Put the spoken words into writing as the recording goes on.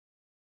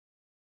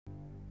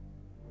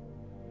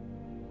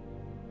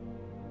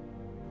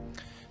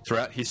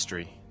Throughout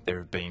history, there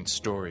have been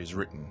stories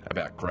written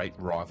about great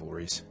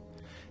rivalries.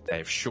 They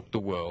have shook the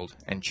world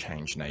and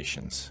changed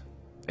nations.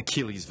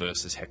 Achilles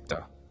versus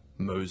Hector,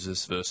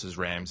 Moses versus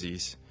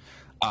Ramses,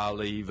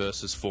 Ali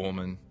versus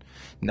Foreman,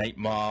 Nate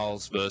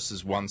Miles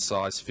versus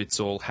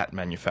one-size-fits-all hat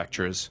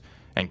manufacturers,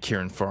 and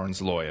Kieran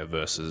Foran's lawyer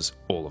versus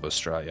all of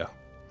Australia.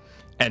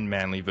 And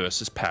Manly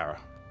versus Para.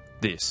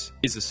 This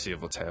is the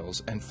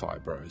Silvertails and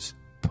Fibros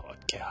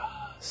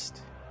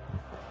podcast.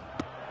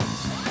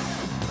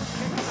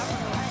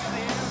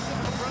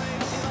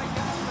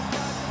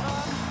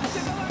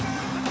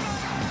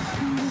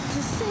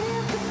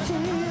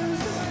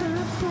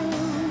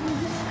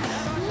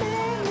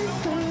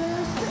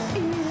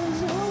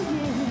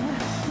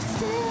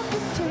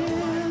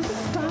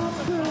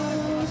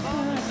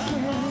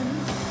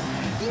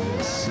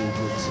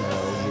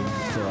 Silvertails and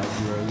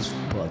Fibros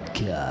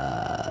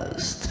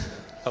podcast.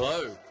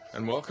 Hello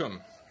and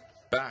welcome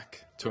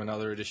back to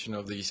another edition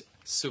of the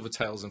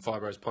Silvertails and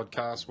Fibros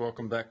podcast.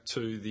 Welcome back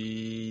to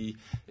the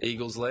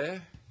Eagle's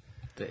Lair.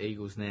 The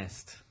Eagle's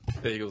Nest.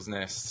 The Eagle's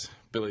Nest.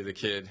 Billy the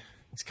Kid.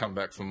 He's come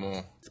back for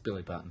more. It's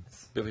Billy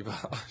Buttons. Billy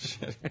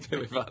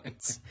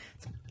Buttons.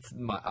 It's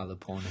my other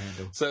porn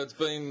handle. So it's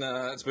been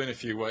a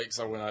few weeks.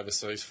 I went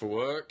overseas for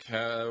work. What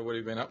have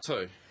you been up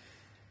to?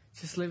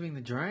 Just living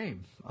the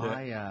dream.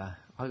 Yeah.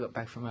 I got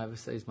back from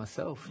overseas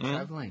myself,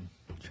 travelling.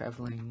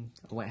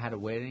 I had a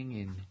wedding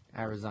in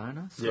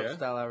Arizona,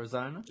 Scottsdale,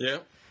 Arizona. Yeah.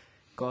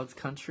 God's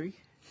country.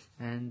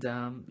 And,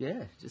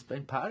 just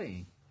been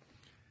partying.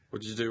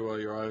 What did you do while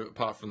you were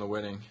apart from the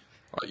wedding?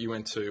 You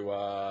went to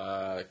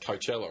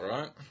Coachella,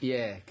 right?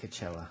 Yeah,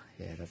 Coachella.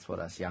 Yeah, that's what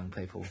us young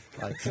people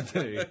like to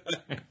do.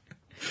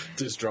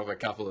 Just drop a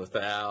couple of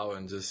thou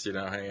and just, hang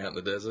out in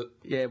the desert.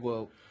 Yeah,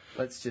 well,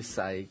 let's just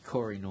say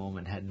Corey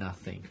Norman had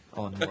nothing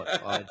on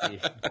what I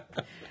did.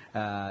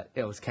 I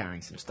was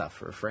carrying some stuff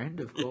for a friend,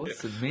 of course,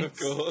 some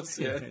mints. Of course,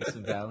 yeah.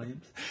 Some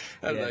Valiums.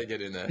 How did they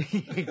get in there?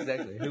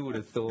 Exactly. Who would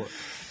have thought?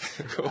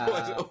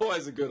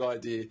 Always a good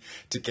idea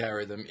to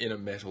carry them in a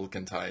metal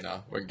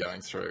container when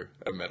going through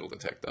a metal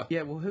detector.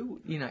 Yeah, well,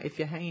 if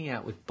you're hanging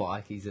out with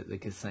bikies at the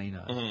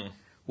casino,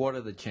 what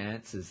are the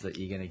chances that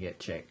you're going to get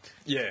checked?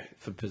 Yeah.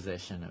 For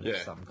possession of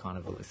some kind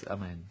of illicit? I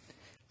mean,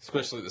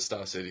 especially the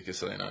Star City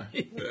Casino.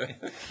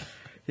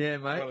 Yeah,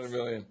 mate. 1 in a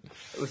million.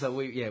 So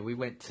we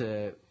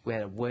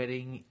had a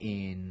wedding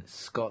in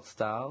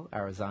Scottsdale,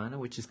 Arizona,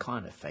 which is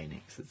kind of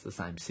Phoenix. It's the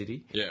same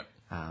city. Yeah.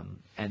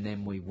 And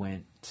then we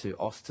went to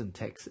Austin,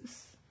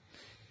 Texas,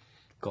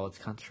 God's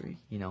country.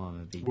 I'm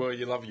a big... Well,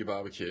 you love your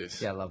barbecues.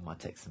 Yeah, I love my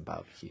Texan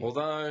barbecue.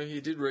 Although you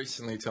did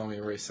tell me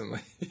recently,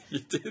 you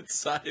did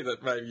say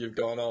that maybe you've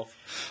gone off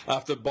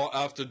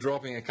after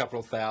dropping a couple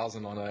of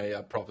thousand on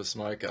a proper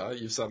smoker.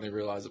 You've suddenly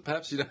realised that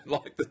perhaps you don't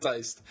like the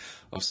taste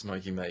of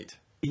smoky meat.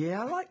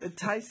 Yeah, I like the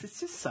taste. It's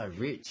just so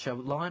rich. I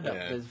lined up.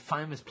 There's a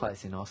famous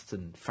place in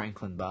Austin,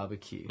 Franklin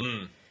Barbecue.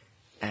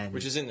 And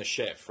which is in The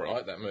Chef,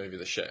 right? That movie,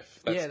 The Chef.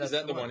 That's is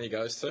that the one he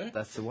goes to?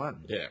 That's the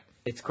one. Yeah.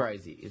 It's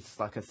crazy. It's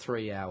like a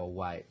 3-hour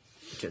wait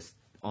just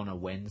on a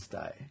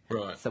Wednesday.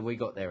 Right. So we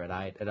got there at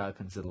 8. It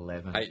opens at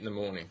 11. 8 in the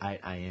morning. 8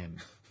 a.m.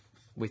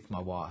 with my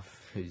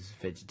wife, who's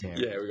vegetarian.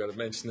 Yeah, we've got to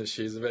mention that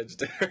she's a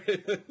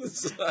vegetarian.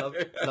 So.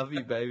 Love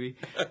you, baby.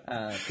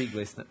 Big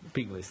listener.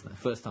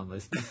 First time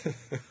listener.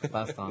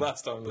 Last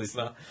time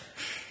listener.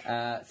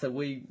 So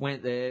we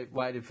went there,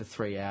 waited for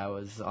 3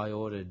 hours. I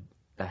ordered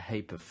a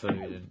heap of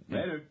food.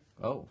 Later.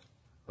 Oh,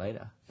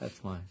 later. That's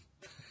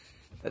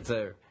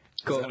her.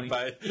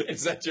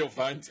 Is that your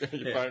phone?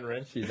 Your phone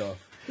ring? She's off.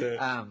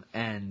 Yeah.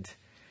 And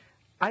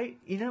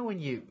when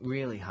you're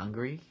really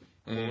hungry,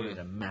 ordered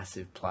a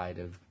massive plate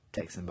of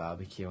Texan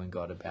barbecue and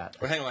got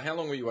about... Well, hang on. How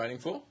long were you waiting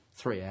for?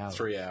 3 hours.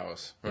 3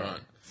 hours. Right. Yeah.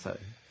 So,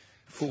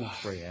 full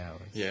 3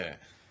 hours. Yeah.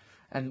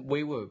 And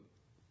we were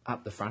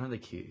up the front of the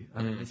queue.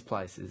 I mean, this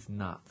place is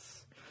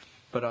nuts.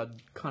 But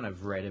I'd kind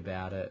of read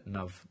about it and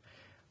I've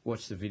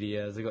watched the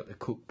videos. I got the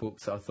cookbook,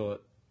 so I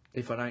thought,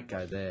 if I don't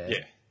go there...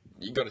 Yeah.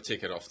 You got to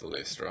tick it off the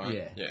list,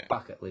 right? Yeah.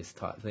 Bucket list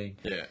type thing.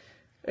 Yeah.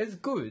 It's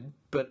good,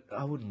 but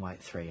I wouldn't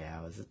wait 3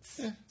 hours.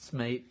 It's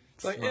meat.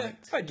 It's like,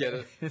 I get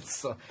it.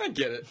 I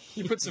get it.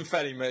 You put some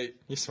fatty meat,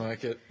 you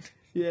smoke it.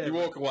 Yeah. You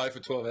walk away for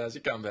 12 hours,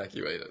 you come back,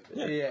 you eat it.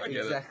 Yeah, I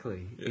get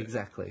exactly. it. Yeah.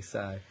 Exactly.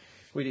 So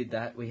we did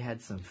that. We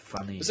had some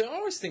funny... So I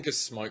always think of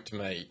smoked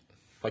meat,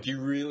 like you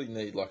really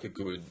need like a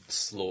good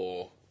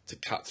slaw to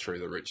cut through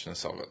the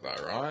richness of it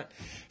though, right?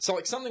 So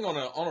like something on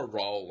a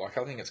roll, like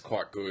I think it's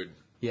quite good.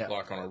 Yeah.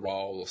 Like on a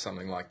roll or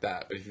something like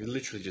that. But if you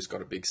literally just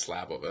got a big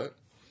slab of it.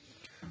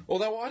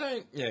 Although I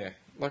don't,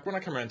 like when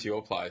I come around to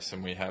your place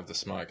and we have the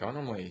smoke, I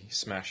normally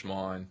smash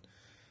mine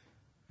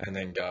and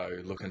then go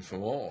looking for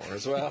more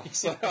as well.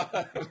 So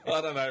I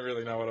don't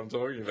really know what I'm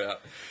talking about.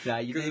 No,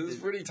 because it's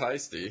pretty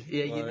tasty.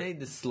 Yeah, you need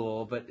the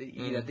slaw, but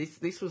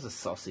this was a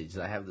sausage.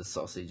 They have the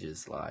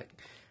sausages like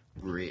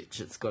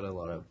rich. It's got a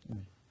lot of...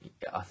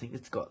 I think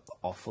it's got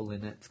offal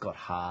in it. It's got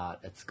heart.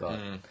 It's got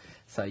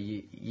so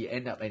you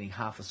end up eating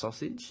half a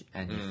sausage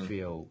and you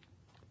feel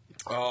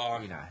Oh,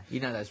 You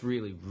know those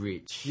really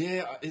rich.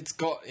 yeah, it's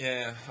got,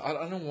 yeah. I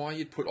don't know why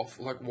you'd put off,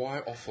 like, why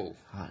offal?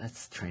 Oh,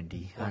 that's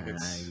trendy. I Like don't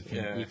know.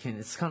 it's- You can.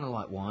 It's kind of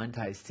like wine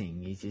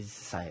tasting. You just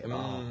say,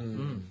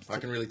 I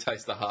can really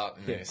taste the heart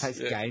in this.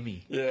 tastes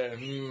gamey. Yeah,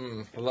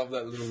 I love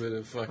that little bit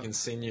of fucking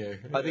sinew.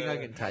 I think I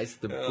can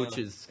taste the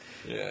butcher's.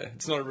 Yeah,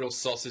 it's not a real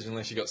sausage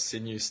unless you got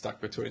sinew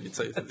stuck between your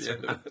teeth at the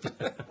end of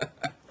it.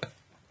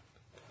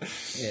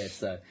 Yeah,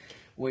 so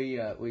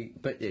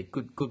but yeah,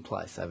 good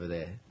place over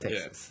there,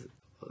 Texas.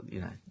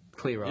 You know,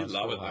 clear eyes. You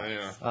love it, full don't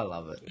hearts. you? I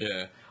love it.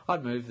 Yeah.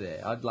 I'd move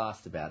there. I'd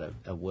last about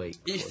a week.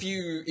 If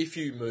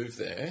you move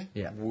there,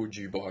 Yeah. would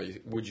you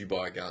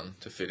buy a gun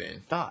to fit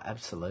in? Oh,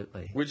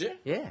 absolutely. Would you?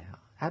 Yeah,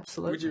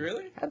 absolutely. Would you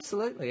really?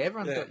 Absolutely.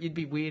 Everyone Yeah. thought you'd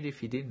be weird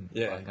if you didn't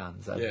Yeah. buy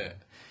guns over Yeah. there.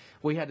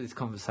 We had this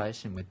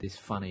conversation with this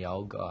funny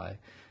old guy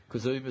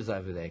because Ubers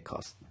over there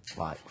cost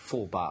like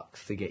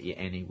 $4 to get you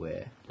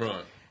anywhere.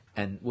 Right.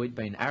 And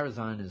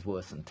Arizona's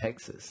worse than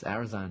Texas.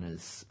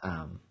 Arizona's,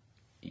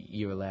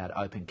 you're allowed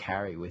open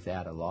carry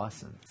without a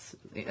license.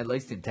 At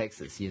least in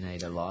Texas, you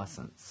need a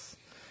license.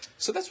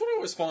 So that's what I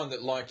always find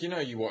that, like,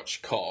 you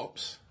watch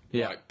Cops,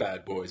 Yeah. like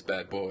Bad Boys,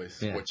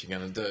 Yeah. what you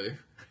gonna do?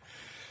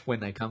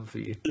 When they come for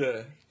you.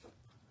 Yeah.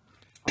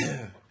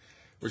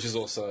 Which is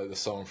also the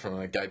song from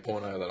a gay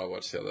porno that I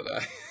watched the other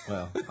day.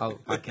 Well,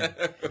 I can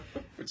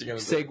What you gonna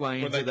segue do when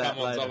into they that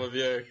come on top later. of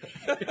you?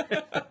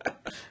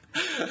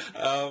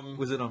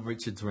 Was it on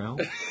Richard's Realm?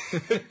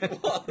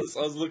 I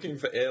was looking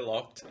for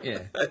Airlocked.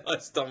 Yeah. And I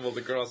stumbled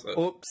across it.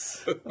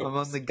 Oops, I'm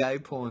on the gay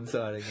porn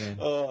side again.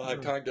 Oh, I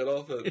can't get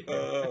off it.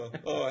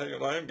 Hang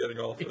on, I am getting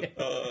off it.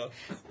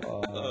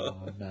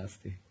 Oh,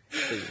 nasty.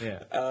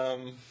 Yeah.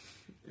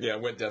 Yeah, I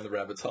went down the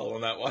rabbit's hole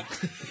on that one.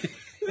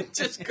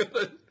 Just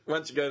gotta,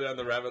 once you go down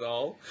the rabbit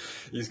hole,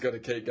 you just got to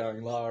keep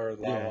going lower and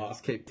lower. Yeah,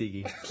 just keep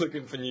digging.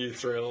 Looking for new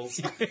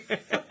thrills.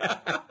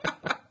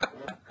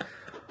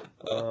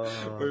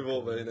 We've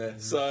all been there.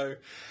 So,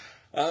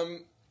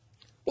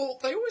 well,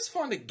 they always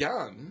find a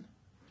gun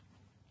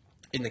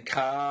in the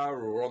car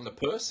or on the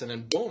person,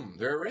 and boom,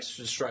 they're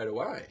arrested straight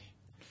away.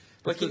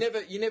 Like you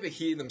never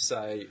hear them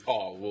say,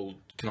 "Oh, well,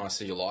 can I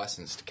see your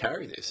license to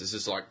carry this?" It's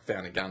just like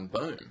found a gun,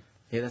 boom.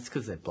 Yeah, that's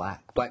because they're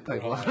black. Black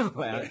people aren't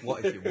allowed.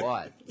 What if you're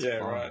white? It's Yeah,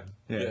 fine. right.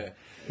 Yeah.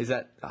 Is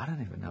that? I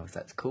don't even know if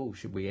that's cool.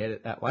 Should we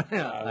edit that one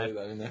out? I'll leave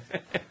that in there.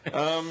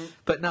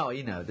 But no,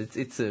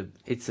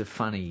 it's a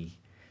funny.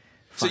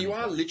 So you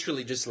are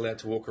literally just allowed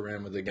to walk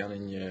around with a gun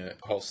in your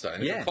holster,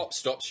 and if Yeah. a cop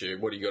stops you,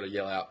 what do you got to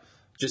yell out?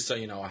 Just so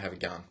you know, I have a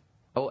gun.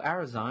 Oh,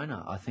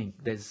 Arizona, I think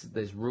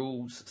there's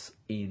rules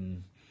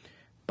in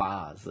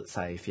bars that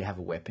say if you have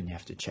a weapon, you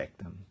have to check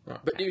them. Right.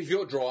 But if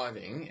you're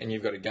driving and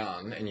you've got a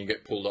gun and you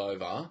get pulled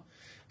over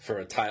for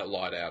a tail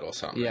light out or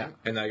something, Yeah.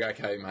 and they go,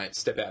 "Okay, mate,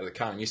 step out of the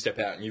car," and you step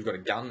out and you've got a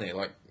gun there,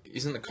 like,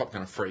 isn't the cop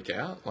going to freak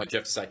out? Like, do you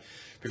have to say,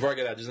 "Before I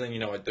get out, just letting you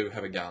know I do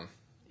have a gun"?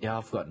 Yeah,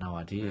 I've got no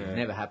idea. Yeah. It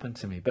never happened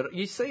to me. But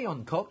you see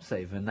on cops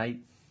even,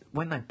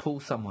 when they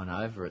pull someone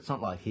over, it's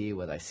not like here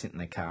where they sit in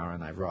the car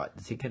and they write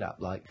the ticket up.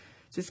 Like,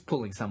 just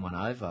pulling someone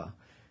over,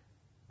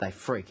 they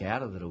freak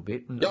out a little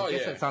bit. And Oh, I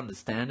guess yeah. it's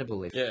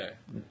understandable if, Yeah.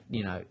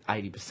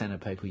 80% of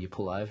people you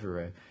pull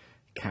over are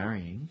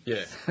carrying.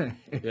 Yeah.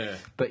 Yeah.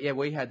 But yeah,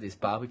 we had this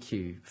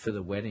barbecue for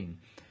the wedding,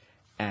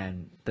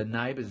 and the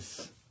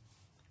neighbours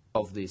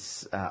of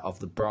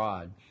the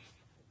bride,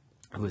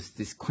 it was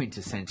this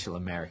quintessential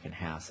American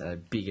house, a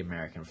big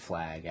American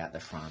flag out the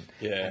front,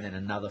 Yeah. and then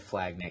another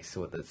flag next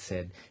to it that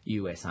said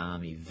US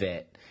Army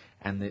vet.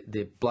 And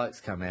the blokes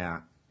come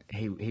out.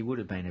 He would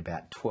have been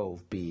about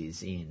 12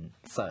 beers in,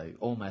 so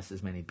almost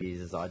as many beers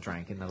as I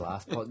drank in the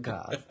last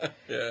podcast.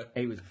 Yeah.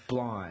 He was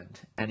blind,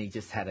 and he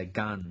just had a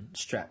gun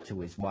strapped to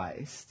his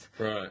waist.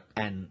 Right.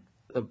 And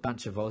a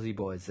bunch of Aussie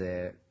boys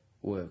there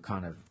were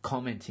kind of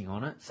commenting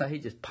on it, so he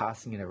just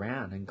passing it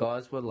around, and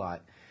guys were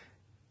like,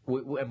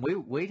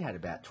 we'd had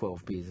about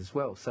 12 beers as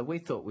well, so we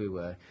thought we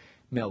were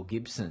Mel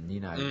Gibson,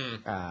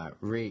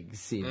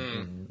 Riggs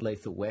in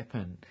Lethal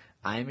Weapon,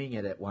 aiming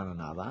it at one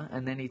another,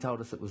 and then he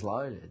told us it was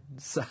loaded.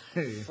 So,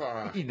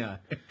 Fuck. Yeah.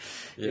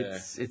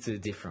 it's a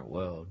different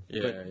world.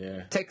 Yeah, But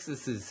yeah.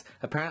 Texas is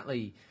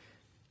apparently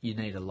you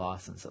need a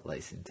license at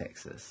least in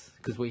Texas,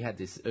 because we had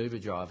this Uber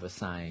driver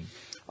saying,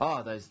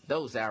 "Oh,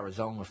 those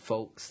Arizona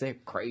folks, they're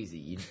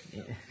crazy,"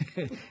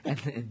 and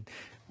then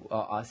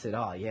I said,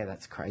 "Oh, yeah,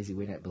 that's crazy.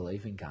 We don't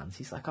believe in guns."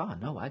 He's like, "Oh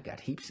no, I got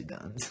heaps of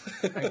guns."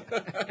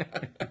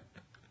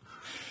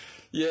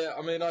 Yeah,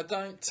 I mean, I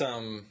don't.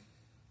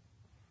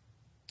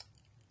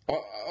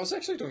 I was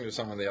actually talking to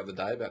someone the other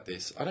day about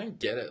this. I don't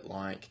get it.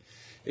 Like,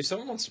 if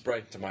someone wants to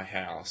break into my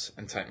house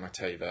and take my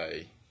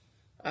TV,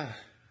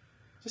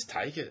 just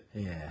take it.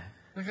 Yeah.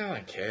 Like, I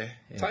don't care.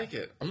 Take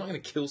it. I'm not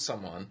going to kill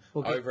someone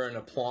over an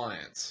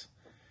appliance.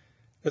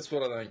 That's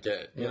what I don't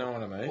get. You know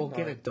what I mean? Or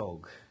get a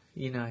dog.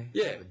 Yeah.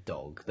 Get a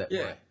dog that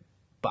Yeah. might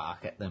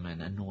bark at them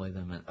and annoy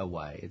them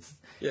away.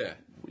 Yeah.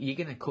 You're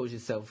going to cause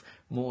yourself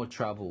more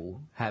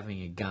trouble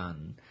having a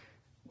gun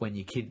when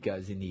your kid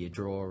goes into your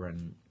drawer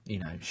and,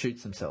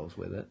 shoots themselves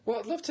with it. Well,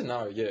 I'd love to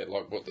know,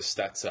 like what the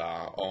stats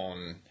are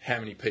on how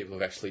many people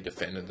have actually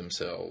defended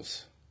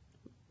themselves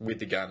with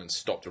the gun and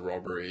stopped a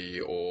robbery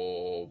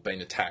or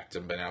been attacked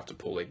and been able to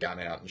pull their gun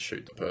out and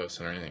shoot the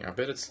person or anything. I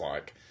bet it's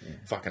like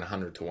fucking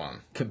 100 to 1.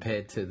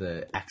 Compared to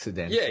the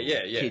accidental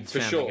kids for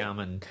found sure. the gum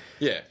and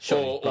Yeah,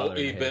 shot his brother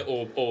in the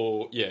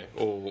head.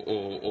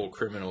 or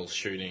criminals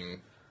shooting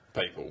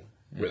people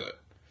with it.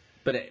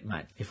 But,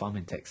 mate, if I'm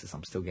in Texas,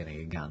 I'm still getting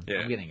a gun.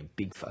 Yeah. I'm getting a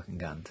big fucking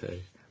gun, too.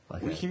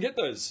 Like You can get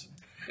those.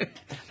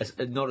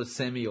 not a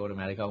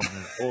semi-automatic, I want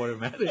an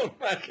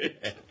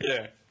automatic.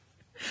 Yeah.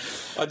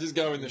 I just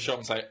go in the shop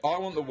and say, I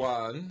want the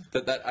one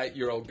that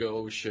 8-year-old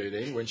girl was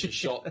shooting when she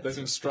shot the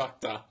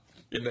instructor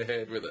in the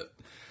head with it.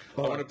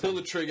 I want to pull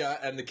the trigger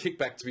and the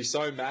kickback to be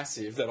so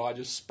massive that I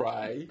just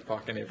spray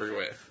fucking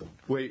everywhere.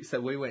 So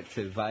we went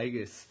to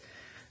Vegas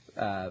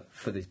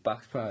for this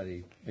Bucks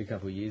party a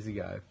couple of years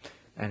ago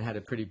and had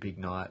a pretty big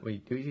night. We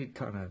did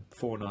kind of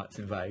 4 nights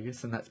in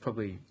Vegas, and that's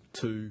probably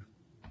too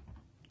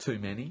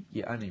many.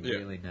 You only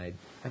really need...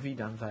 Have you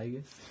done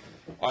Vegas?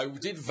 I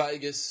did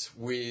Vegas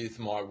with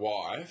my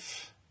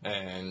wife,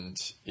 and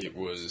it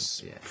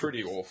was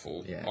pretty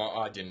awful. Yeah.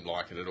 I didn't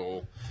like it at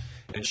all,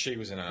 and she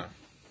was in a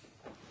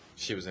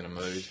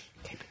mood.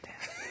 Keep it down.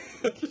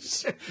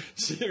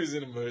 She was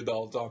in a mood the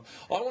whole time.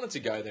 I wanted to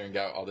go there and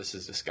go, oh, this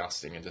is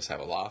disgusting, and just have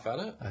a laugh at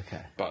it.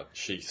 Okay. But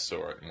she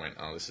saw it and went,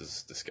 oh, this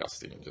is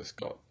disgusting, and just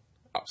got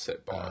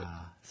upset by it.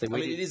 So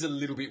it is a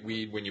little bit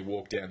weird when you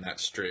walk down that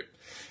strip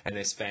and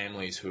there's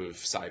families who have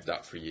saved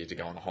up for a year to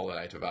go on a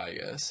holiday to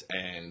Vegas,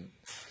 and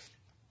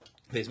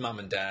there's mum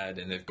and dad,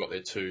 and they've got their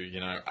 2,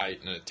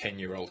 8 and a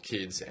 10-year-old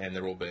kids, and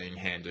they're all being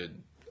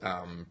handed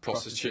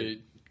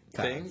prostitute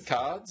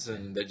cards,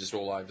 and they're just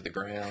all over the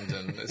ground,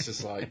 and it's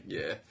just like,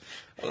 I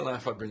don't know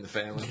if I'd bring the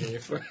family here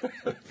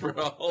for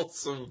a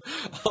wholesome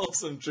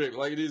trip.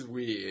 Like, it is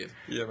weird,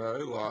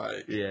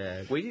 like...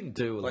 Yeah, we didn't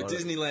do a lot. Like,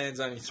 Disneyland's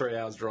only 3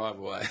 hours drive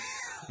away.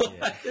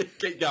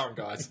 Keep going,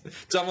 guys.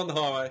 Jump on the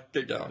highway,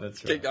 keep going.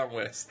 That's right. Keep going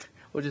west.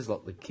 Or just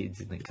lock the kids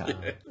in the car.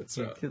 Yeah, that's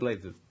right. Just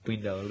leave the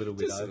window a little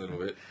bit Just open. a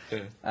little bit,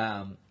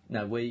 yeah.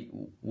 No, we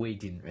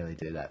didn't really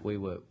do that.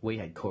 We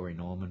had Corey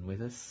Norman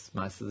with us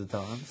most of the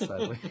time,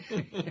 so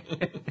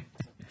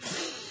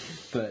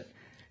but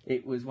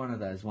it was one of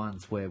those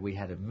ones where we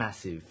had a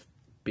massive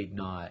big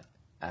night,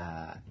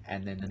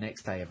 and then the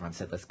next day everyone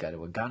said, let's go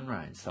to a gun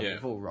range. So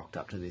we've all rocked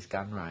up to this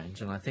gun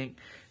range, and I think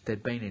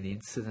there'd been an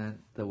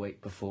incident the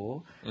week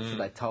before, so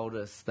they told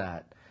us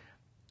that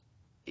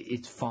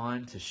it's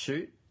fine to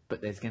shoot,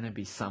 but there's going to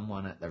be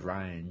someone at the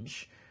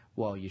range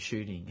while you're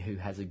shooting who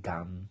has a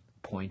gun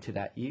pointed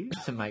at you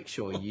to make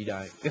sure you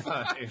don't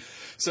go.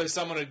 So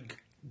someone had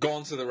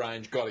gone to the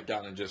range, got a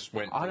gun, and just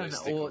went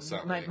ballistic or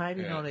something.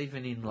 Maybe not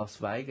even in Las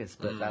Vegas,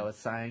 but they were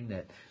saying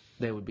that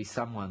there would be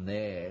someone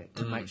there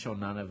to make sure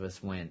none of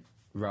us went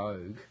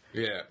rogue.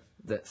 Yeah.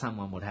 That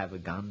someone would have a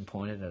gun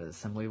pointed at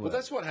us, and we were... Well,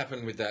 that's what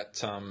happened with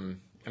that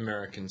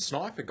American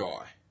Sniper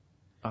guy.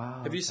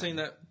 Oh, Have you seen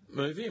that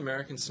movie,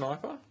 American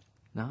Sniper?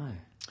 No.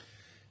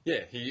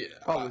 Yeah, he...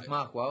 with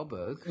Mark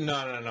Wahlberg?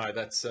 No,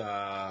 that's...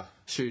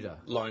 Shooter.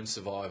 Lone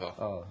Survivor.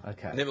 Oh,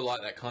 okay. Never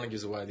like that. Kind of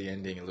gives away the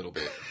ending a little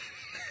bit.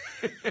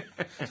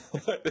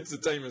 There's a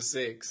team of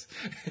 6.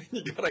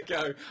 You got to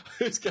go,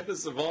 who's going to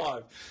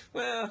survive?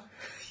 Well,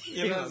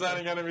 there's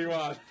only going to be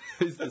one.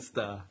 Who's the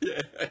star?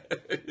 Yeah,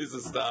 who's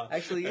the star?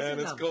 Actually, and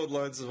it's called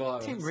Lone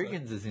Survivor. Tim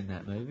Riggins is in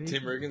that movie.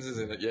 Tim Riggins is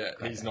in it, yeah.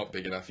 He's not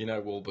big enough.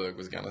 Wahlberg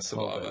was going to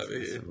survive over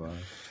here.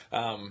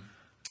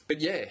 But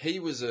yeah, he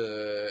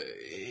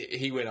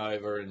went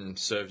over and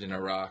served in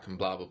Iraq and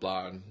blah, blah,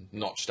 blah, and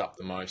notched up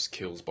the most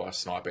kills by a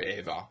sniper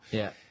ever.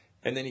 Yeah.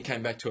 And then he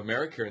came back to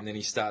America, and then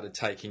he started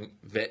taking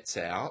vets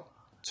out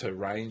to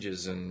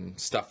ranges and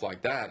stuff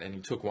like that, and he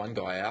took one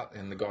guy out,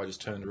 and the guy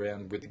just turned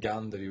around with the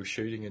gun that he was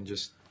shooting and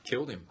just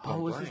killed him. Oh,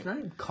 was his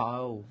name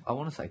Kyle? I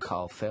want to say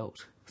Kyle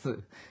Felt.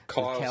 The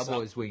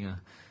Cowboys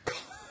winger.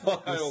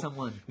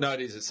 Someone... No,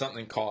 it is. It's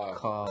something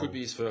Kyle. Could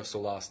be his first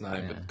or last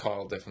name, but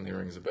Kyle definitely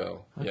rings a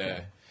bell.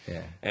 Okay.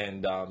 Yeah.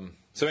 And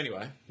so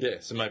anyway,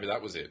 so maybe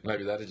that was it.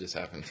 Maybe that had just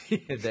happened.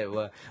 Yeah, there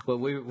were. Well,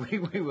 we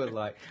were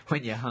like,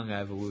 when you're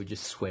hungover, we were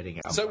just sweating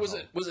up. So was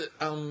it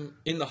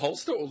in the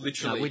holster, or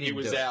literally he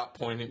was out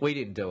pointing? We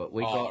didn't do it.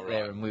 We got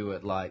there and we were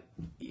like,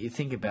 you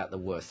think about the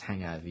worst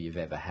hangover you've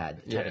ever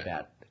had. You had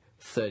about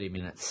 30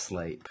 minutes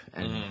sleep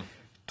and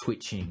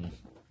twitching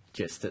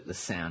just at the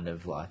sound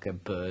of like a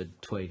bird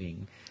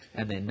tweeting,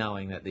 and then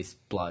knowing that this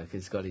bloke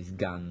has got his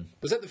gun.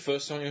 Was that the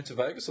first time you went to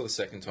Vegas, or the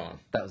second time?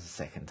 That was the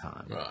second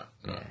time. Right.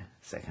 Yeah,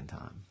 second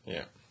time.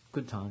 Yeah.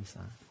 Good times,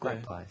 though.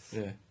 Great place.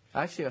 Yeah.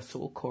 Actually, I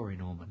saw Corey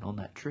Norman on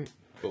that trip.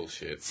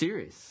 Bullshit.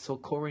 Serious. Saw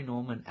Corey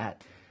Norman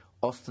at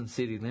Austin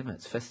City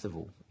Limits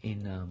Festival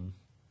in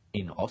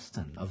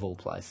Austin, of all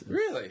places.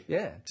 Really?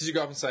 Yeah. Did you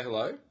go up and say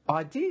hello?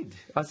 I did.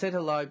 I said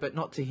hello, but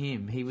not to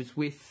him. He was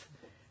with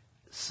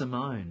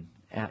Simone.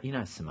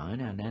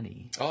 Simone, our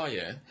nanny. Oh,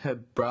 yeah. Her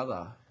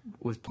brother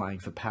was playing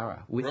for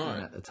Para with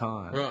them at the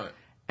time. Right.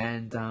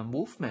 And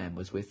Wolfman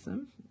was with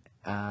them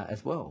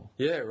as well.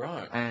 Yeah,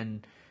 right.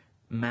 And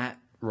Matt,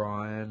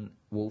 Ryan,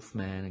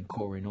 Wolfman and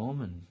Corey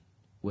Norman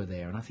were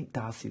there. And I think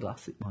Darcy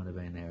Lussick might have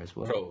been there as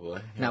well.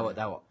 Probably. No,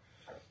 they were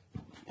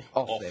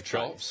off Off their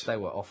chops? chops. They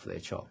were off their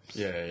chops.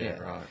 Yeah,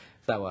 right.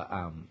 They were,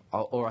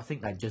 or I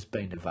think they'd just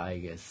been to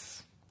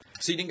Vegas.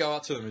 So you didn't go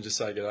up to them and just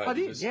say good day? I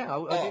did, Just,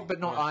 I did, but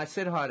not. right. I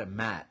said hi to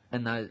Matt,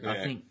 and I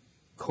Yeah. think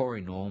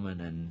Corey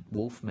Norman and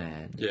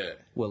Wolfman Yeah.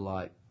 were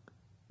like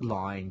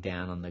lying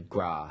down on the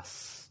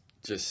grass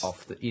Just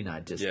off the,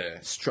 just Yeah.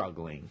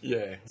 struggling.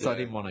 Yeah. So I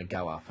didn't want to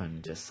go up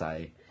and just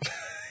say,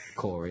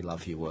 Corey,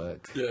 love your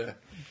work. Yeah.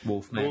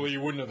 Wolfman. Well,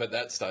 you wouldn't have at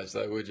that stage,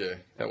 though, would you?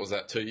 That was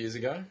 2 years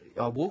ago?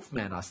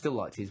 Wolfman, I still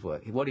liked his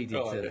work. What he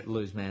did to yeah.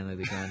 lose Manly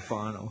the grand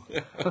final.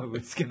 I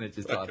was going to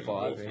just high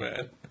five him.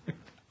 Man.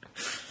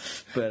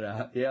 But,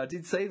 I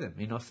did see them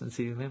in Austin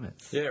City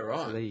Limits. Yeah,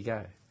 right. So there you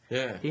go.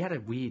 Yeah. He had a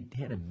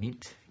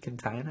mint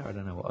container. I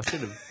don't know what. I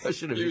should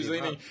have He hit was him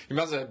eating. up. He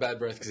must have had bad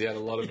breath because he had a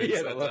lot of He mints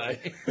had a that lot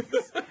of day.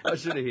 I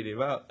should have hit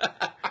him up.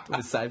 It would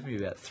have saved me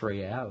about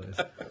 3 hours.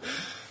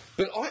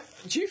 But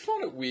do you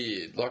find it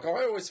weird? Like, I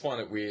always find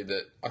it weird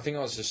that I think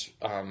I was just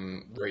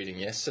reading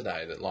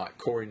yesterday that, like,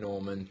 Corey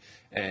Norman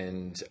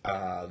and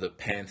the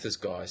Panthers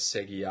guy,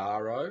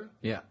 Seguiaro.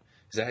 Yeah.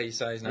 Is that how you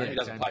say his name? Yeah, he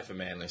doesn't James- play for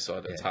Manly, so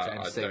it's Yeah, hard.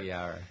 James I don't-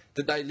 Seguiaro.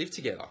 That they live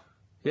together.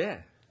 Yeah.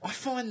 I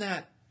find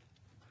that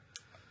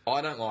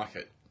I don't like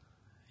it.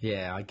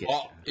 Yeah, I get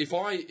Oh, you. if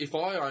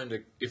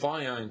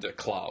I owned a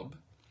club,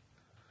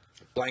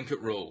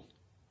 blanket rule,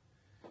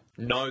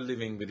 no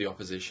living with the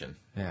opposition.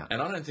 Yeah. And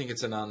I don't think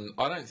it's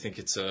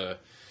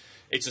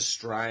it's a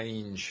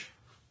strange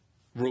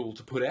rule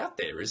to put out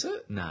there, is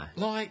it? No.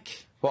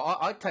 Like, Well,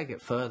 I'd take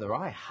it further.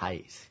 I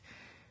hate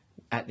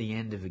at the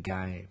end of a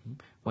game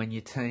when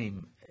your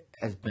team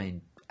has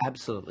been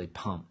absolutely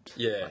pumped.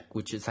 Yeah.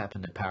 Which has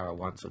happened at Para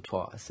once or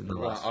twice in the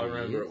last I few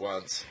remember years. it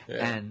once.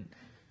 Yeah. And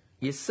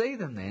you see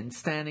them then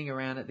standing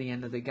around at the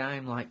end of the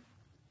game, like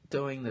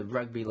doing the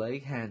rugby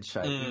league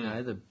handshake,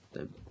 the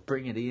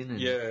bring it in and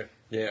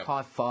yeah.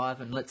 high five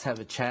and let's have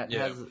a chat.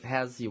 Yeah.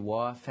 How's your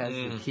wife? How's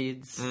the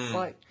kids? It's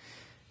like,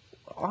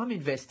 I'm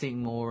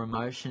investing more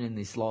emotion in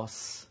this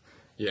loss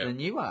Yeah. than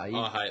you are.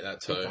 I hate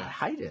that too. I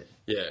hate it.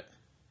 Yeah.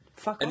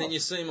 Fuck And off. then you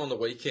see them on the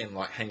weekend,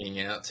 like, hanging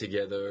out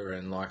together,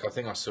 and, like, I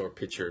think I saw a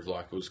picture of,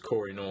 like, it was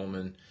Corey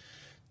Norman,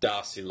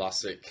 Darcy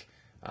Lussick,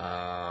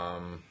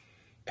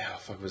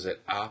 was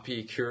it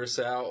Arpi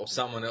Curacao or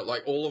someone else,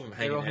 like, all of them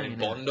hanging all out in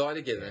hanging out.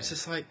 Bondi together. It's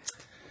just like,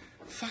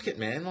 fuck it,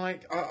 man.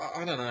 Like,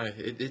 I don't know.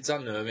 It's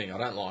unnerving. I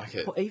don't like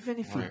it. Well, even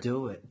if you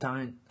do it,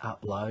 don't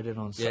upload it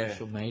on Yeah.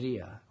 social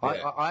media.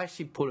 Yeah. I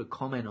actually put a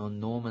comment on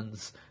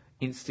Norman's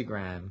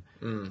Instagram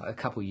a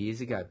couple of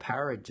years ago.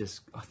 Para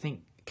just, I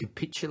think,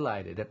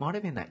 capitulated. It might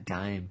have been that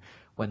game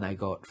when they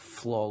got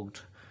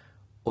flogged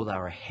or they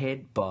were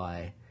ahead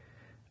by,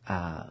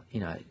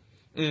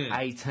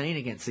 18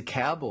 against the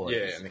Cowboys.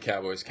 Yeah, and the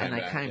Cowboys came And they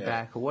back. came yeah.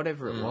 back, or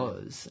whatever it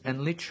was,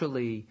 and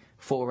literally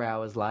 4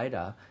 hours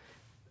later,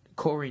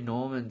 Corey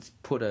Norman's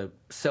put a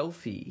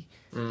selfie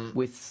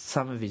with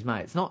some of his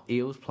mates, not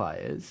Eels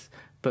players,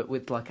 but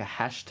with like a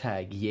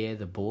hashtag, yeah,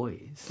 the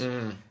boys.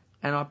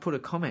 And I put a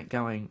comment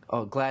going,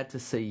 oh, glad to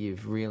see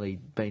you've really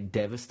been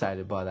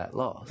devastated by that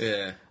loss.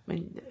 Yeah. I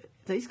mean,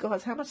 these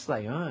guys, how much do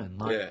they earn?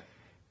 Like, Yeah.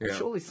 Yeah.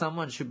 surely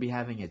someone should be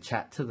having a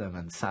chat to them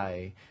and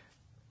say,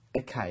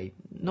 okay,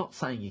 not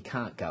saying you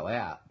can't go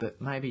out, but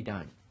maybe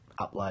don't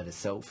upload a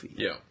selfie.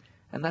 Yeah.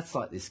 And that's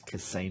like this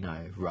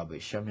casino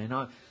rubbish. I mean,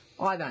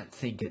 I don't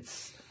think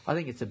it's... I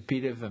think it's a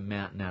bit of a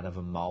mountain out of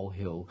a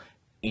molehill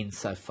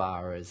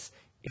insofar as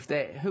if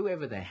they're...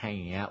 Whoever they're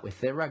hanging out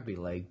with, they're rugby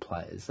league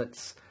players.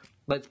 Let's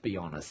be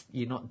honest.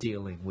 You're not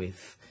dealing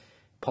with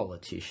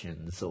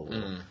politicians or,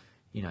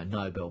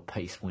 Nobel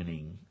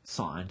Peace-winning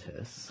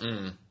scientists.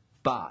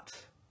 But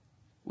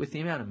with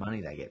the amount of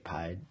money they get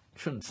paid,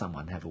 shouldn't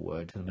someone have a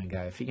word to them and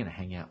go, if you're going to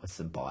hang out with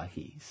some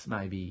bikies,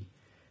 maybe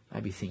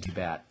think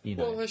about,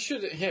 Well, they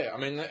should, yeah. I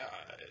mean,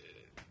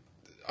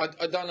 I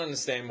don't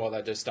understand why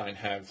they just don't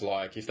have,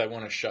 like, if they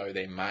want to show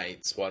their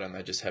mates, why don't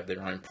they just have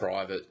their own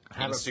private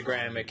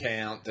Instagram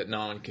account that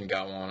no one can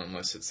go on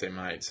unless it's their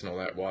mates and all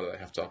that? Why do they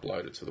have to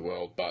upload it to the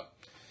world? But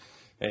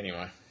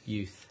anyway.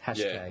 youth, Yeah,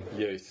 hashtag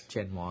youth.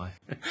 Gen Y.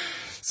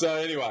 So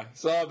anyway,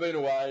 I've been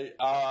away.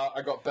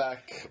 I got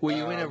back. Were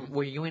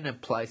you in a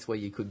place where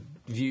you could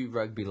view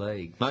rugby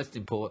league? Most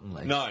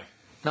importantly, No.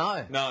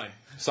 no.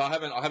 So I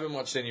haven't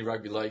watched any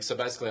rugby league. So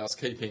basically, I was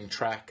keeping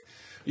track.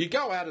 You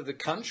go out of the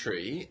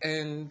country,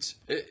 and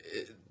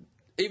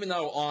even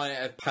though I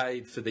have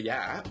paid for the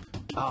app,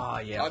 Oh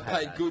yeah, I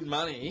paid good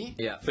money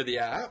Yeah. for the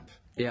app.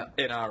 Yeah,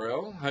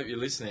 NRL. Hope you're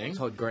listening.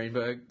 Todd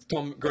Greenberg.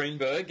 Tom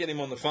Greenberg, get him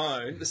on the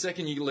phone. The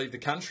second you leave the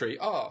country,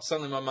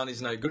 suddenly my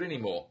money's no good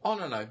anymore. Oh,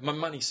 no, my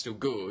money's still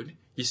good.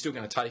 You're still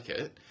going to take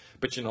it,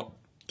 but you're not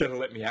going to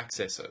let me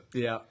access it.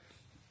 Yeah.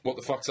 What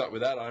the fuck's up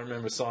with that? I don't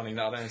remember signing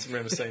that. I don't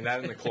remember seeing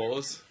that in the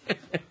clause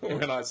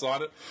when I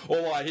signed it.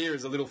 All I hear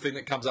is a little thing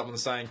that comes up and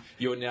saying,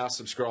 you are now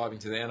subscribing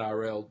to the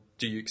NRL.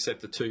 Do you accept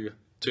the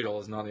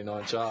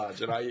 $2.99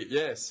 charge? And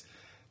yes.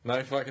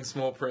 No fucking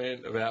small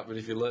print about, but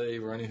if you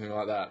leave or anything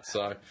like that.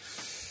 So,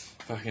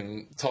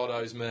 fucking Todd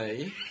owes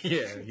me.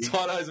 Yeah.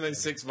 Todd owes me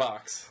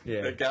 $6. Yeah.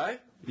 Okay?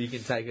 You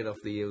can take it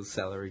off the Eels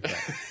salary cap.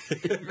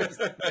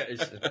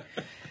 Investigation.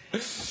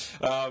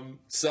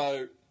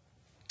 So,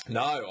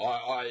 no,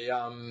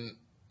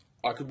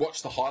 I could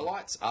watch the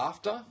highlights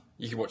after.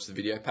 You could watch the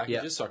video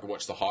packages, so I could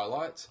watch the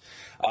highlights.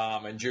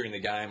 And during the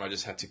game, I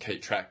just had to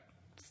keep track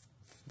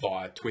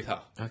via Twitter.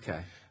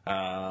 Okay.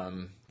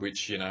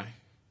 Which, you know,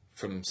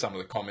 from some of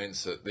the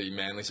comments that the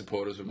Manly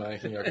supporters were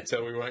making, I could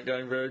tell we weren't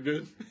going very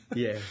good.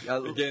 Yeah.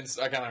 Against,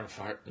 I can't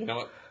remember, you know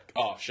what?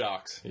 Oh,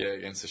 Sharks. Yeah,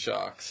 against the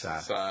Sharks.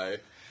 So...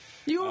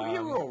 You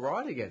were all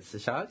right against the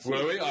Sharks.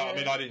 Were we? Oh, I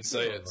mean, I didn't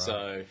see it,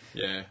 so,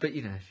 yeah. But,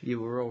 you know, you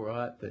were all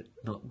right, but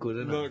not good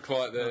enough. Not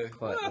quite there.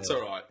 That's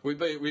there. all right. We're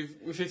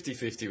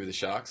 50-50 with the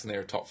Sharks, and they're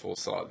a top 4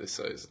 side this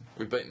season.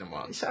 We've beaten them The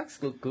once.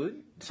 Sharks look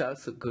good.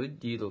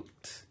 You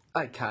looked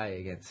okay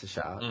against the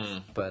Sharks,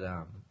 but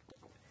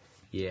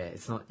yeah,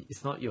 it's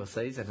not your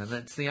season, and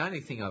that's the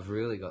only thing I've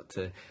really got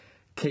to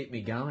keep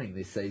me going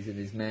this season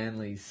is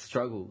Manly's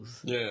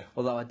struggles. Yeah.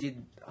 Although I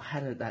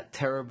had that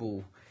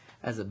terrible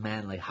as a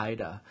Manly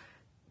hater,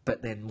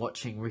 but then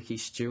watching Ricky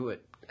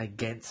Stewart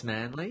against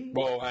Manly.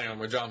 Well, hang on,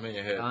 we're jumping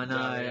ahead. I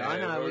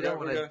know. We don't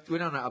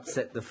want to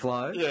upset the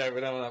flow. Yeah, we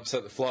don't want to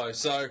upset the flow.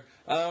 So,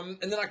 and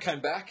then I came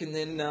back, and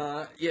then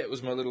it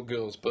was my little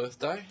girl's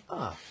birthday.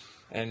 Oh.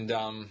 And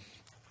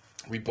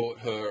we bought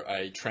her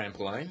a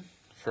trampoline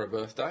for her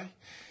birthday.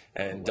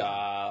 And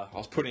I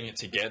was putting it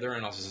together,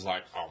 and I was just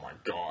like, oh my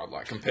God,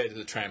 like compared to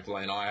the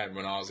trampoline I had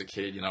when I was a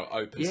kid, you know,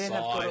 open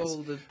sides,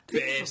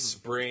 bare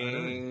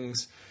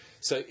springs.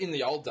 So in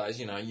the old days,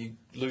 you know, you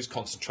lose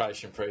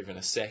concentration for even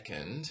a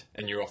second,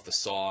 and you're off the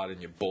side, and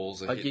your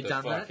balls are hit you the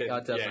done fucking... that?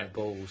 I've done my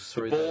balls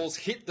through the balls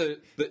hit the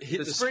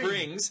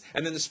springs,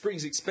 and then the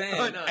springs I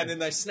expand, know. and then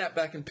they snap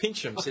back and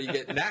pinch them, so you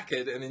get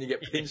knackered, and then you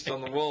get pinched on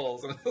the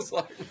walls, and it's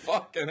like,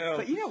 fucking hell.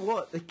 But you know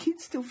what? The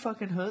kids still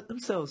fucking hurt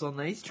themselves on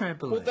these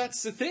trampolines. Well,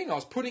 that's the thing. I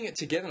was putting it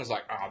together, and I was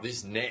like, oh,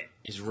 this net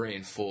is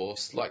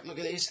reinforced. Like, look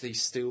at this,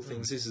 these steel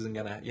things. This isn't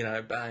going to, you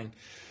know, bang.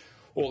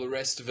 All the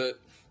rest of it.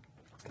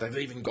 They've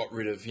even got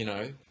rid of, you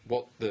know,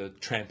 what the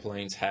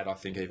trampolines had, I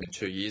think, even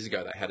 2 years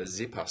ago. They had a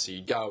zipper. So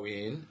you go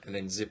in and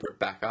then zipper it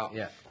back up.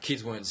 Yeah.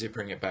 Kids weren't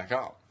zippering it back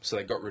up. So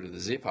they got rid of the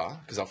zipper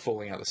because they're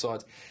falling out the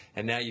sides.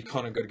 And now you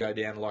kind of got to go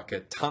down like a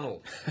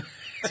tunnel.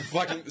 It's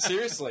fucking,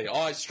 seriously,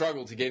 I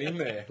struggle to get in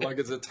there. Like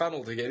it's a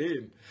tunnel to get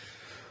in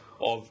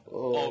of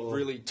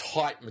really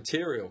tight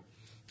material.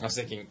 I was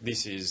thinking,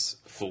 this is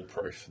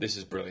foolproof. This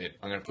is brilliant.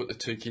 I'm going to put the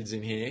 2 kids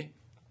in here.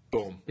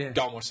 Boom. Yeah.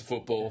 Go and watch the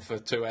football for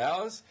 2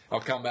 hours. I'll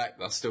come back.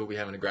 They'll still be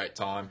having a great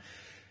time.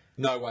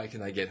 No way can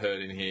they get hurt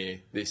in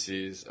here. This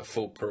is a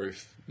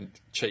foolproof,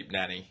 cheap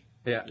nanny.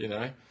 Yeah. You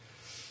know?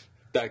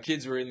 The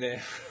kids were in there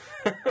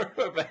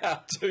for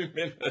about 2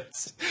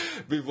 minutes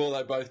before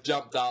they both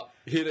jumped up,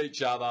 hit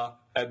each other,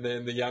 and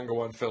then the younger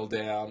one fell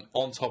down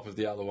on top of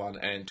the other one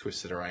and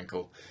twisted her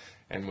ankle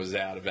and was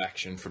out of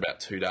action for about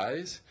 2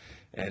 days.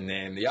 And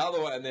then the other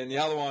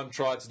one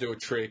tried to do a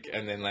trick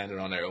and then landed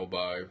on her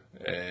elbow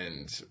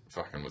and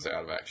fucking was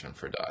out of action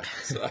for a day.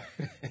 So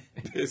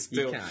there's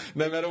still,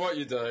 no matter what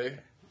you do,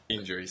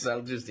 injuries.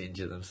 They'll just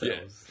injure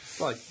themselves.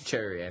 Yeah. Like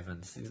Cherry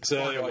Evans.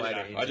 So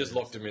anyway, I just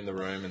locked them in the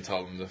room and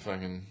told them to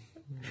fucking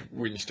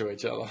whinge to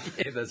each other.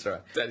 Yeah, that's right.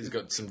 Daddy's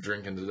got some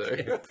drinking to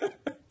do.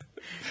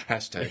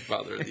 Hashtag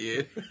father of the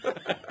year.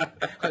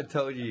 I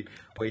told you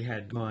we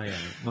had my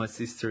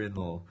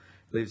sister-in-law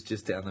lives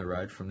just down the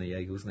road from the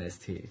Eagle's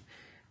Nest here,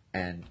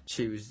 and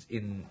she was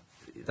in.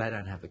 They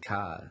don't have a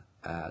car.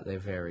 They're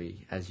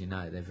very, as you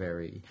know, they're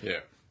very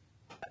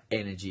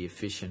energy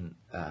efficient,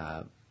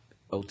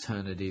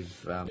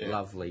 alternative,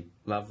 lovely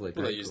people.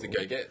 Well, they use the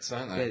go-gets,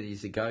 don't they? Yeah, they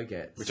use the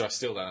go-gets, which I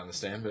still don't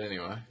understand. But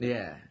anyway,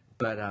 yeah,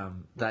 but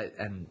they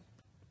and.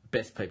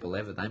 Best people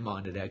ever. They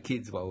minded our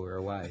kids while we were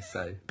away,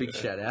 so big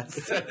shout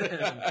outs to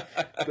them.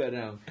 But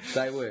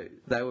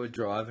they were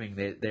driving.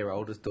 Their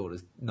oldest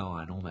daughter's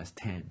 9, almost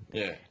 10.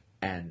 Yeah.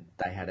 And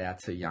they had our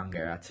two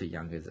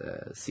youngers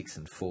are 6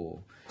 and 4,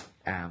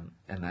 and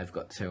they've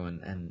got 2.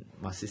 And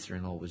my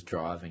sister-in-law was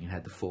driving and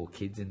had the 4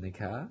 kids in the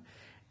car.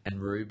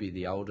 And Ruby,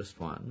 the oldest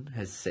one,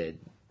 has said,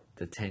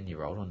 the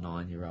 10-year-old or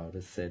 9-year-old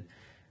has said,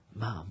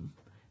 "Mum,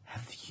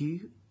 have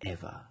you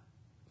ever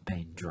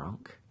been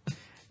drunk?"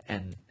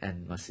 And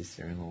my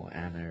sister-in-law,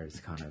 Anna, has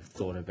kind of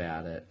thought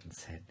about it and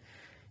said,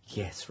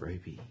 "Yes,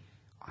 Ruby,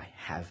 I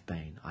have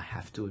been. I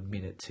have to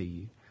admit it to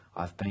you.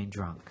 I've been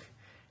drunk,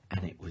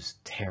 and it was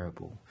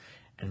terrible."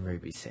 And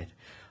Ruby said,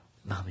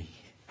 "Mummy,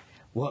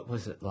 what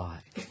was it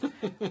like?"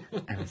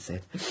 And I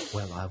said,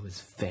 "Well, I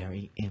was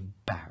very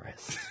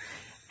embarrassed,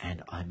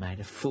 and I made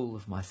a fool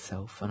of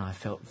myself, and I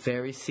felt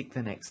very sick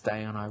the next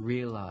day, and I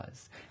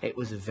realised it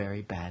was a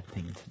very bad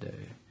thing to do."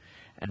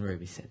 And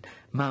Ruby said,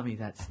 "Mummy,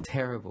 that's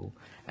terrible."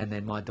 And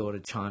then my daughter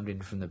chimed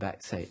in from the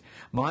back seat,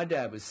 "My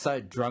dad was so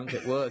drunk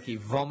at work, he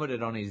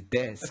vomited on his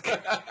desk."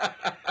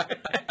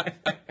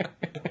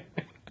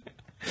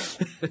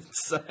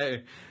 So,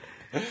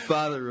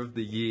 Father of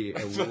the Year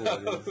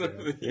award.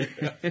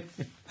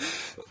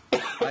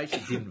 I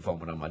actually didn't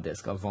vomit on my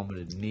desk. I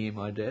vomited near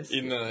my desk.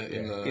 In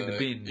the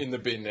bin. In the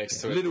bin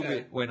next to A it. little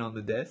bit went on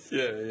the desk.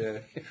 Yeah.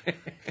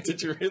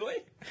 Did you really?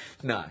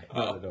 No,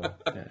 not at all.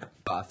 No.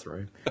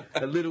 Bathroom.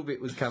 A little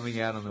bit was coming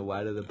out on the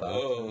way to the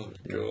bathroom. Oh,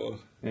 God.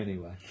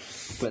 Anyway.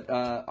 But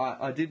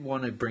I did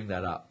want to bring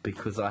that up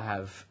because I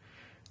have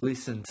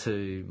listened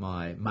to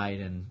my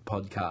maiden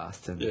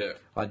podcast and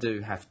I do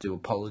have to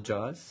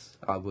apologise.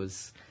 I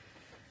was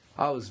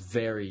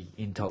very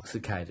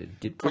intoxicated.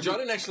 Which I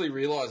didn't actually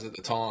realise at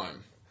the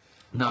time.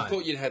 No. I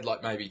thought you'd had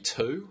like maybe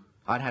 2.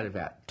 I'd had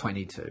about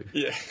 22.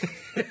 Yeah.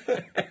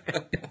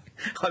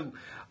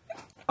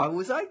 I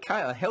was okay.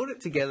 I held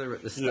it together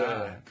at the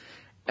start.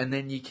 And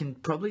then you can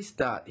probably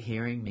start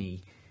hearing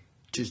me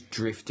just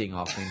drifting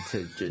off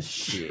into just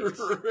shit.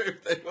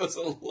 There was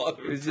a lot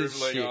of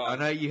dribbling shit. on. I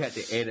know you had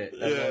to edit.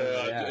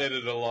 I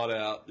edited a lot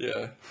out,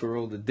 For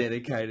all the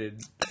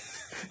dedicated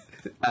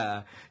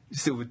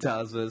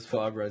Silvertails vs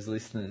Fibros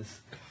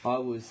listeners. I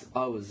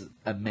was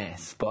a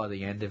mess by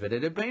the end of it.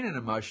 It had been an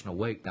emotional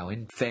week, though,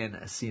 in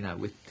fairness,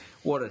 with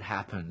what had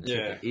happened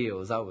to the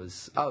Eels. I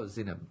was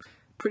in a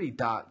pretty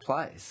dark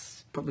place.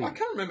 Probably. I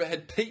can't remember.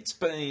 Had Pete's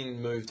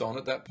been moved on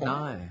at that point?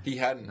 No. He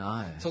hadn't?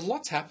 No. So a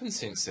lot's happened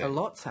since then. A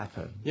lot's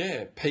happened.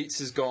 Yeah. Pete's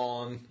is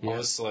gone. Yeah.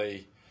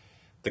 Obviously,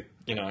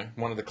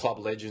 one of the club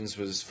legends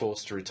was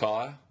forced to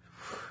retire.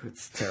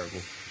 It's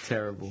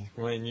terrible.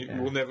 I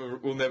mean,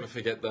 we'll never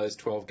forget those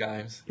 12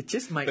 games. It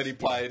just makes that he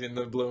played in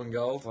the blue and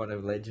gold. What a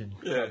legend.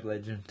 Yeah. Club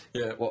legend.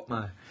 Yeah. What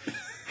mo?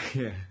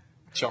 Yeah.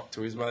 Shock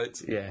to his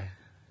mates. Yeah.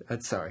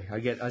 Sorry,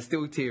 I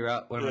still tear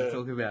up when I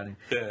talk about him.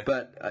 Yeah.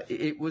 But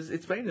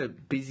it's been a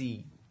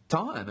busy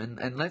time,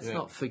 and let's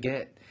not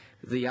forget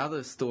the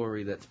other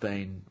story that's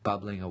been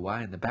bubbling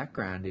away in the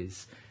background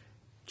is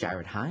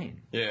Jarryd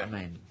Hayne. Yeah. I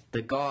mean,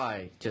 the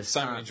guy just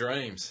so many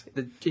dreams.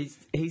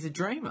 He's a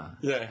dreamer.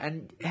 Yeah.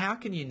 And how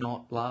can you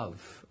not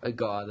love a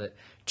guy that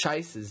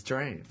chases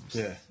dreams?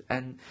 Yeah.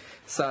 And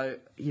so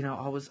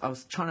I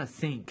was trying to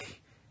think.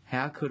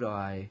 How could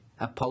I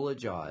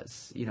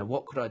apologise?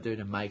 What could I do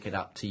to make it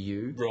up to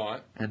you,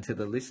 right, and to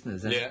the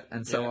listeners?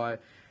 And so I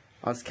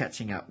was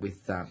catching up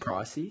with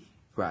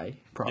Ray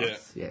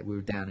Price. Yeah, we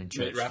were down in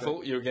Church. Meat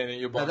raffle. You were getting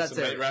your box of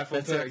meat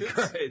raffle. That's Eric.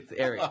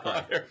 Eric.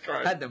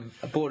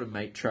 I bought a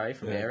meat tray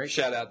from Eric.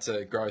 Shout out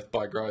to Growth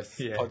by Growth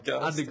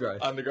podcast.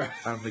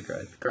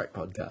 Undergrowth. Great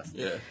podcast.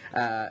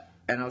 Yeah.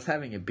 And I was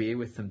having a beer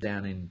with them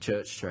down in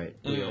Church Street.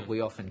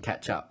 We often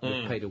catch up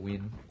with Peter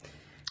Wynn,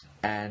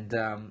 and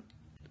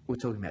we're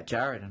talking about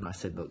Jarryd, and I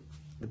said, look,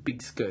 the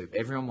big scoop,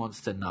 everyone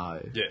wants to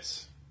know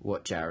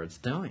what Jarryd's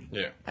doing.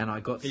 Yeah. And I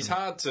got He's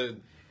hard to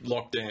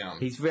lock down.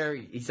 He's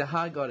a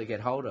hard guy to get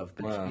hold of,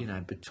 but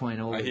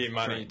between all I hear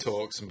money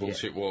talks and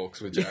bullshit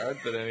walks with Jarryd,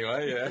 but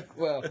anyway,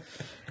 Well,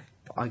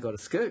 I got a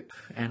scoop,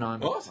 and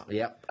What?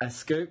 Yep, a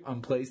scoop.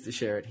 I'm pleased to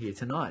share it here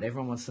tonight.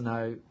 Everyone wants to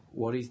know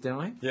what he's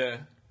doing. Yeah.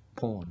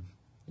 Porn.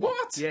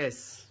 What?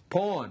 Yes,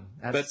 porn.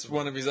 That's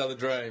one of his other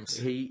dreams.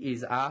 He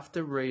is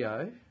after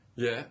Rio.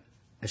 Yeah.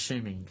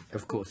 Assuming,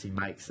 of course, he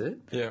makes it,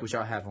 Yeah. which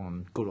I have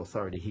on good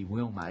authority he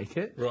will make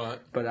it. Right.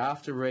 But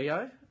after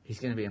Rio, he's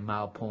going to be a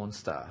male porn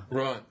star.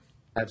 Right.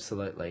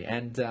 Absolutely.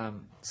 And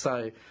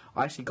so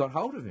I actually got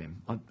hold of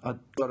him. I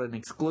got an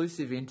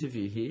exclusive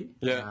interview here.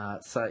 Yeah.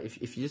 So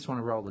if you just want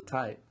to roll the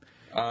tape.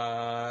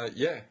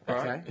 Yeah. All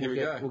right. Here we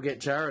go. We'll get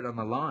Jarryd on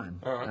the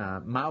line. All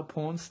right. Male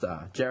porn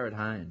star, Jarryd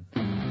Hayne.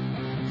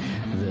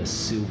 The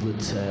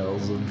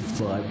Silvertails and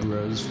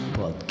Fibros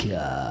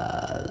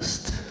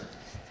podcast.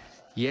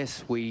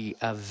 Yes, we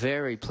are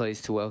very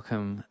pleased to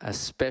welcome a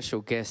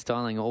special guest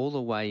dialing all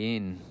the way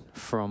in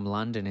from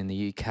London in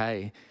the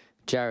UK,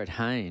 Jarryd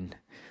Hayne.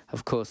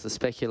 Of course, the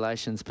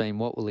speculation's been,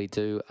 what will he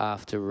do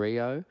after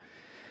Rio?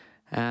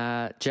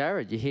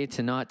 Jarryd, you're here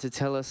tonight to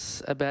tell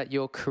us about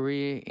your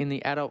career in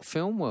the adult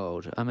film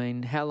world. I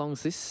mean, how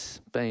long's this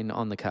been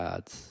on the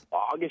cards?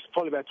 I guess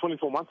probably about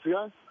 24 months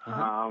ago.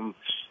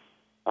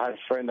 I had a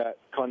friend that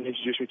kind of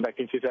introduced me back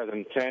in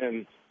 2010,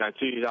 and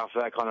 2 years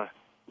after that kind of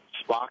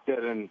sparked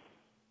it, and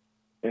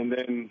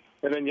then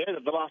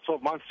the last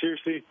 12 months,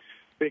 seriously,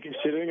 been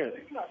considering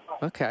it.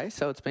 Okay,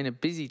 so it's been a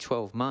busy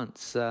 12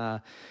 months.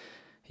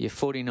 Your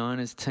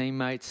 49ers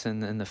teammates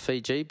and the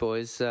Fiji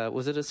boys,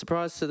 was it a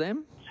surprise to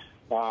them?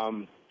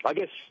 I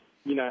guess,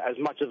 as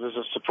much as a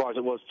surprise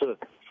it was to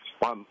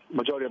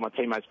majority of my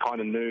teammates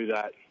kind of knew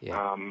that,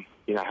 how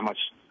much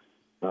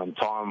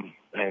time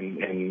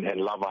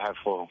and love I have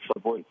for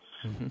football.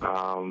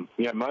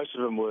 Mm-hmm. Most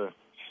of them were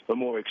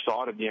more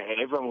excited.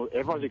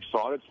 Everyone's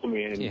excited for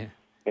me,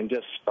 and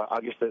just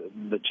I guess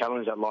the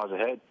challenge that lies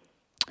ahead.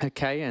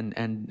 Okay,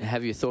 and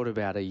have you thought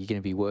about, are you going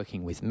to be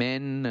working with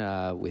men,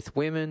 with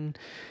women?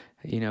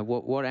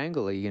 What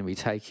angle are you going to be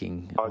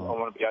taking? I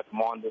want to be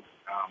open-minded.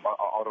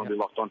 I don't want to be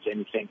locked onto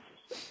anything,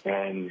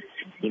 and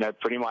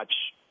pretty much,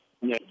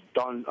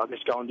 go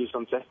and do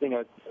some testing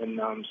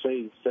and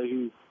see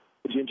who's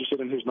interested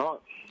and who's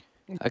not.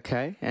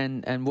 Okay,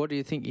 and what do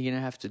you think you're going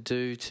to have to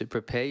do to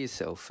prepare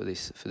yourself for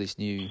this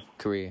new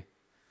career?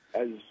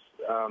 As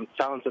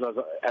talented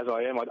as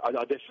I am, I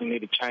definitely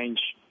need to change,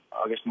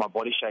 I guess, my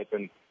body shape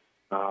and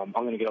I'm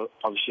going to get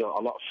obviously a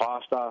lot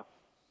faster,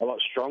 a lot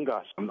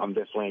stronger. I'm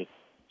definitely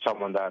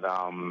someone that's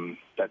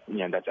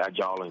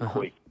agile and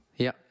quick.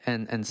 Yeah,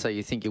 and so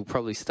you think you'll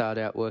probably start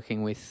out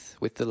working with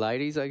the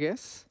ladies, I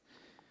guess?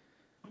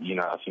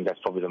 I think that's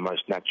probably the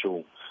most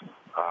natural,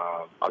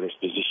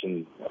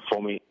 position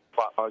for me.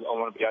 But I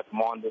want to be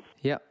open-minded.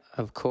 Yeah,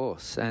 of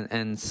course.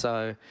 And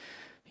so,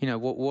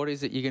 what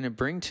is it you're going to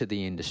bring to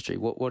the industry?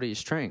 What are your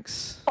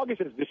strengths? I guess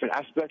there's different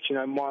aspects.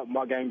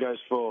 My game goes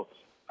for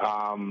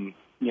 80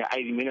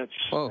 minutes.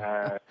 Oh,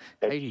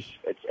 80.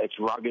 It's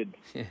rugged,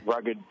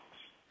 rugged.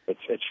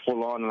 It's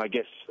full on, and I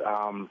guess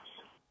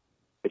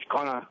it's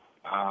kind of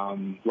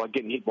like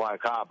getting hit by a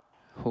car.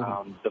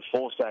 The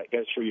force that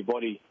goes through your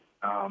body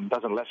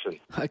doesn't lessen.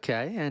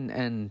 Okay,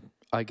 and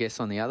I guess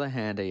on the other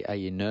hand, are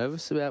you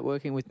nervous about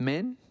working with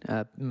men,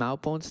 male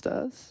porn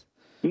stars?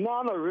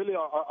 No, not really.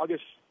 I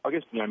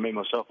guess me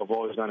myself, I've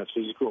always known it's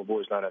physical. I've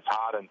always known it's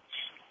hard, and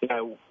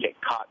you get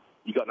cut,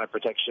 you got no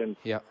protection,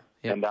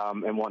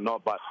 and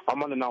whatnot. But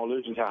I'm under no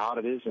illusions how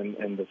hard it is,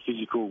 and the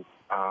physical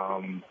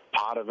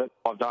part of it.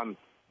 I've done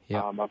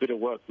a bit of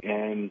work,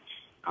 and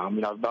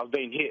I've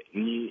been hit,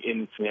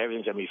 and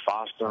everything's gonna be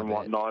faster and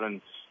whatnot,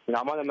 and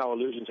I'm under no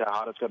illusions how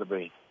hard it's got to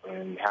be,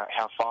 and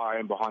how far I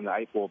am behind the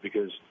 8 ball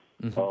because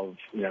of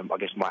I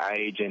guess my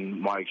age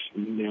and my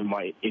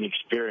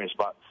inexperience.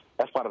 But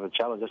that's part of the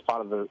challenge. That's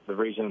part of the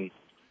reason,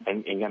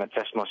 and going to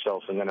test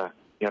myself and going to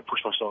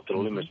push myself to the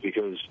limits,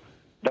 because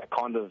that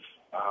kind of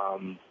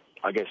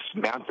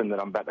mountain that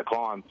I'm about to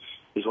climb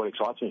is what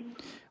excites me.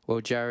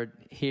 Well, Jarryd,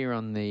 here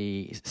on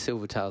the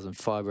Silvertails and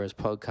Fibros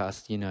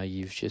podcast,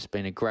 you've just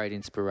been a great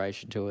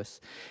inspiration to us.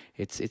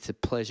 It's a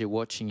pleasure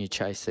watching you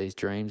chase these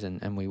dreams,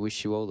 and we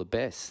wish you all the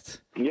best.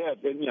 Yeah,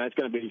 it's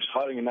going to be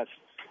exciting, and that's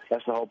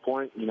the whole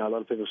point. A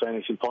lot of people saying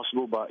it's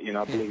impossible, but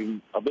I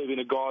believe in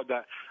a God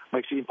that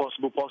makes the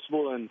impossible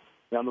possible, and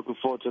I'm looking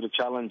forward to the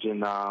challenge,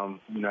 and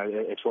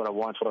it's what I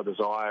want, it's what I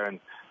desire, and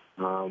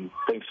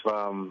thanks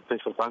for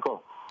the phone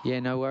call. Yeah,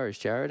 no worries,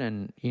 Jarryd.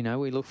 And,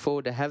 we look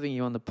forward to having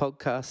you on the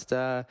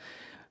podcast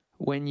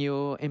when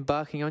you're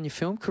embarking on your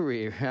film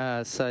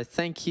career. So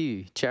thank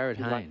you, Jarryd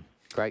Hayne.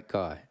 Great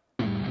guy.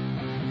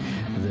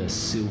 The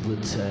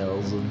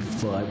Silvertails and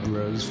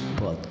Fibros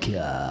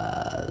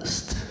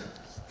podcast.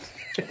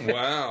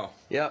 Wow.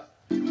 Yep.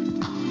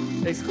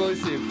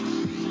 Exclusive.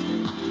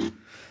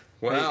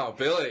 Wow,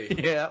 Billy.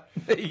 Yeah,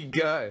 there you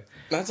go.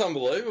 That's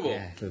unbelievable.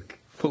 Yeah, look,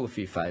 pull a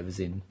few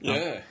favours in.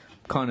 Yeah.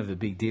 Kind of a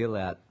big deal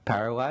out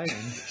Paraguay.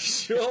 And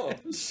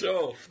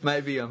Sure.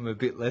 Maybe I'm a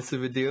bit less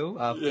of a deal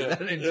after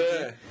that interview.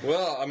 Yeah.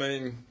 Well,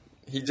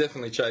 he's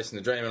definitely chasing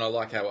the dream, and I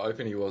like how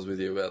open he was with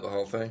you about the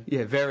whole thing.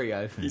 Yeah, very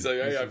open. He's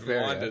very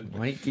open-minded.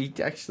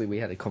 We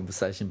had a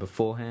conversation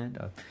beforehand.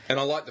 And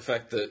I like the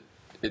fact that,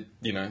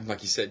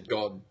 like you said,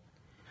 God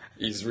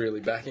is really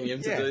backing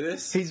him to do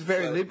this. He's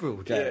very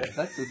liberal, Jay. Yeah.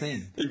 That's the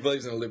thing. He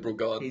believes in a liberal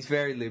God. He's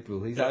very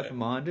liberal. He's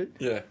open-minded.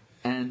 Yeah.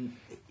 And,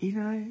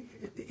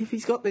 if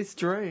he's got this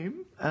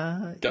dream...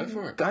 go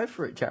for it. Go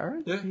for it,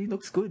 Jarryd. Yeah. He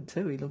looks good,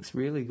 too. He looks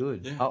really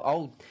good.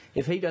 Yeah.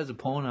 If he does a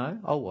porno,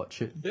 I'll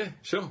watch it. Yeah,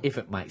 sure. If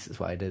it makes its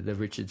way to the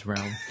Richards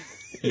Realm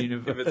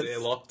universe. If it's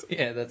airlocked.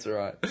 Yeah, that's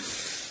right.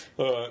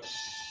 All right.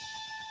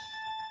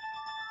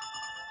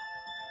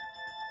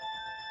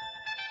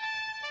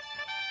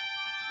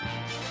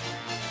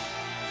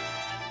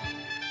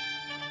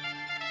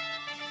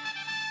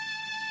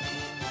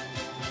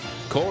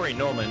 Corey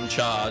Norman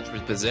charged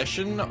with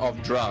possession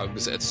of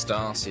drugs at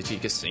Star City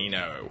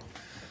Casino.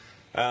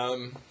 We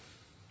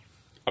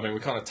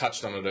kind of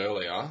touched on it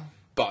earlier,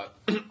 but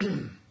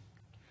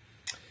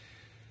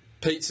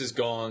Pizza's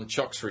gone,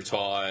 Chock's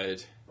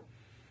retired.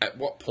 At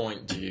what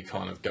point do you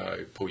kind of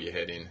go, pull your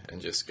head in and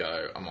just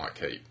go, I might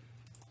keep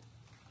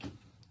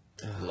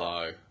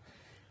low?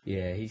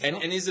 Yeah,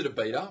 and is it a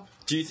beat-up?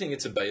 Do you think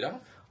it's a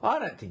beat-up? I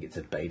don't think it's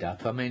a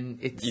beat-up.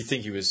 It's... You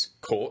think he was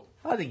caught?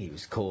 I think he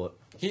was caught.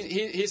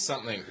 Here's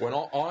something. When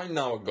I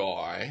know a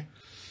guy,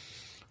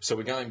 so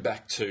we're going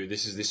back to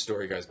this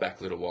story goes back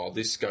a little while.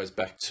 This goes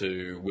back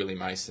to Willie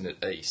Mason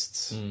at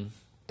East's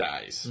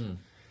days.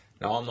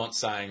 Now I'm not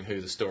saying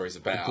who the story's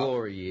about. The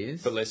glory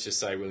years. But let's just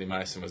say Willie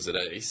Mason was at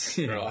East,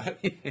 right?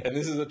 And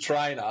this is a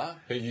trainer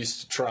who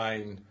used to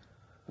train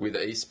with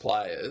East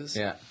players.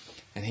 Yeah.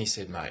 And he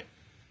said, mate,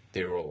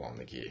 they're all on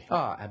the gear.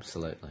 Oh,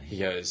 absolutely. He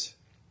goes,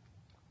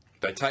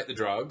 they take the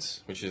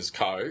drugs, which is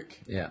coke.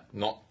 Yeah.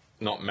 Not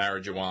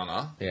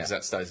marijuana, because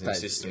that stays in the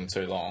system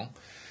too long.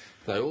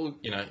 They all,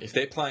 if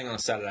they're playing on a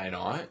Saturday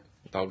night,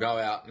 they'll go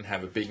out and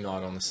have a big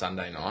night on the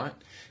Sunday night,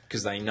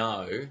 because they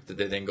know that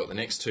they've then got the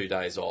next 2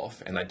 days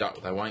off, and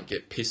they won't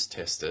get piss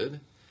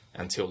tested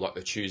until like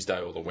the Tuesday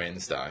or the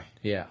Wednesday.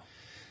 Yeah.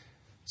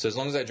 So as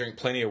long as they drink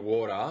plenty of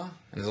water,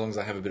 and as long as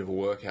they have a bit of a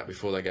workout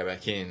before they go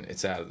back in,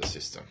 it's out of the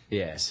system.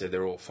 Yeah. So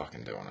they're all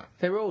fucking doing it.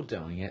 They're all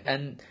doing it,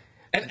 and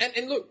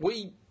look,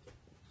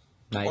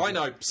 I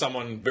know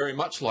someone very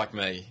much like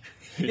me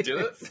who did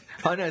it.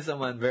 I know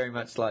someone very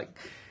much like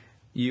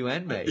you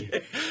and me. Yeah.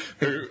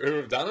 Who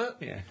have done it.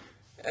 Yeah.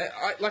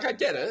 I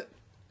get it,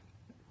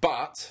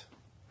 but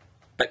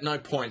at no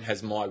point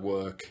has my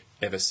work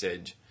ever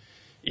said,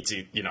 it's,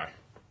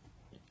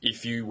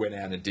 if you went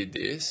out and did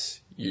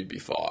this, you'd be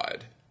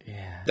fired.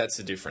 Yeah. That's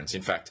the difference.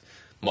 In fact,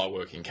 my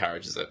work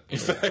encourages it. In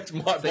fact,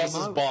 my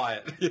bosses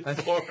buy it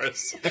for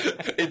us.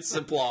 It's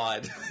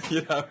supplied.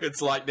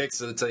 It's like next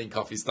to the tea and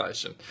coffee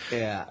station.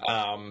 Yeah.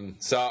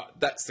 So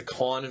that's the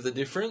kind of the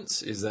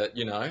difference, is that,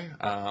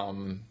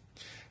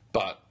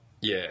 but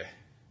yeah.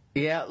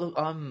 Yeah, look,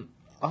 I'm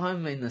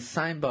in the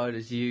same boat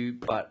as you,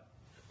 but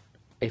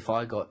if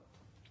I got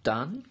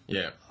done,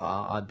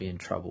 I'd be in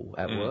trouble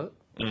at work,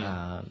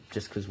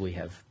 just because we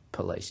have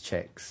police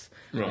checks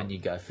when you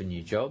go for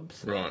new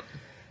jobs. Right.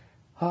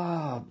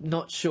 Oh,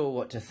 not sure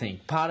what to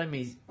think. Part of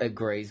me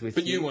agrees with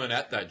you. But you weren't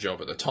at that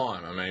job at the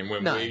time. I mean,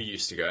 when we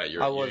used to go out, you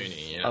were at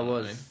uni. I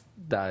was,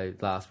 though,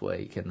 last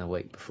week and the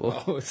week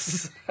before.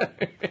 So.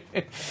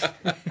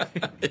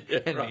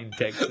 In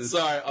Texas.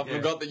 Sorry, I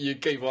forgot that you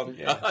keep on...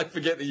 I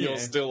forget that you're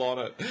still on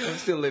it. I'm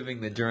still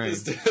living the dream.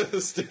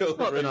 Still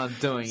not that I'm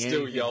doing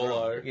still anything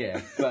YOLO. wrong. Yeah,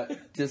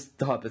 but just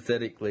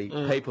hypothetically,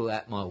 people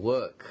at my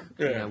work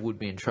would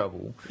be in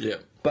trouble. Yeah.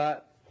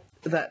 But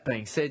that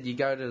being said, you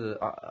go to the...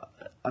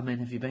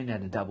 have you been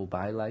down to Double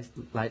Bay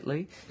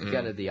lately? You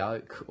go to the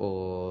Oak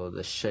or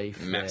the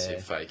Sheaf.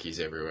 Massive fakies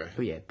everywhere.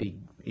 Oh, yeah, big,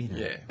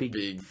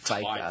 big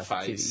fake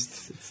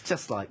tight-faced. It's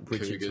just like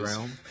Richard's cougars.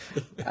 Realm.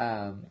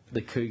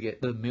 The cougar,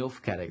 the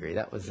MILF category,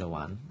 that was the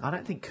one. I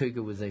don't think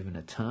cougar was even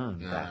a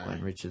term back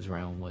when Richard's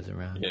Realm was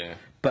around. Yeah.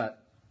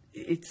 But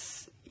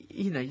it's,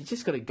 you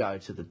just got to go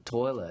to the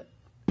toilet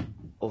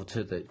or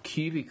to the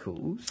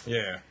cubicles.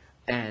 Yeah.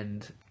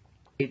 And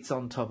it's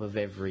on top of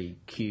every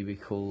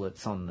cubicle.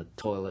 It's on the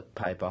toilet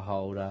paper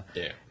holder.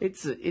 Yeah.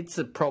 It's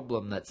a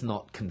problem that's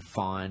not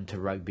confined to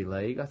rugby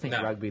league. I think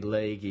rugby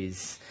league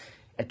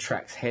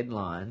attracts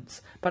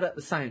headlines, but at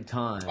the same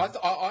time,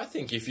 I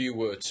think if you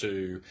were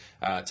to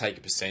take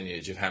a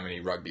percentage of how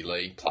many rugby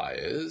league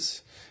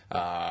players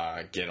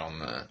get on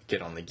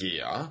the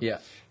gear,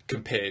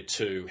 compared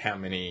to how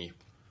many,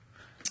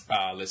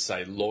 let's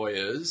say,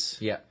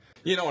 lawyers,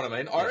 you know what I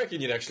mean? I reckon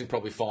you'd actually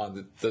probably find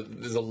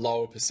that there's a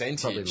lower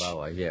percentage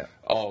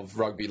of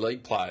rugby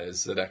league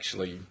players that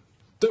actually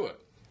do it.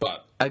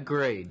 But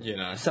agreed.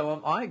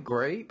 So I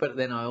agree, but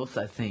then I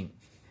also think,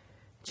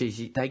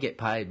 geez, they get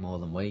paid more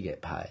than we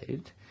get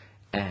paid,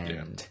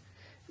 and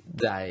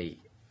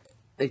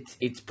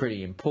it's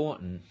pretty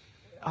important.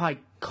 I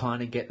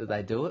kind of get that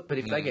they do it, but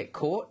if they get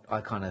caught, I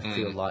kind of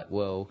feel like,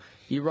 well,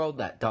 you rolled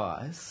that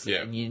dice,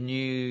 and you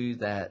knew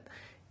that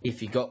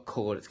if you got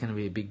caught, it's going to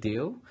be a big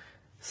deal.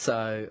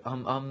 So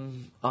I'm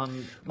on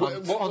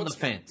the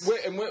fence.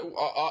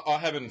 I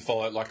haven't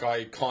followed. Like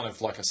I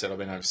said, I've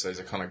been overseas.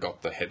 I kind of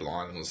got the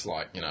headline and was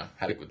like,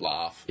 had a good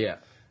laugh. Yeah.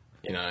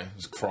 I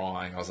was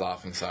crying. I was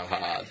laughing so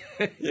hard.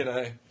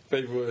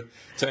 People were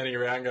turning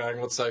around going,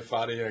 "What's so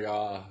funny?" I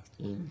go,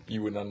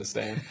 you wouldn't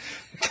understand.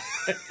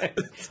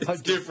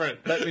 It's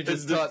different. Let me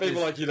just There's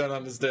people like you don't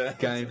understand.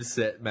 Game,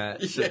 set,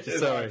 match. Yeah,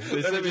 sorry.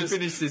 Let me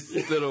finish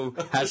this little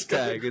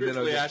hashtag and then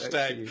I'll get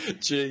hashtag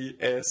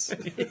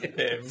GSM.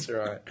 That's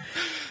right.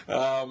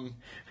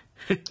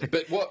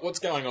 But what's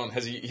going on?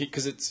 Has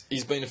because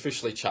he's been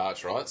officially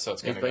charged, right? So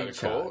it's going to go to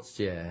court.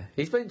 Yeah,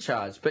 he's been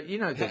charged. But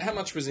how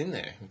much was in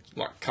there?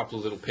 Like a couple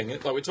of little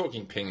pingers. Like we're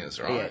talking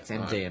pingers, right? Yeah, it's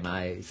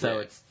MDMA. So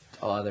it's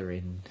either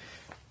in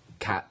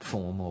cap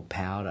form or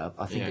powder.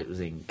 I think it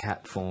was in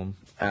cap form.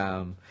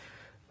 The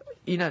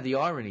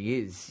irony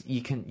is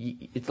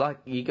it's like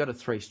you got a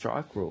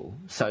 3-strike rule,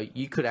 so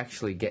you could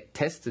actually get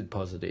tested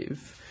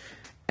positive,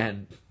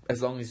 and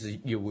as long as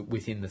you're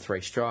within the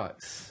 3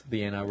 strikes,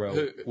 the NRL.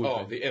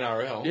 The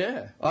NRL.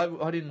 Yeah,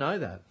 I didn't know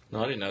that.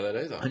 No, I didn't know that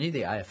either. I knew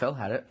the AFL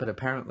had it, but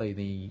apparently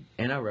the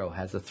NRL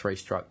has a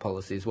 3-strike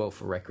policy as well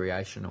for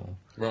recreational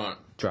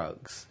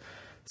drugs.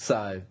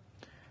 So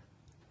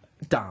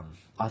dumb.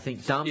 I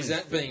think dumb is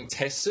that being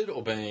tested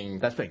or being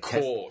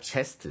caught?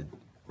 Tested.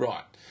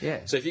 Right.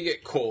 Yeah. So if you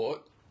get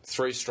caught,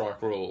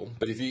 3-strike rule.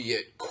 But if you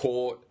get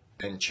caught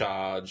and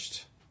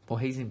charged, well,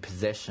 he's in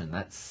possession.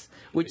 I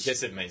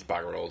guess it means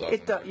bugger all,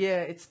 doesn't it?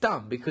 Yeah, it's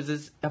dumb because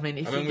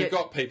we've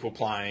got people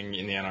playing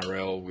in the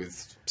NRL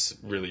with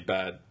really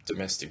bad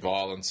domestic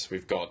violence.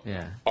 We've got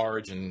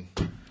Origin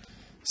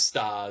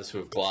stars who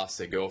have glassed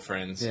their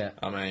girlfriends. Yeah.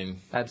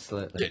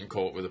 Absolutely. Getting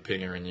caught with a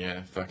pinger in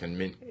your fucking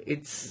mint.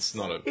 It's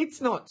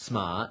not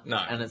smart. No.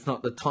 And it's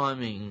not the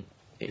timing.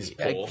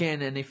 Poor.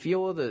 Again, and if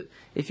you're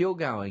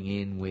going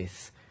in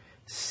with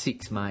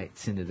 6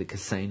 mates into the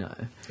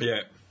casino,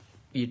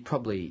 you'd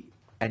probably,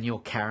 and you're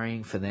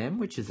carrying for them,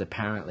 which is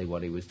apparently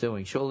what he was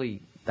doing.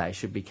 Surely they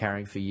should be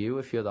carrying for you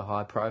if you're the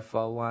high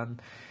profile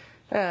one.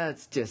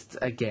 It's just,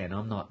 again,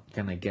 I'm not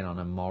going to get on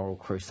a moral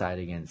crusade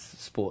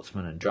against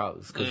sportsmen and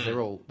drugs because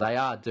they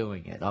are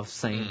doing it. I've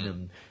seen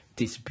them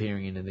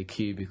disappearing into the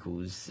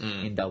cubicles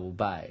in Double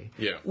Bay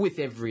with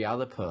every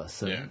other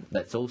person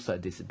that's also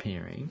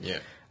disappearing. Yeah.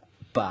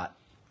 But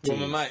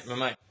my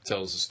mate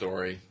tells a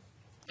story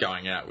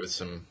going out with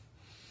some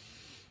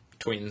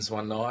twins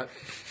one night.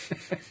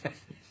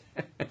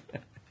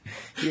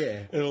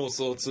 Yeah. And all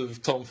sorts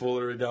of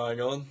tomfoolery going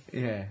on.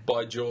 Yeah.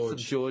 By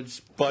George.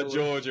 George,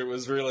 it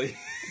was really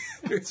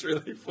It's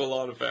really full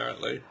on,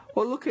 apparently.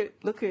 Well, look at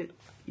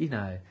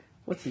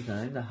what's his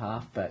name, the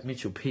halfback,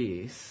 Mitchell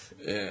Pearce.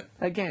 Yeah.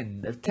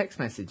 Again, the text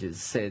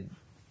messages said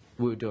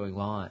we were doing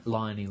liney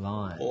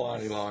lines.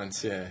 Liney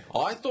lines, yeah.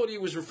 I thought he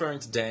was referring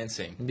to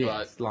dancing.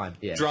 Yes, but line,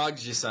 yeah.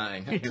 drugs, you're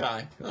saying. Okay. All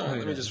right,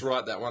 let me just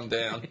write that one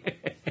down.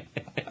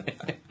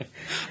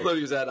 I thought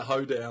he was out of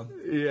hoedown.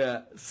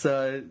 Yeah,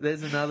 so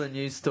there's another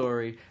news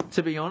story.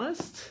 To be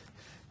honest,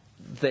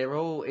 they're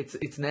all...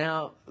 It's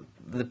now...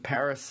 The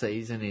para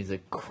season is a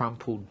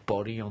crumpled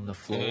body on the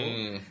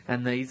floor,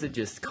 and these are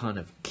just kind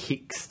of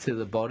kicks to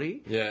the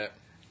body. Yeah.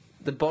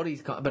 The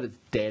body's but it's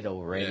dead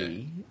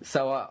already. Yeah.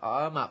 So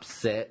I'm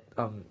upset.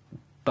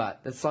 But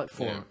it's like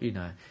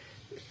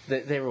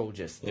they're all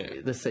just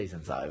the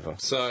season's over.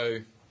 So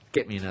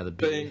get me another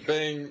beer.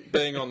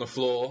 Being on the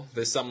floor,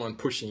 there's someone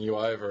pushing you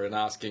over and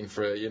asking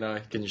for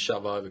can you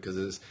shove over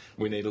because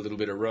we need a little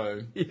bit of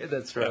room. Yeah,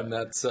 that's right. And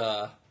that's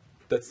the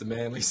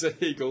Manly Sea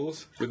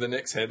Eagles with the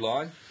next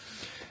headline.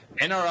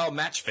 NRL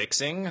match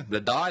fixing,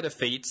 the dire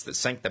defeats that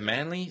sank the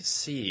Manly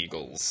Sea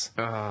Eagles.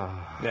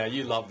 Now,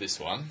 you love this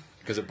one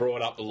because it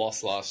brought up the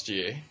loss last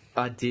year.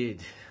 I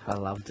did. I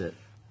loved it.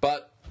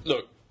 But,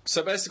 look,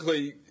 so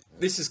basically,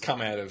 this has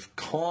come out of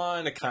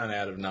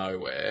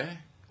nowhere.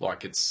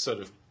 Like, it's sort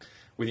of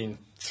within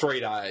 3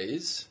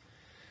 days,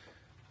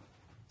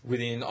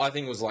 I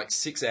think it was like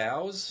 6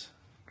 hours,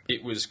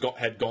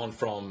 had gone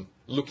from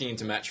looking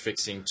into match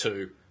fixing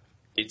to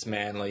it's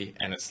Manly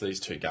and it's these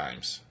 2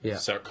 games. Yeah.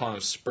 So it kind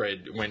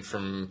of went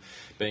from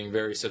being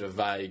very sort of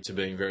vague to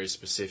being very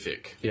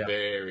specific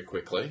very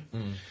quickly.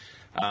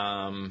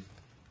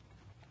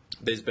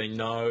 There's been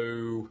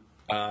no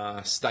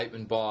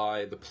statement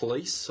by the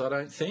police, I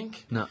don't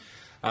think. No.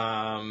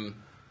 And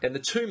the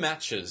 2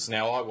 matches,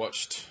 now I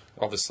watched,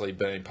 obviously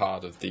being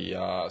part of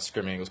the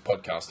Screaming Eagles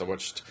podcast, I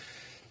watched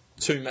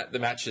the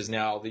matches.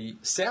 Now, the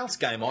Souths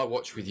game I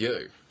watched with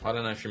you. I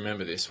don't know if you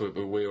remember this.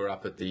 We were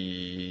up at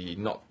the...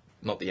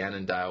 Not the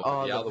Annandale,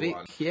 but the other Vic,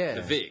 one. Yeah.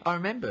 The Vic. I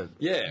remember.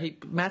 Yeah.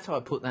 Matai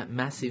put that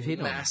massive hit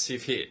on.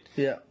 Massive hit.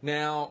 Yeah.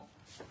 Now,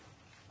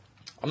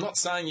 I'm not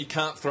saying you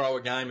can't throw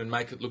a game and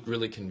make it look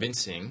really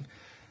convincing,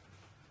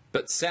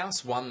 but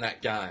South won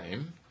that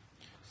game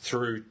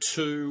through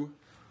 2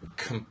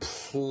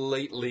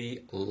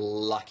 completely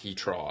lucky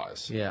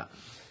tries. Yeah.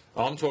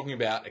 I'm talking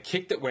about a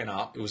kick that went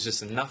up. It was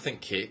just a nothing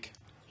kick.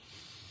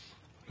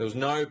 There was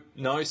no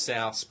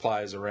Souths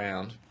players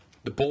around.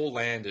 The ball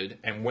landed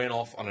and went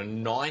off on a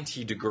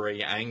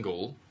 90-degree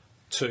angle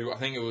to, I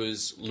think it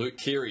was Luke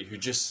Keary,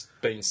 who'd just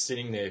been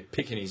sitting there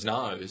picking his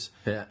nose.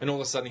 Yeah. And all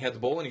of a sudden he had the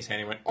ball in his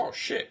hand and went, oh,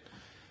 shit,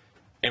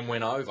 and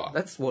went over.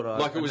 That's what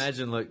I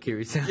imagine Luke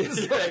Keary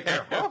sounds like.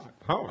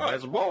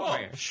 There's a ball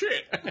there.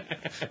 Shit.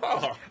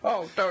 I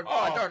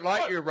don't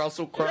like you,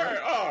 Russell Crowe.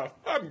 Yeah,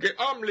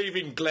 I'm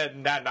leaving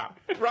Glendana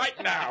right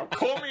now.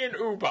 Call me an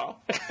Uber.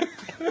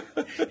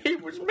 He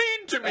was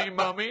mean to me,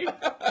 Mummy.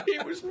 He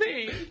was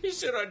mean. He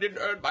said I didn't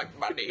earn my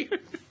money.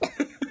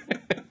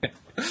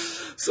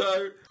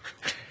 So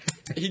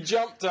he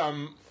jumped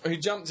into the he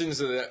jumped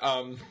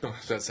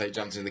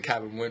into the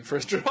cab and went for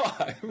a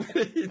try.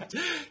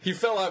 He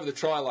fell over the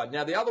try line.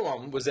 Now the other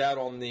one was out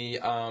on the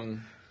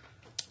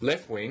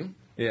left wing.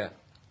 Yeah.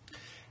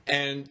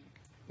 And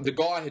the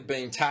guy had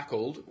been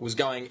tackled, was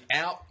going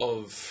out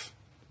of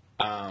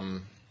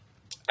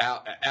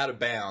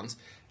bounds,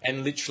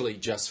 and literally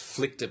just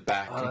flicked it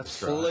back,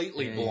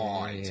 completely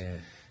blind. Yeah.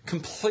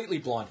 Completely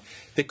blind.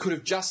 There could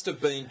have just have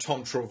been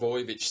Tom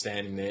Trbojevic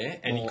standing there,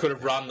 and he could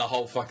have run the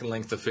whole fucking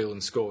length of the field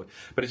and scored.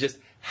 But it just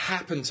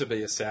happened to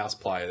be a South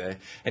player there,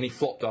 and he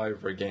flopped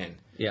over again.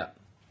 Yeah.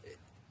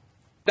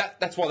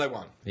 That's why they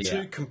won.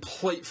 Yeah. 2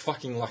 complete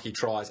fucking lucky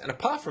tries. And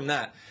apart from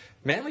that,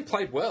 Manly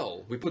played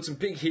well. We put some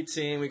big hits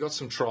in, we got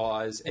some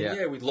tries,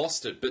 and we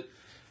lost it, but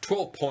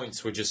 12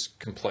 points were just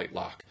complete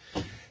luck.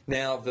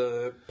 Now,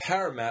 the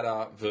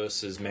Parramatta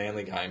versus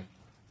Manly game,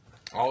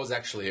 I was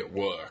actually at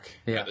work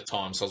at the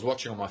time, so I was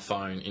watching on my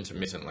phone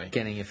intermittently.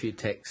 Getting a few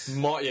texts.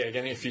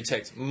 Getting a few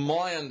texts.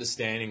 My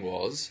understanding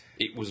was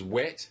it was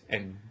wet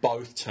and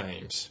both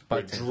teams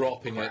were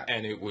dropping it,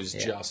 and it was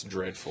just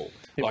dreadful.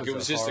 It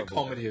was just a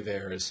comedy of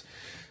errors.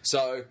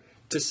 So,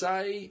 to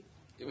say...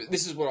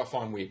 This is what I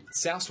find weird.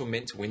 Souths were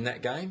meant to win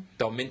that game.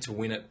 They were meant to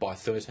win it by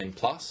 13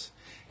 plus,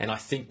 and I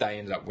think they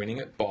ended up winning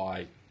it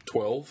by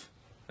 12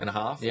 and a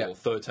half or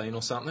 13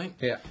 or something.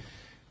 Yeah.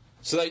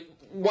 So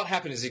what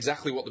happened is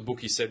exactly what the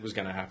bookie said was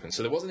going to happen.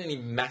 So there wasn't any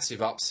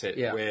massive upset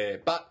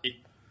but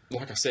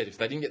like I said, if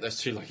they didn't get those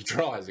 2 lucky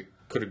tries, it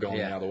could have gone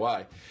the other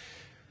way.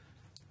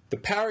 The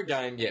Para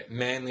game,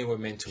 Manly were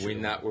meant to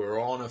win that. We were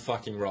on a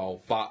fucking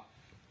roll, but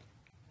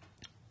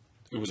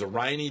it was a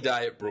rainy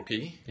day at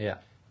Brookie. Yeah.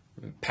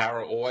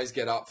 Para always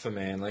get up for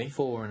Manly.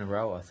 4 in a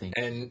row, I think.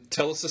 And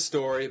tell us a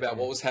story about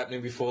what was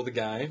happening before the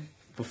game.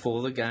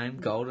 Before the game,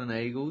 Golden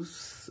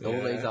Eagles,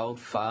 all these old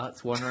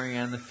farts wandering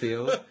around the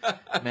field,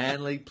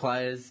 Manly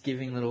players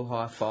giving little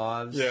high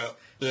fives,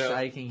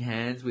 shaking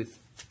hands with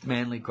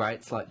Manly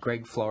greats like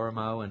Greg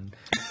Florimo and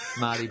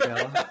Marty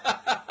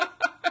Bella.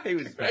 He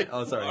was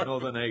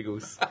Northern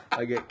Eagles.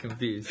 I get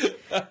confused.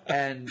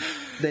 And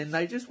then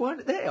they just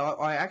weren't there.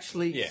 I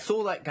actually Yeah.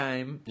 saw that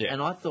game, Yeah.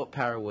 and I thought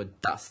Para were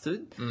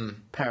dusted.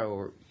 Para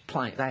were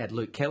playing. They had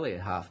Luke Kelly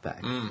at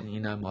halfback. And you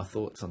know my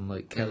thoughts on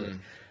Luke Kelly,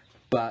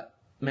 but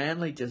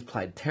Manly just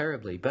played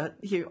terribly. But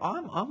Hugh,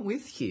 I'm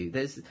with you.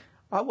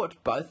 I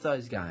watched both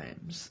those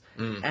games,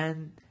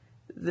 and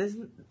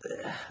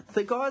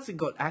the guys have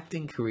got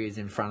acting careers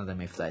in front of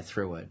them if they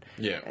threw it.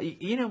 Yeah.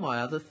 You know my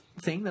other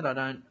thing that I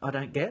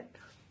don't get.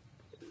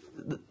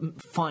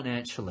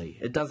 Financially,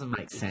 it doesn't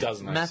make sense.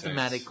 doesn't make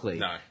Mathematically,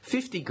 sense. No.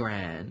 50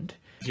 grand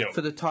Yep.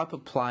 for the type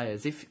of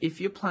players. If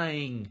you're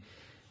playing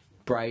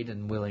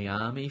Braden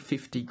Williami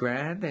 50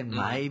 grand, then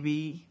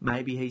maybe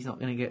he's not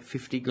going to get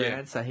 50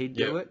 grand, so he'd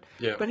do it.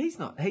 Yeah. But he's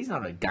not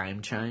a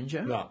game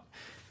changer. No.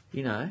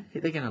 You know,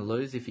 they're going to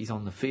lose if he's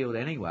on the field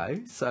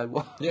anyway. So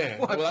why? Yeah,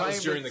 why well, that play was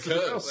him during the at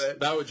curse. Silvertails?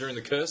 They were during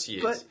the curse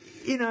years. But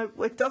you know,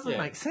 it doesn't Yeah.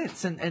 make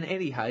sense. And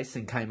Eddie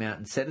Hayson came out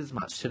and said as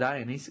much today,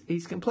 and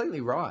he's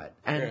completely right.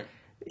 And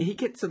he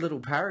gets a little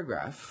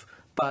paragraph,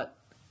 but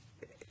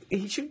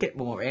he should get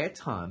more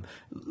airtime.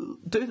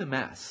 Do the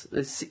maths.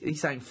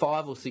 He's saying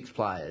 5 or 6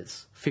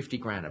 players, 50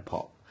 grand a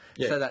pop.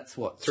 Yeah. So that's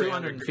what,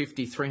 300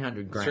 250,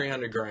 300 grand.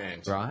 300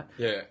 grand. Right?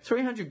 Yeah.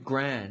 300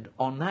 grand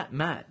on that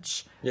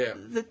match. Yeah.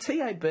 The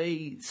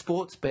TAB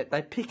sports bet,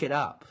 they pick it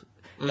up.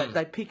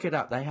 They pick it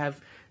up. They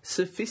have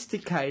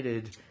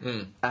sophisticated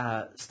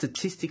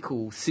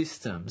statistical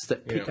systems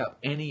that pick up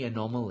any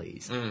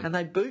anomalies, and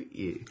they boot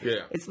you.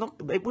 Yeah. It's not.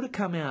 It would have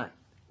come out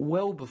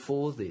well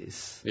before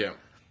this. Yeah.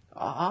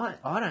 I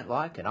don't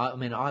like it. I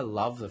mean, I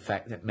love the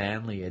fact that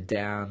Manly are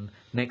down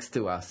next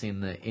to us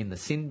in the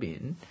sin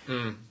bin,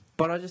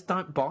 but I just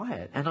don't buy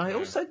it. And I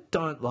also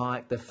don't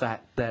like the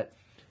fact that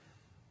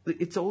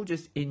it's all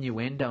just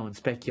innuendo and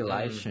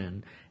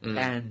speculation.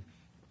 And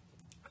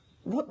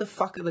what the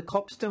fuck are the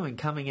cops doing,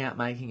 coming out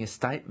making a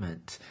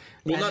statement?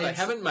 Well, And no, they it's-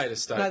 haven't made a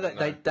statement.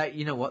 No, they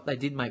you know what? They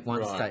did make one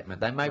Right.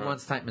 statement. They made Right. one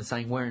statement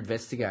saying we're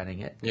investigating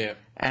it. Yeah.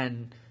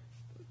 And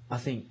I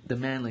think the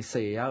Manly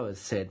CEO has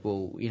said,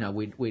 well, you know,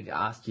 we'd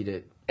ask you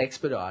to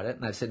expedite it,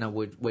 and they've said, no,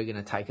 we're going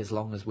to take as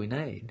long as we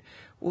need.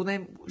 Well,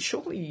 then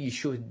surely you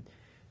should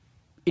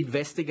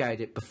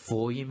investigate it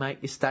before you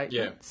make your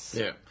statements.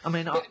 Yeah. I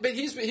mean, But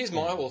here's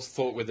my whole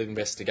thought with the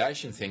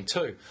investigation thing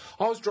too.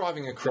 I was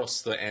driving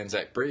across the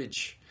Anzac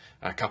Bridge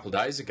a couple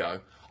of days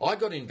ago. I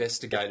got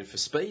investigated for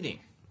speeding.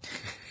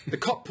 The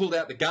cop pulled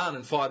out the gun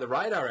and fired the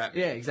radar at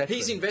me. Yeah, exactly.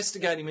 He's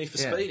investigating me for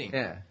speeding.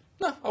 Yeah.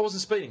 No, I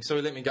wasn't speeding, so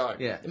he let me go.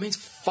 Yeah. It means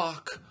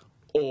fuck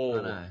all.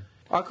 I know.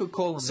 I could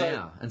call them So-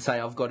 now and say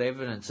I've got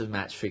evidence of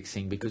match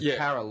fixing because Yeah.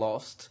 Para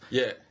lost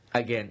Yeah.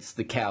 against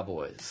the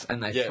Cowboys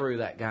and they Yeah. threw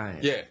that game.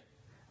 Yeah.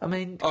 I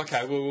mean,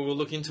 Okay, well, we'll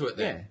look into it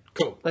then. yeah.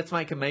 Cool. Let's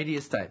make a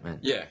media statement.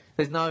 Yeah.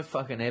 There's no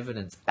fucking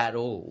evidence at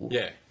all.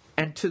 Yeah.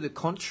 And to the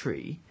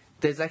contrary,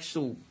 there's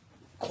actual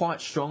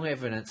quite strong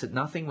evidence that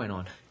nothing went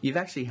on. You've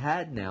actually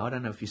had now, I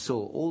don't know if you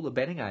saw, all the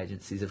betting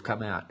agencies have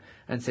come out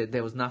and said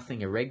there was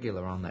nothing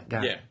irregular on that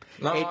game. Yeah.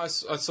 No, I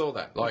saw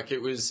that. Like,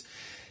 it was...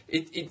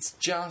 It's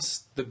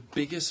just the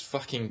biggest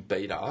fucking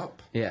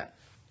beat-up Yeah.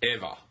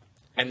 ever.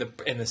 And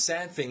the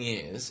sad thing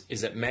is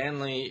that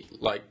Manly,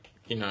 like,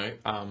 you know,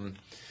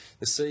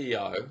 the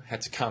CEO had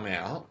to come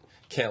out,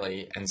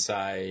 Kelly, and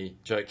say,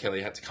 Joe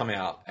Kelly had to come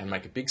out and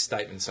make a big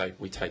statement and say,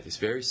 we take this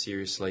very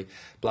seriously,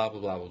 blah, blah,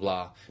 blah, blah,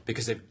 blah,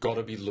 because they've got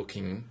to be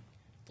looking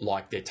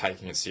like they're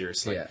taking it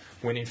seriously. Yeah.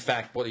 When in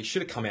fact, what he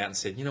should have come out and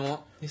said, you know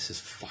what, this is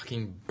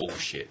fucking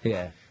bullshit.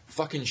 Yeah.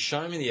 Fucking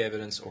show me the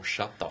evidence or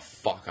shut the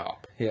fuck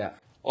up. Yeah.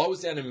 I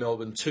was down in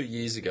Melbourne 2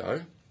 years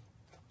ago,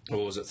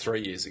 or was it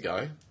 3 years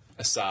ago?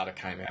 Asada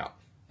came out.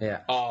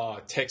 Yeah. Oh,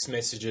 text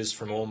messages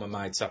from all my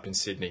mates up in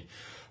Sydney.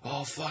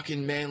 Oh,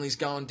 fucking Manly's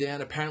going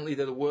down. Apparently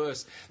they're the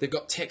worst. They've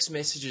got text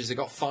messages, they've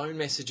got phone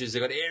messages,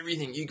 they've got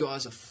everything. You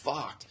guys are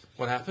fucked.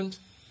 What happened?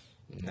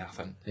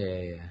 Nothing.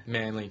 Yeah.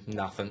 Manly,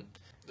 nothing.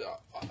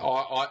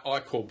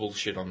 I call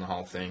bullshit on the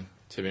whole thing,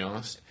 to be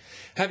honest.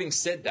 Having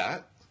said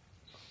that,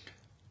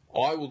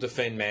 I will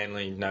defend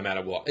Manly no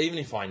matter what, even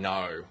if I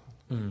know,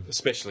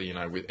 especially, you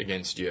know,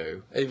 against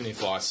you, even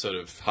if I sort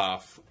of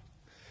half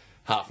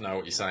know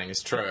what you're saying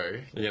is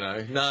true, you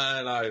know. No.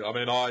 I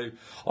mean, I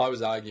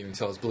was arguing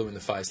until I was blue in the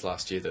face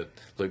last year that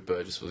Luke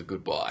Burgess was a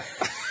good buy.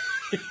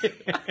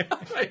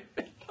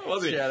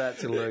 Was he? Shout out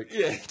to Luke.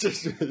 Yeah,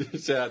 just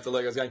shout out to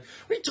Luke. I was going,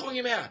 what are you talking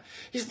about?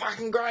 He's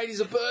fucking great. He's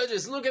a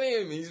Burgess. Look at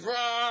him. He's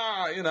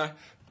rah, you know.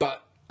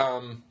 But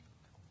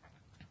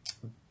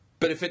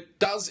if it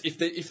does,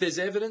 if there's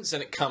evidence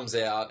and it comes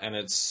out and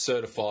it's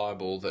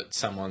certifiable that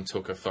someone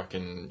took a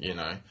fucking, you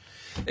know,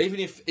 even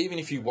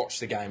if you watch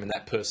the game and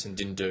that person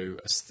didn't do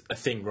a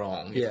thing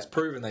wrong, if it's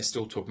proven they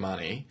still took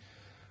money,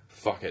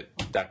 fuck it,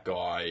 that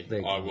guy,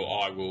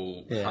 I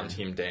will hunt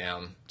him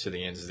down to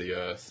the ends of the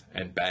earth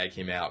and bag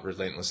him out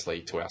relentlessly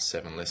to our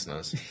 7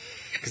 listeners.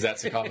 Because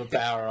that's the kind of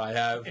power I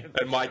have.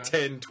 And my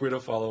 10 Twitter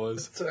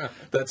followers.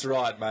 That's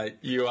right, mate.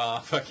 You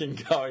are fucking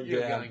going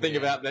down. Think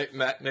about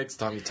that next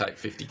time you take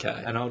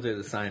 50k. And I'll do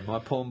the same. My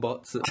porn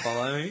bots that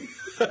follow me,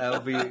 they'll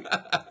be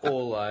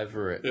all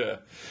over it. Yeah.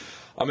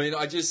 I mean,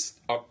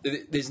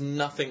 there's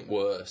nothing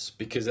worse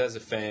because as a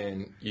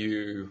fan,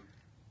 you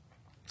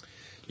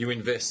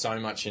invest so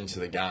much into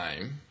the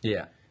game.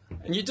 Yeah.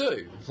 And you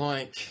do.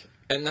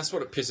 And that's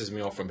what it pisses me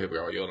off when people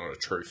go, you're not a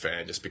true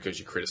fan just because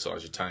you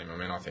criticise your team. I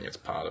mean, I think it's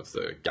part of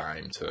the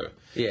game to...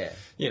 Yeah.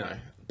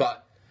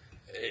 But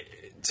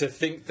to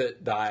think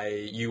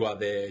that you are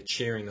there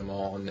cheering them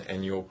on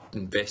and you're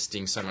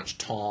investing so much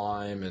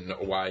time and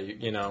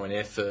and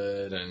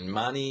effort and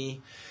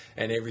money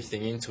and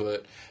everything into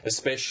it,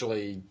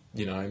 especially,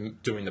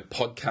 doing the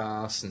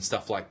podcast and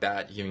stuff like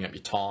that, giving up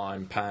your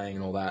time, paying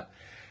and all that,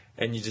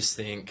 and you just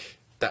think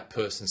that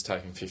person's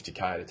taking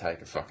 $50K to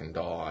take a fucking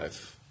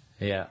dive.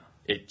 Yeah.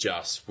 It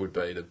just would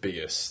be the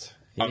biggest.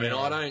 Yeah. I mean,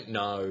 I don't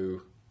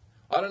know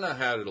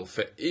how it'll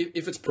fit.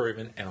 If it's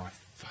proven, and I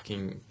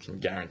fucking can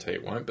guarantee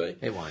it won't be.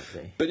 It won't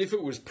be. But if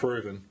it was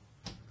proven,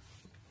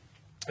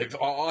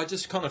 I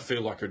just kind of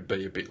feel like it would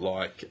be a bit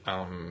like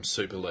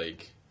Super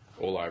League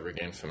all over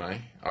again for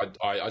me.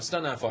 I just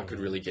don't know if I could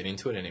really get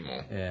into it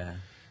anymore. Yeah.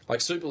 Like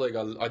Super League,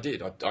 I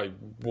did. I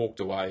walked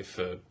away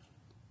for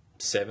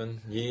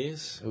 7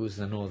 years. It was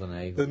the Northern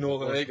Eagles. The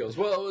Northern Eagles.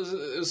 Well,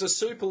 it was a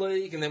Super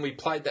League, and then we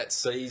played that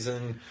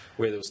season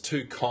where there was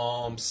 2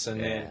 comps,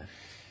 and then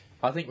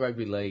I think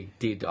rugby league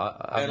did.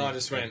 I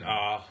just went,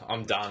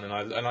 I'm done,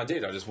 and I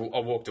did. I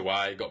walked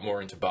away, got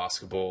more into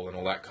basketball and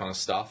all that kind of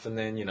stuff, and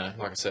then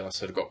like I said, I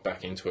sort of got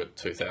back into it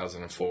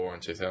 2004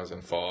 and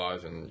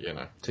 2005, and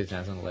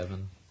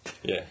 2011.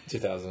 Yeah,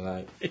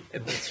 2008. Yeah,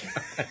 that's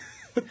right.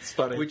 It's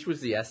funny. Which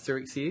was the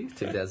asterisk year?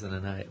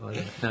 2008,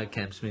 wasn't it? No,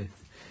 Cam Smith.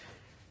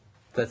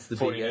 That's the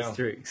big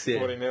asterisk. Yeah,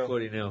 40-0.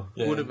 40-0.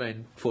 Yeah. Would have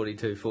been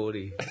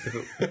 42-40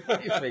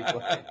 if he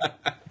played.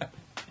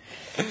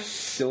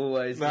 It's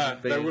always No,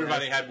 they would have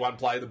only had one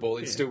play the ball.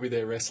 He'd still be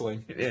there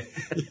wrestling. Yeah.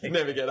 He'd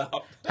never get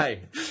up.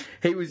 Hey,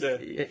 he was.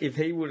 If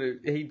he would have,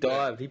 he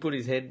dived. He put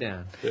his head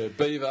down. Yeah,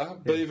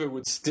 Beaver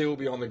would still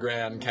be on the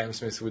ground. And Cam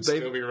Smith would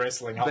still be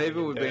wrestling.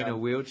 Beaver would be in a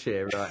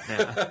wheelchair right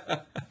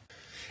now.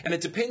 And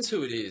it depends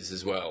who it is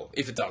as well.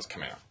 If it does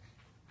come out.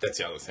 That's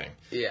the other thing.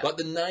 Yeah. Like,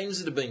 the names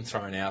that have been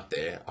thrown out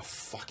there are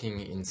fucking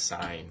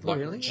insane. Like,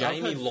 really?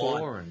 Jamie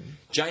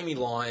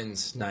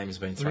Lyon's name has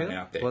been thrown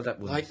out there. Well,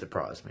 that wouldn't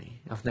surprise me.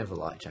 I've never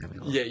liked Jamie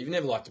Lyon. Yeah, you've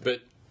never liked it, but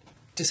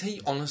does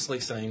he honestly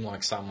seem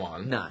like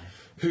someone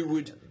who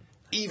would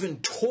even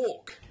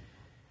talk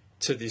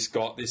to this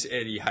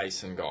Eddie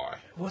Hayson guy?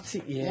 What's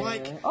it? Yeah.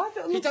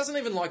 He doesn't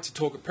even like to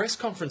talk at press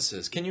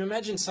conferences. Can you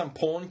imagine some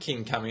porn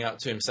king coming up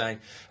to him saying,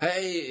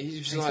 hey,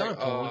 he's like, not a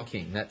porn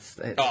king.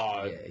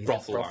 He's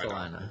brothel a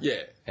owner.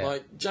 Yeah.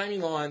 Like, Jamie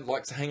Lyon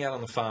likes to hang out on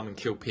the farm and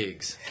kill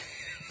pigs.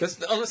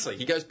 Honestly,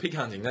 he goes pig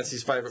hunting. That's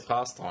his favourite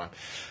pastime.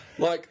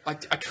 Like, I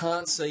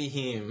can't see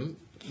him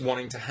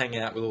wanting to hang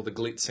out with all the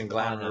glitz and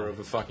glamour of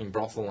a fucking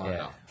brothel owner.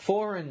 Yeah.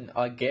 Foreign,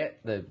 I get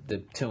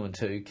the 2 and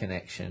 2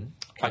 connection.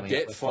 I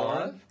get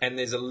foreign, and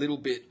there's a little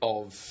bit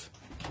of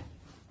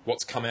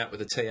what's come out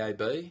with the TAB.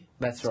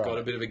 That's right. It's got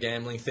a bit of a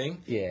gambling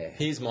thing. Yeah.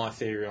 Here's my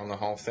theory on the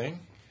whole thing.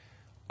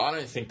 I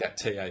don't think that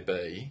TAB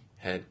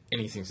had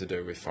anything to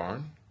do with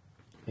foreign.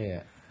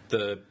 Yeah.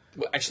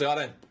 Actually, I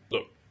don't.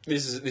 Look,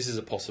 this is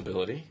a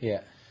possibility.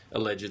 Yeah.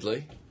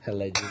 Allegedly.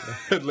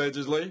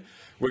 Allegedly.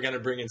 We're going to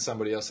bring in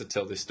somebody else to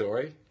tell this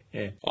story.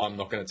 Yeah. I'm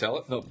not going to tell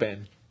it. Not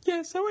Ben.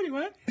 Yeah, so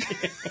anyway.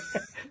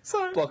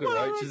 Block of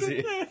roaches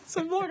here. Yeah,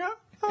 some blogger.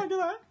 Oh,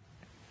 g'day.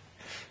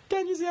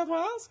 Down New South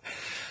Wales.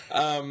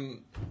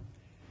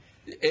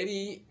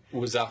 Eddie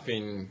was up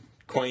in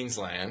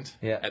Queensland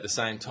at the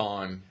same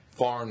time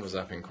Foreign was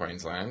up in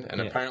Queensland,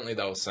 and apparently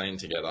they were seen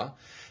together,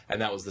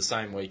 and that was the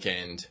same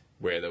weekend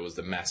where there was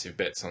the massive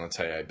bets on the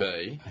TAB.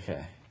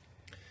 Okay.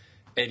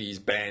 Eddie's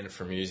banned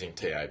from using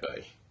TAB.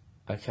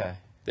 Okay.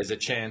 There's a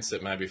chance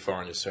that maybe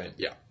Foreign just went,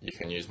 yeah, you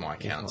can use my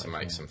account to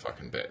make some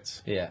fucking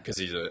bets. Yeah. Because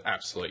he's an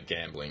absolute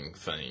gambling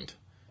fiend.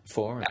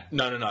 Foreign?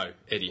 No.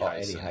 Eddie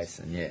Hayson. Eddie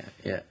Hayson,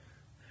 yeah.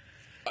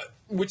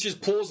 Which is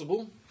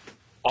plausible.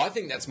 I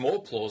think that's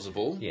more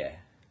plausible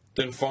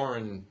than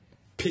Foreign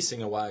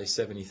pissing away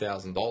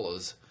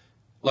 $70,000.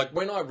 Like,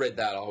 when I read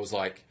that, I was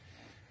like,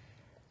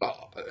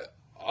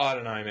 I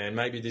don't know, man.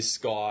 Maybe this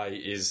guy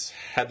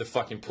had the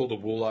fucking pull the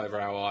wool over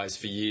our eyes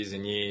for years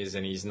and years,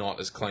 and he's not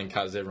as clean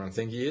cut as everyone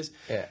thinks he is.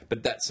 Yeah.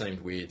 But that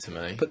seemed weird to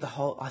me. But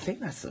I think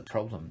that's the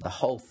problem. The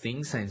whole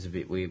thing seems a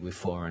bit weird with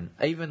Foreign.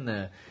 Even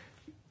the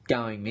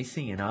going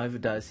missing and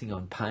overdosing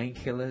on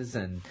painkillers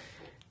and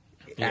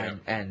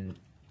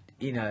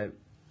you know,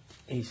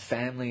 his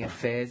family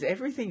affairs,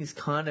 everything's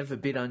kind of a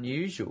bit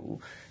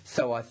unusual.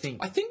 So I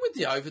think with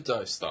the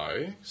overdose,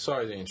 though,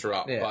 sorry to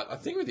interrupt, but I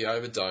think with the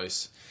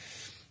overdose,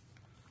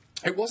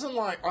 it wasn't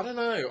like, I don't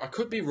know, I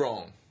could be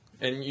wrong,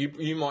 and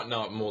you might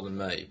know it more than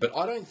me, but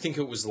I don't think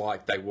it was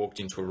like they walked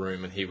into a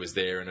room and he was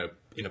there in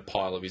a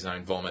pile of his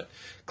own vomit,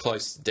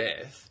 close to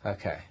death.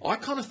 Okay. I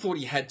kind of thought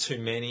he had too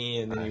many,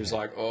 and then he was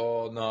like,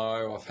 oh,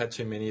 no, I've had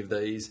too many of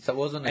these. So it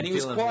wasn't a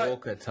Dylan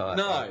Walker type?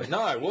 No,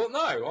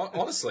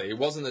 honestly, it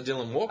wasn't a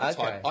Dylan Walker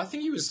type. I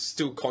think he was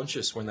still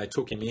conscious when they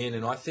took him in,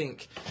 and I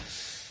think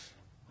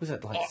Was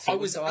it like I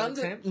was suicide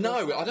under. attempt?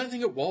 No, I don't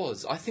think it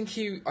was. I think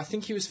he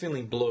was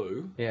feeling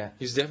blue. Yeah.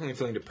 He was definitely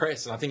feeling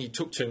depressed, and I think he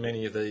took too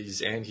many of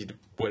these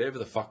whatever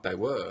the fuck they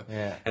were.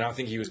 Yeah. And I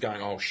think he was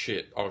going, oh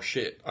shit, I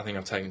think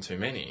I've taken too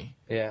many.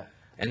 Yeah.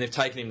 And they've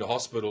taken him to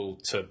hospital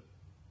to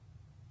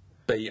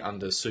be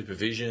under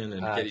supervision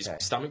and get his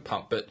stomach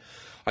pumped. But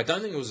I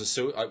don't think it was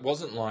it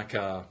wasn't like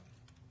a.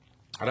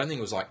 I don't think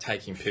it was like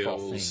taking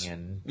pills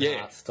Frothing and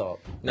heart stop.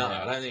 No,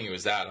 I don't think it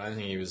was that. I don't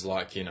think he was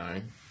like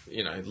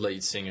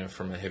lead singer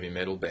from a heavy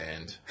metal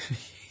band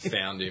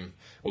found him,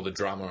 or the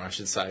drummer, I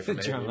should say, from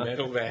a heavy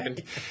metal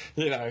band.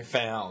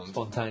 Found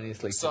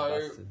Spontaneously.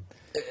 So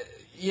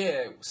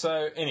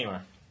So anyway.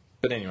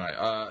 But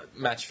anyway,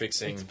 match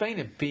fixing. It's been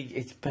a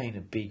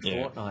big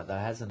fortnight though,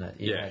 hasn't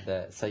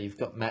it? So you've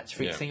got match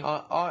fixing. Yeah.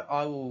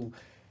 I will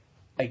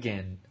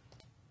again.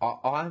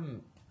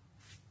 I'm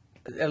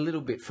a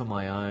little bit for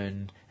my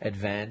own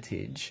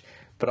advantage,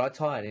 but I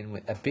tie it in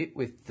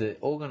with the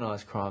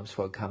organised crime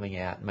squad coming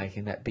out and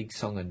making that big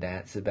song and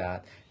dance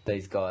about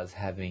these guys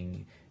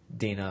having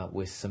dinner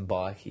with some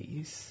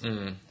bikies.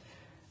 Mm.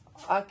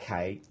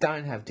 Okay,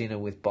 don't have dinner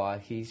with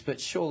bikies, but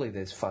surely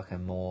there's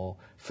fucking more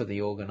for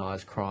the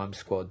organised crime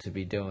squad to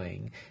be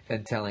doing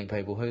than telling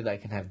people who they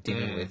can have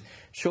dinner with.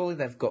 Surely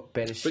they've got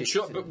better shit.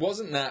 But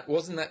wasn't that?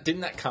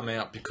 Didn't that come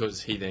out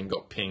because he then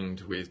got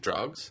pinged with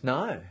drugs?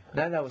 No,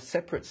 they were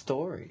separate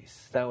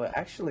stories. They were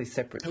actually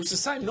separate. It was the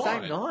same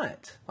night. Same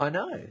night, I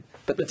know.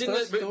 But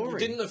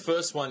didn't the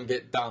first one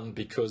get done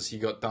because he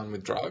got done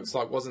with drugs?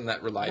 Like, wasn't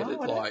that related?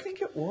 No, I don't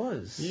think it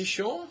was. You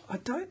sure? I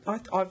don't.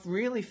 I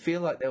really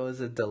feel like there was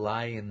a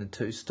delay in the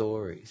two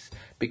stories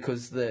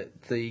because the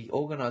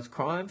organised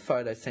crime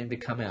photo seemed to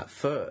come out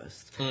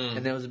first,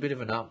 and there was a bit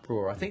of an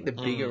uproar. I think the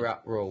bigger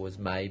uproar was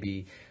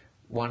maybe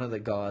one of the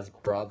guy's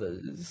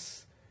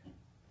brothers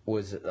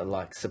was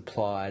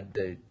supplied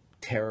the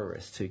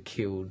terrorist who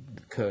killed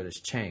Curtis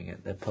Cheng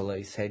at the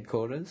police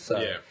headquarters.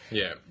 So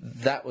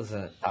that was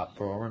an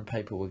uproar, and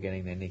people were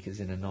getting their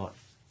knickers in a knot.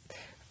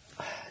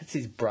 It's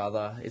his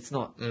brother. It's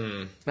not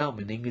Mel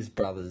Meninga's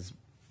brother's.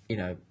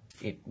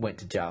 It went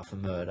to jail for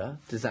murder.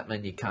 Does that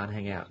mean you can't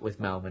hang out with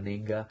Mel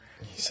Meninga?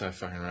 He's so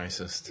fucking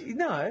racist.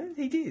 No,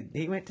 he did.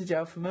 He went to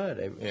jail for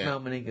murder. Yeah. Mel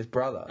Meninga's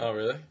brother. Oh,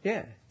 really?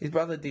 Yeah. His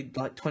brother did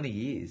 20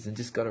 years and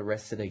just got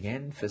arrested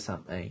again for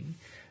something.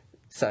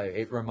 So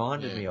it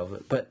reminded me of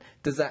it. But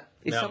does that...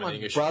 If Mel someone's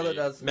Meninga brother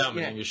does... Mel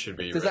Meninga should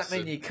be does arrested.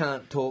 that mean you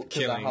can't talk to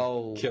the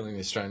whole... Killing the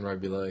Australian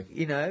Rugby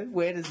League.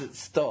 Where does it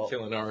stop?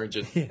 Killing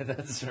Origin. Yeah,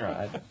 that's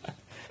right.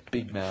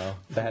 Big Mel.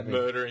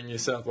 Murdering New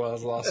South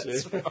Wales last year.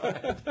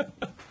 Right.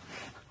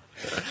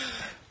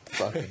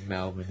 Fucking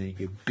Mel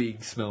Meninga.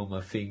 Big smell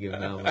my finger,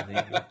 Mel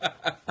Meninga.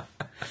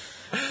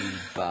 You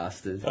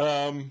bastard.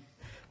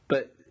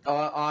 But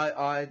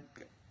I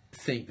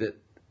think that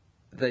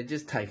they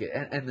just take it,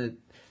 and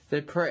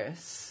the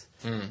press,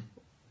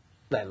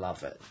 they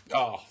love it.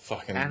 Oh,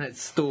 fucking... And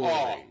it's stories.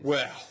 Oh,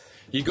 well,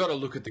 you got to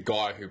look at the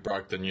guy who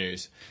broke the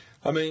news.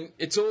 They're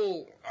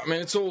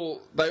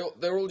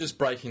all just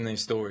breaking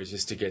these stories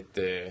just to get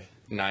their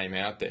name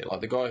out there.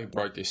 Like, the guy who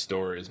broke this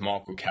story is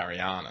Michael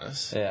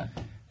Carianis. Yeah.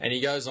 And he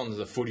goes on to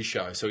the footy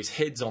show, so his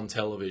head's on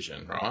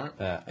television, right?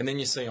 Yeah. And then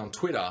you see on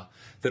Twitter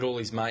that all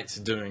his mates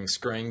are doing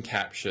screen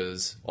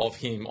captures of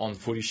him on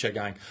footy show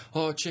going,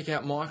 oh, check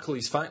out Michael,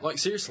 he's faint. Like,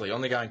 seriously,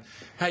 on there going,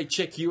 hey,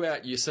 check you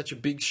out, you're such a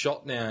big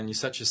shot now and you're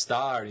such a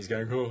star. And he's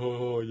going,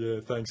 oh, yeah,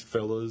 thanks,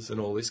 fellas,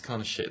 and all this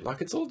kind of shit.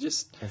 Like, it's all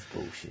just... That's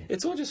bullshit.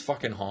 It's all just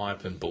fucking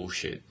hype and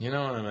bullshit. You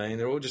know what I mean?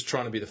 They're all just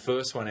trying to be the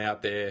first one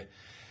out there.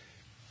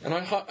 And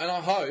I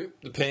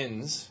hope the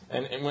Pens,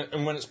 and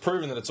when it's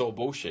proven that it's all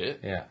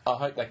bullshit, I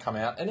hope they come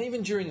out. And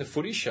even during the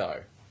footy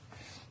show,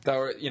 they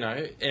were,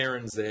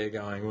 Aaron's there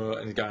going,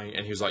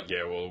 and he was like,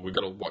 yeah, well, we've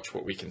got to watch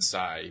what we can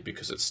say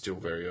because it's still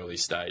very early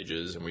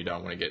stages and we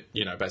don't want to get,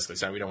 basically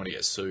saying we don't want to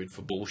get sued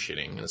for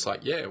bullshitting. And it's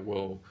like, yeah,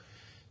 well,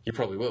 you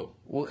probably will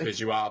because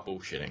you are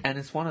bullshitting. And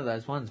it's one of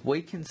those ones.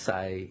 We can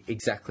say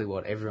exactly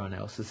what everyone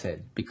else has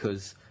said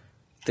because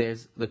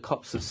the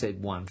cops have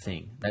said one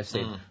thing. They've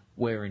said...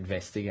 We're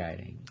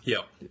investigating.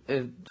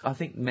 Yep. I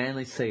think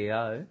Manly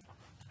CEO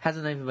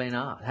hasn't even been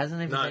asked,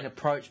 hasn't even been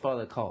approached by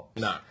the cops.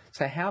 No.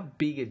 So how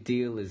big a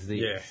deal is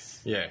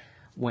this? Yeah.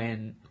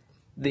 When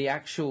the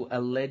actual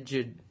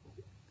alleged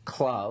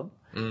club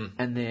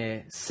and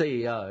their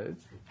CEO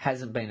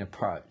hasn't been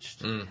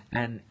approached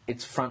and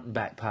it's front and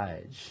back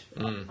page.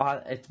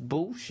 It's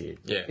bullshit.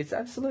 Yeah. It's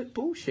absolute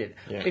bullshit.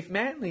 Yeah. If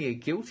Manly are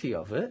guilty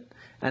of it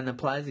and the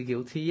players are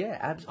guilty,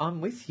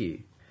 I'm with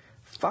you.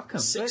 Fuck them.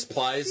 6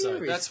 players,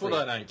 though. That's what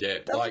I don't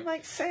get. Doesn't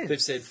make sense.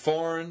 They've said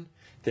foreign,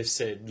 they've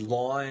said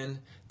lion,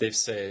 they've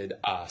said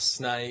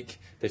snake,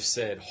 they've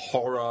said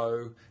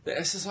horror.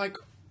 It's just like,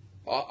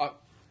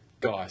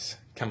 guys,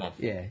 come on.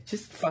 Yeah,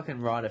 just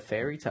fucking write a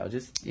fairy tale.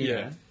 Just, you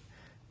know,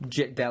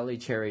 Dally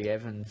Cherry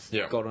Evans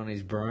got on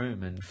his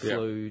broom and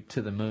flew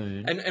to the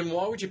moon. And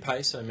why would you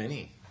pay so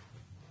many?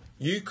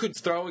 You could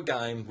throw a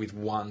game with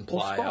one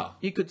player.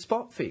 You could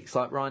spot fix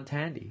like Ryan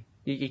Tandy.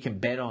 You can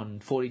bet on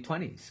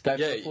 40-20s. Go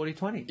for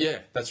 40-20. Yeah,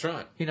 that's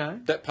right. You know?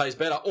 That pays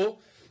better. Or,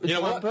 you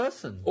know one what?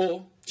 person.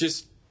 Or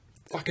just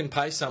fucking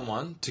pay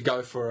someone to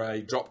go for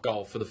a drop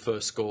goal for the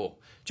first score.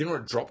 Do you know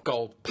what a drop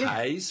goal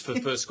pays for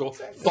the first score?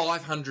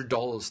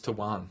 $500 to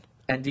 1.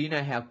 And do you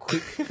know how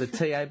quick the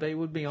TAB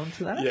would be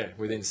onto that? Yeah,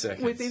 within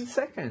seconds. Within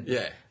seconds.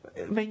 Yeah.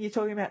 I mean, you're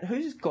talking about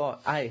who's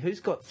got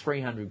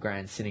 300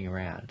 grand sitting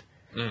around.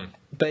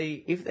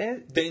 B, if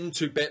they're Then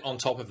to bet on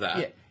top of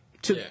that.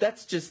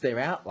 that's just their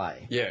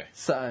outlay. Yeah.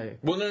 So.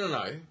 Well,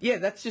 no. Yeah,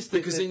 that's just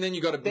because then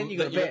you got to bet.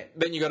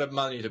 Then you got to have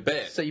money to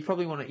bet. So you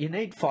probably you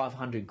need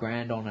 500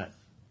 grand on it.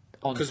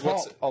 On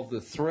top of the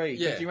 3,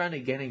 because you're only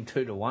getting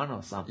 2 to 1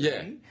 or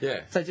something.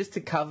 Yeah. So just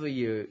to cover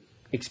your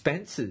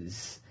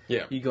expenses,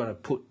 you got to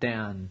put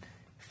down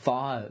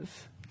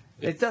 5.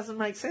 It doesn't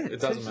make sense. It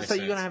doesn't make sense. So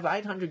you're going to have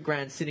 800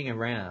 grand sitting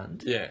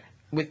around.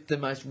 With the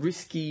most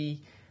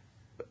risky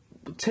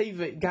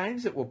TV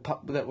games that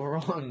were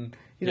on.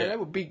 They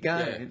were big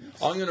games.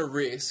 Yeah. I'm going to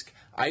risk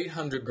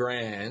 800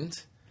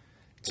 grand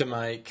to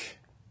make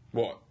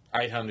what?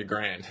 800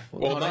 grand.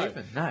 Well, not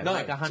even. No,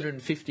 like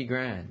 150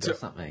 grand or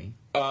something.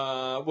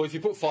 Well, if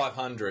you put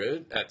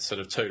 500 at sort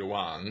of 2 to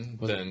 1,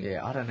 then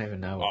I don't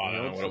even know. I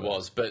don't know what it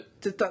was, but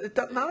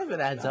none of it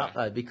adds up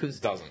though, because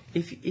it doesn't.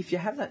 If you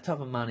have that type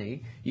of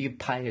money, you can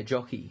pay a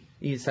jockey.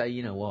 You can say,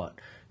 you know what,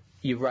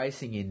 you're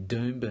racing in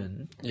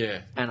Doomben,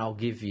 and I'll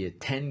give you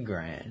 10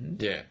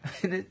 grand.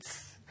 And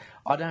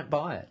I don't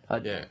buy it.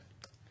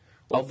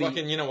 Well,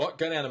 you know what?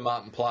 Go down to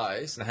Martin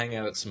Place and hang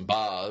out at some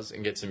bars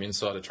and get some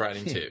insider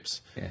trading tips.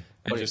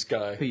 And just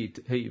go. Who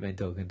you been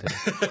talking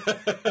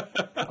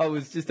to? I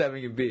was just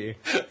having a beer.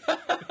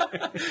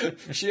 I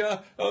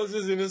was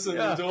just innocently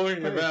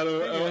talking about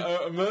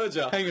a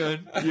merger. Hang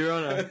on, Your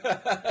Honour.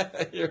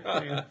 Your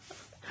Honour.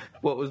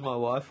 What was my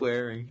wife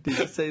wearing? Did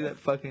you see that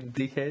fucking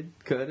dickhead,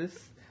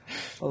 Curtis?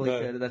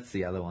 Curtis, that's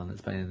the other one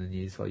that's been in the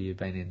news while you've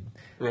been in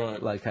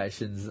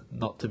locations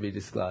not to be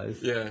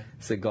disclosed.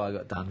 So a guy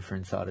got done for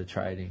insider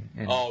trading.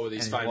 And, with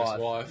his famous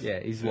wife. Yeah,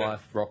 his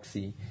wife,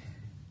 Roxy.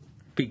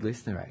 Big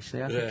listener,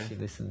 actually. I think she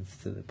listens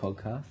to the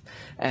podcast.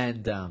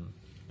 And,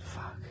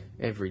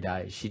 every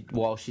day,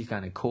 while she's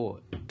going to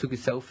court, took a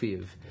selfie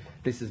of,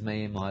 this is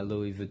me in my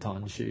Louis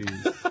Vuitton shoes.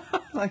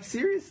 Like,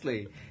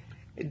 seriously.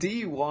 Do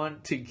you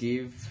want to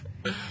give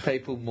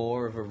people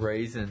more of a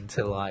reason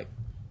to, like,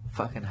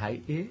 fucking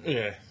hate you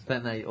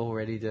than they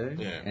already do?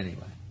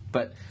 Anyway,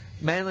 but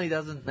Manly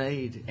doesn't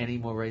need any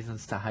more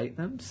reasons to hate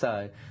them,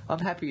 so I'm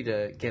happy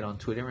to get on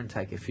Twitter and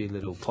take a few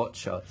little pot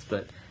shots,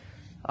 but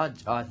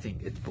I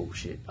think it's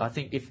bullshit. I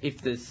think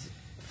if there's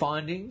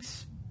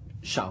findings,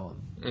 show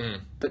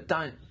them, but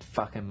don't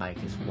fucking make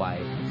us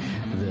wait.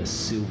 The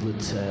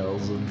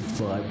Silvertails and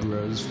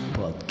Fibros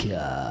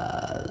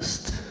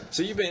podcast.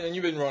 So you've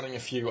been writing a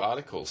few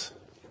articles.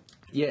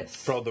 Yes.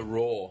 For the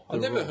Raw. I've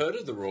never heard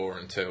of the Raw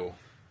until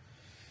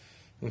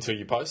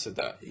you posted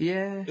that.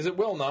 Yeah. Is it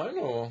well known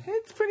or?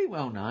 It's pretty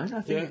well known.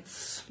 I think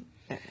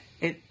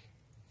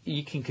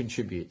you can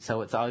contribute.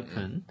 So it's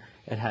open.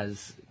 It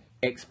has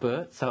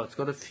experts. So it's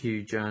got a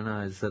few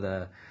journos that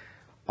are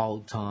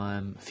old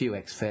time, a few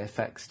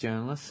ex-Fairfax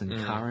journalists and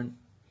current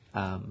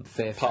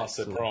Fairfax. Past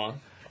their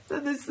prime.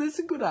 There's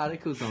some good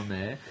articles on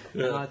there.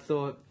 And I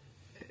thought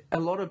a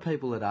lot of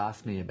people had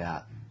asked me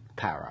about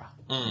para,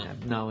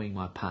 knowing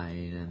my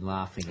pain and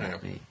laughing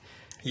at me.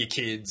 Your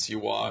kids, your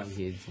wife. My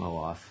kids, my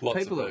wife. Lots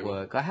people of at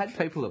work. I had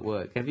people at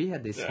work. Have you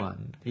had this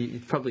one? You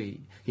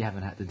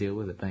haven't had to deal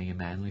with it being a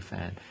Manly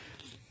fan.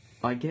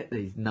 I get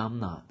these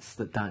numbnuts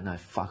that don't know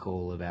fuck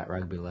all about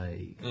rugby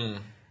league.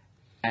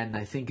 And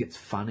they think it's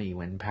funny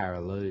when para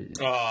lose.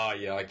 Oh,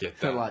 yeah, I get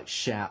that. To, like,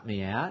 shout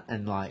me out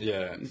and, like,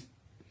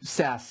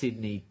 South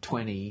Sydney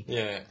 20,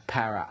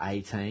 para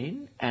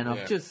 18. And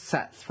I've just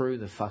sat through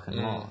the fucking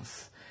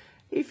loss.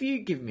 If you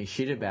give me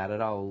shit about it,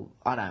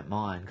 I don't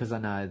mind, because I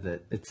know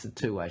that it's a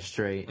two-way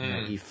street and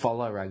that you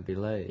follow rugby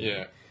league.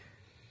 Yeah.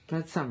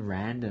 That's some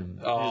random...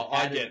 Oh,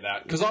 I get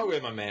that. Because I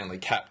wear my Manly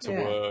cap to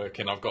work,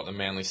 and I've got the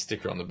Manly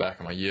sticker on the back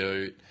of my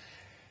ute.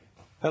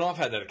 And I've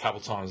had that a couple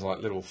of times, like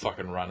little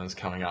fucking runners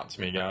coming up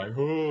to me going,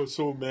 oh, I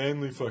saw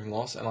Manly fucking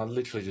loss. And I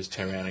literally just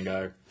turn around and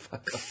go,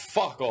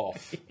 fuck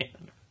off.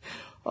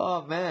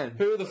 Oh, man.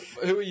 Who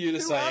are you to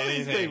say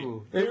anything?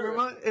 People?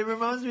 It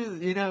reminds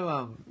me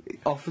of,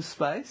 Office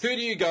Space. Who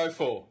do you go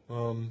for?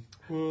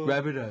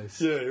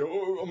 Rabbitohs. Yeah,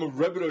 I'm a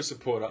Rabbitoh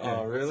supporter. Yeah.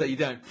 Oh, really? So you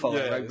don't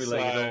follow rugby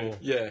league at all?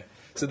 Yeah.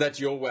 So that's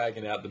your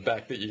wagon out the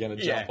back that you're going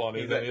to jump on,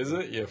 exactly. Is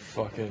it? You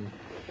fucking...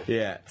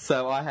 Yeah.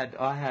 So I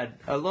had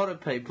a lot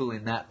of people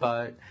in that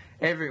boat.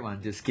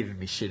 Everyone just giving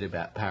me shit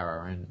about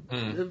para, and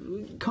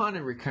the kind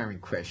of recurring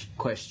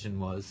question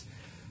was,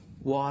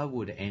 why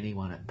would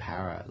anyone at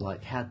para,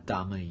 like, how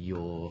dumb are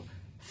your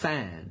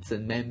fans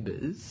and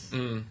members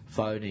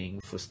voting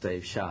for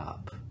Steve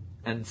Sharp?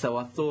 And so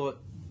I thought,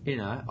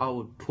 I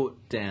would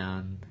put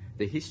down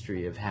the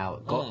history of how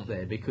it got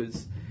there,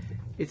 because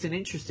it's an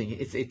interesting...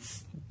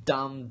 It's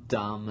dumb,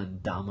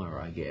 and dumber,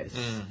 I guess.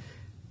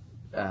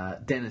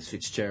 Dennis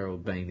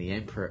Fitzgerald being the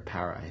emperor at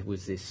para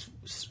was this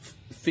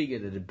figure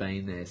that had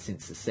been there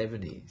since the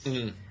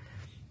 70s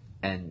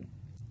and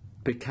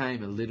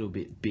became a little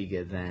bit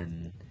bigger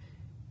than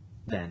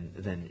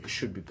then it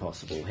should be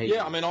possible.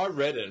 Yeah, I mean, I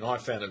read it and I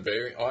found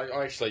it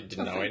I actually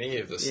didn't know any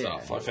of the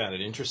stuff. I found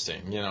it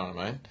interesting, you know what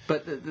I mean?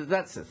 But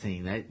that's the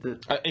thing.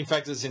 In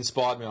fact, it's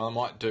inspired me. I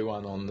might do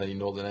one on the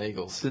Northern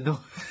Eagles.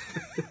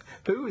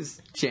 Who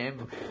was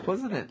jam?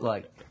 Wasn't it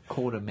like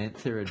Quarter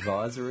Mentha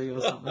Advisory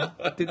or something?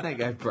 Didn't they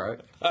go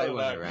broke? They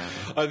weren't around.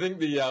 I think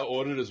the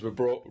auditors were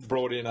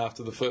brought in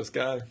after the first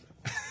game.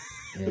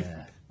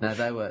 Yeah. No,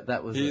 they were.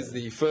 That was. Here's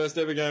the first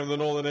ever game of the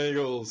Northern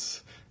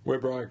Eagles. We're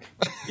broke.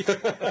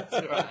 That's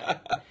right.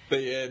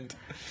 The end.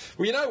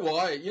 Well, you know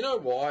why? You know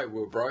why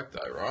we're broke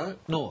though, right?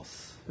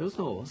 North. It was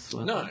North.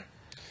 No,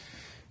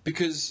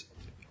 because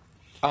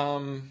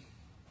Arco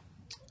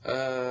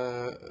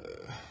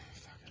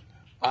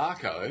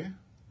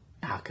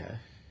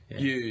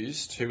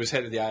used, who was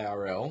head of the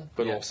ARL,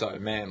 but also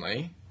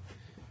Manly.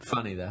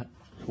 Funny that.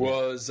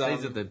 Was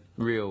these are the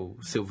real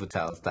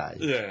Silvertails days.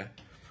 Yeah.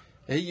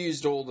 He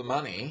used all the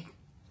money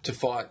to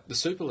fight the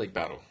Super League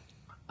battle.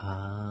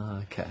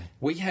 Ah, okay.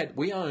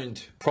 We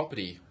owned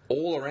property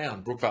all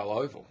around Brookvale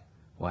Oval.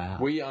 Wow.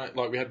 We had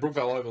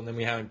Brookvale Oval, and then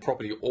we owned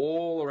property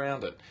all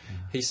around it.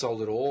 He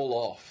sold it all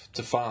off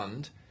to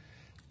fund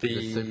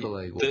the Super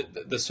League War.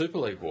 The Super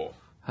League War.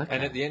 Okay.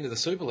 And at the end of the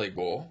Super League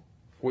War,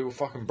 we were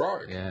fucking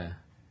broke. Yeah.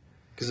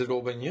 Because it had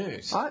all been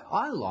used.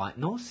 I like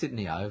North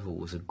Sydney Oval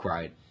was a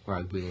great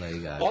rugby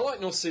league. I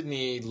like North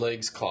Sydney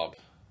Leagues Club.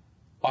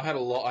 I have a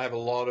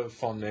lot of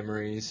fond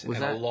memories Was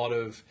a lot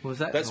of. Was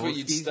that that's where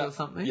you'd Norskies start or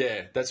something?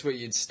 Yeah, that's where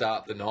you'd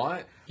start the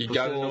night. You'd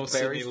go to Before North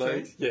Berry Sydney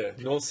Leagues. Yeah,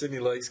 North Sydney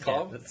Leagues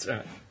Club. That's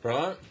right.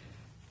 Right.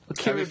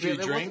 Have a few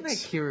Wasn't there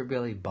drinks.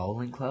 Kirribilli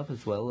Bowling Club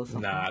as well or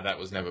something? Nah, that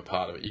was never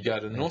part of it. You go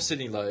to North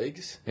Sydney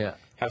Leagues. Yeah.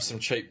 Have some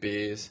cheap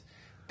beers.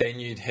 Then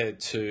you'd head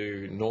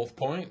to North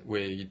Point,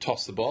 where you'd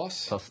toss the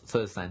boss.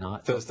 Thursday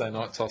night. Thursday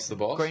night, toss the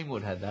boss.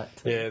 Greenwood had that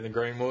too. Yeah, the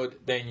Greenwood.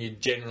 Then you'd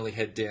generally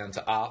head down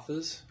to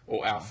Arthur's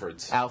or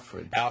Alfred's.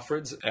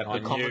 Alfred's, and I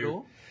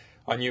Commodore?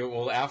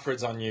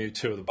 Alfred's, I knew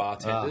two of the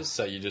bartenders,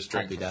 so you just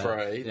drink happy for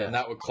days. free. Yeah. And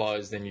that would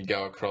close, then you'd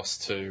go across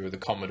to the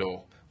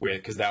Commodore,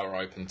 because they were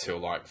open till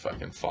like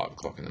fucking 5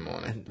 o'clock in the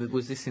morning. And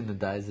was this in the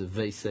days of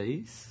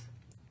VCs?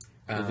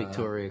 The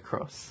Victoria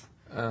Cross?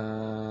 You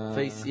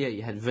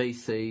had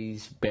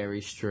VCs, Berry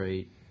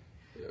Street.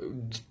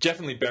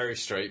 Definitely Berry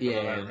Street. But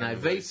I don't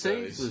remember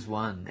VCs was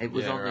one. It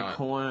was on the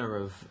corner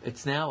of.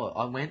 It's now.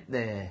 I went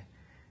there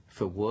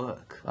for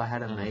work. I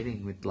had a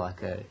meeting with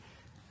like a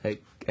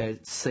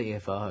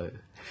CFO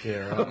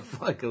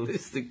of like a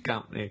listed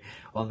company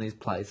on this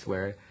place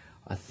where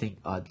I think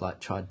I'd like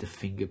tried to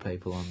finger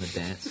people on the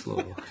dance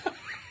floor.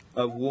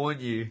 I warn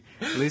you,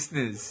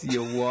 listeners,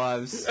 your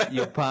wives,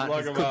 your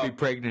partners could be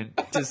pregnant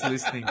just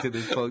listening to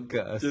this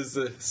podcast. Just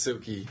a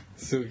silky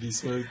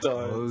smooth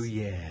tires. Oh,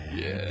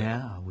 yeah.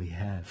 Now we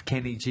have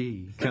Kenny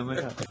G coming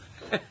up.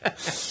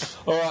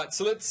 All right,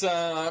 so let's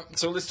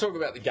talk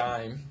about the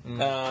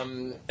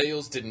game.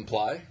 Eels didn't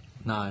play.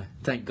 No,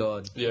 thank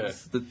God. Yeah.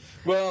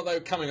 Well, they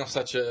were coming off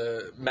such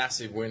a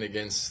massive win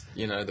against,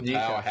 the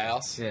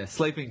powerhouse. Yeah,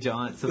 sleeping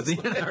giants of the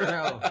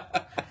NRL.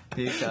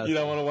 Newcastle. You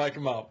don't want to wake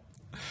them up.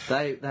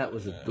 I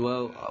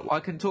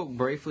can talk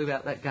briefly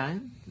about that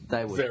game.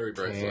 They were very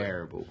briefly.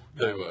 Terrible.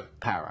 They were.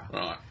 Para.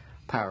 Right.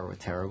 Para were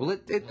terrible.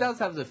 It does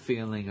have the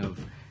feeling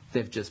of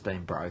they've just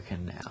been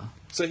broken now.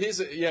 So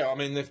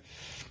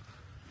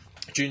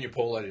Junior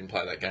Paulo didn't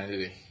play that game, did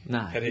he?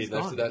 No. Had he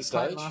left at that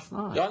stage? Played last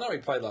night. Yeah, I know he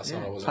played last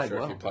night. I wasn't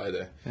sure if he played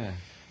there. Yeah.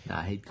 No,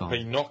 he'd gone.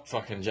 He knocked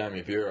fucking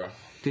Jamie Bureau.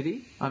 Did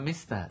he? I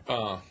missed that.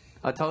 Oh.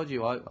 I told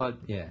you,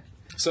 yeah.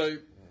 So,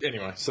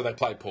 anyway, they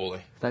played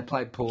poorly. They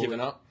played poorly. Given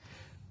up?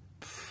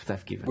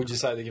 They've given Would you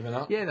say they're giving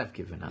up? Yeah, they've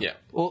given up. Yeah.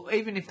 Well,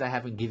 even if they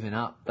haven't given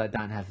up, they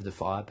don't have the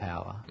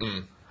firepower.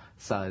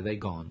 So they're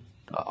gone.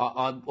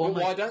 Well,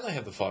 why don't they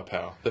have the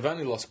firepower? They've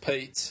only lost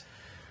Pete.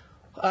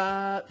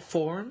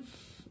 Foreign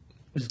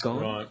is gone.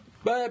 Right.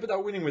 But they're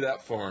winning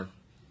without Foreign.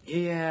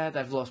 Yeah,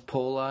 they've lost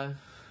Paulo.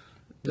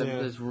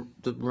 There's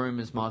the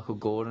rumours Michael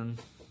Gordon,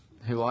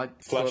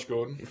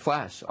 Gordon.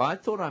 Flash. I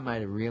thought I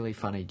made a really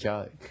funny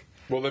joke.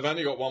 Well, they've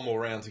only got one more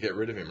round to get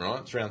rid of him,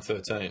 right? It's round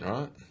 13,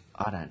 right?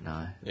 I don't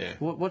know. Yeah.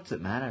 What's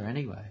it matter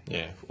anyway?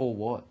 Yeah. Or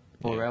what?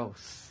 Or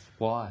else?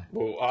 Why?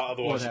 Well,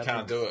 otherwise you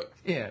can't do it.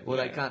 Yeah,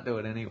 they can't do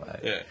it anyway.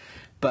 Yeah.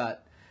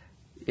 But,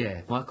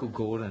 yeah, Michael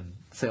Gordon.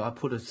 So I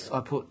put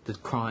the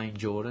crying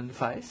Jordan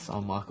face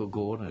on Michael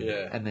Gordon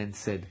and then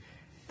said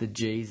the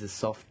G's a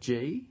soft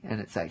G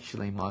and it's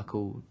actually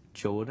Michael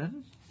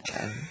Jordan.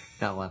 And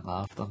no one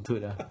laughed on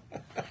Twitter.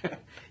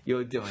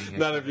 You're doing it.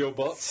 None of your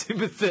bots?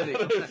 Sympathetic.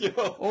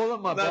 All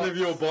of my bots. None of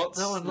your bots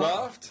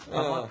laughed?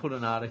 I might put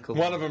an article.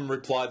 One of them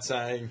replied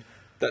saying,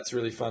 "That's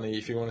really funny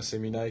if you want to see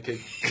me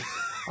naked."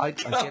 I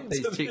get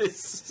these chicks,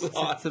 since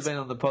I've been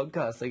on the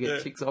podcast, I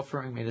get chicks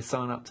offering me to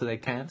sign up to their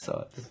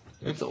campsite.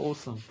 It's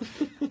awesome.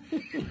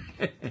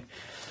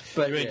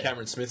 But, you mean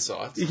Cameron Smith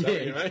sites? Is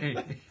that what you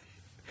mean?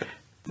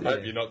 I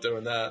hope you're not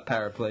doing that.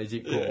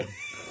 Paraplegic porn.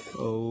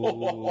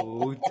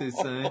 Oh, too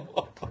soon?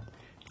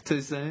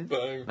 Too soon?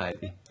 Boom.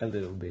 Maybe. A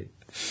little bit.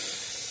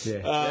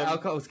 Yeah. The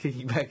alcohol's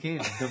kicking back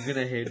in. I'm going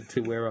to head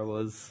to where I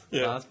was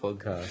last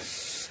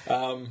podcast.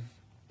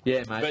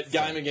 Yeah, mate. But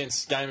game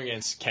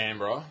against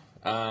Canberra,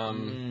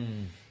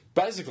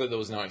 basically there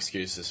was no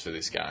excuses for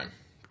this game.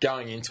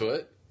 Going into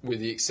it, with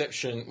the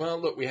exception, well,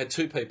 look, we had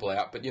 2 people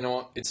out, but you know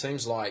what? It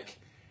seems like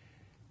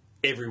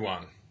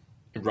everyone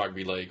in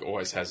rugby league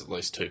always has at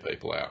least 2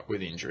 people out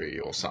with injury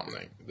or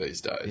something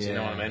these days. Yeah. You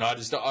know what I mean?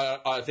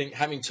 I think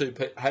having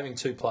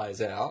two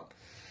players out,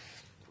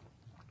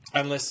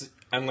 unless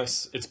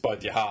it's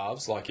both your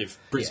halves, like if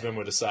Brisbane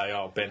were to say,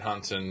 oh, Ben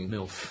Hunt and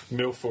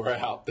Milf were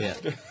out, then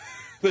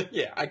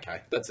yeah,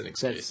 okay, that's an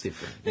excuse. That's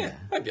different. Yeah,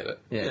 I get it.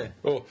 Yeah.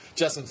 Or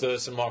Justin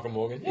Thurston, Michael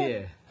Morgan.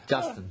 Yeah.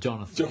 Jonathan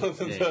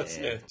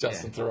Thurston,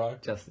 Justin Thoreau.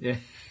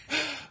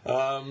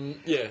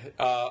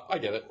 I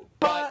get it.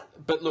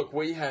 But look,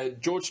 we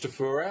had George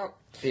Tafur out,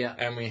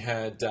 and we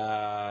had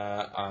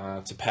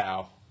Tapau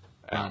out.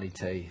 Marty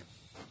T.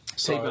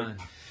 So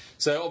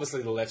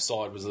obviously the left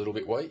side was a little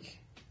bit weak.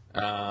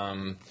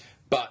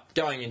 But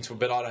going into it,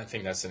 but I don't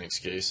think that's an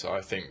excuse.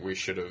 I think we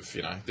should have,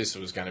 this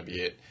was going to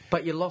be it.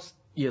 But you lost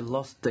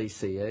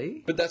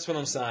DCE. But that's what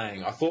I'm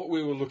saying. I thought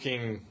we were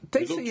looking...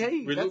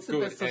 DCE, we that's looked the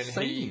good, best I've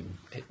seen him.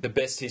 The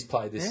best he's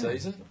played this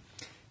season.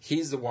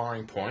 Here's the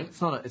worrying point.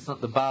 It's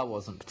not the bar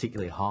wasn't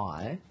particularly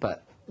high,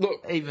 but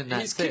look, even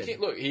that he's kicking.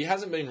 Look, he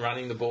hasn't been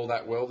running the ball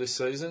that well this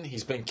season.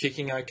 He's been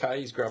kicking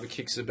okay. His grubber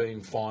kicks have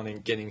been fine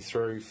in getting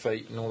through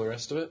feet and all the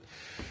rest of it.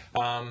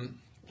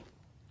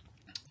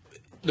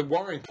 The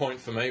worrying point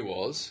for me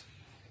was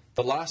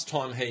the last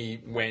time he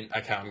went,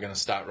 okay, I'm going to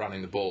start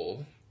running the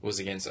ball, was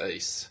against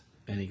East.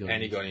 And he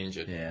got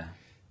injured. Yeah.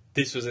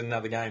 This was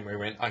another game where he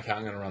went, okay,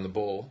 I'm going to run the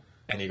ball,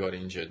 and he got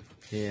injured.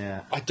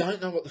 Yeah. I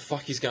don't know what the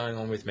fuck is going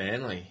on with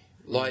Manly.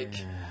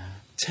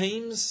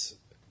 Teams,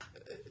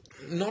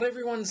 not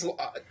everyone's...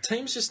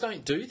 teams just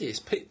don't do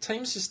this.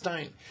 Teams just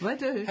don't... They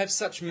do. Have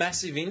such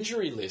massive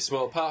injury lists.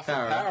 Well, apart from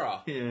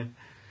Para. Yeah.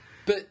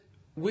 But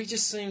we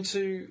just seem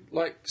to...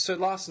 So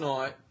last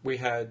night, we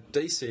had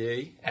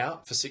DCE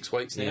out for 6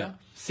 weeks now. Yeah.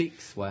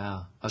 6?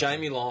 Wow. Okay.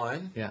 Jamie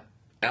Lyon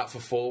out for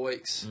 4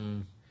 weeks.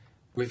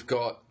 We've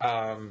got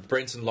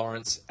Brenton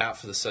Lawrence out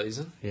for the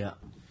season. Yeah.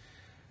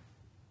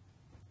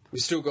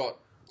 We've still got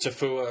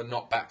Tafua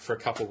not back for a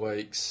couple of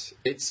weeks.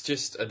 It's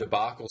just a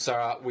debacle.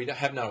 So we don't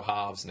have no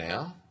halves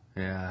now.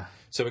 Yeah.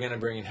 So we're going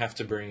to have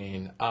to bring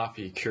in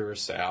Api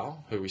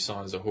Curacao, who we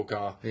signed as a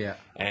hooker. Yeah.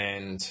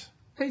 And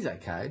he's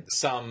okay.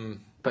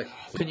 But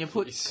can you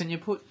put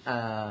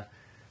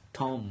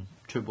Tom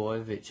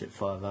Trebojevic at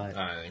 5'8"?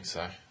 I don't think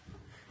so.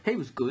 He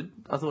was good.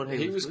 I thought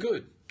he was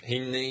good. He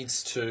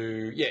needs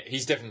to... Yeah,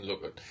 he's definitely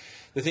look good.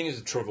 The thing is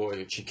with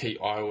Trebojevic,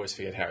 I always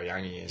forget how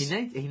young he is. He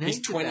needs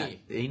he's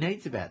 20. He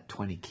needs about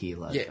 20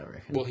 kilos, I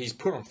reckon. Well, he's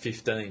put on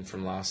 15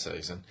 from last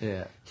season.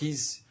 Yeah.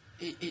 He's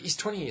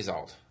 20 years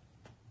old.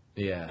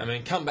 Yeah. I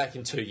mean, come back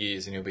in 2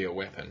 years and he'll be a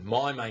weapon.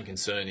 My main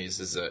concern is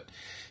that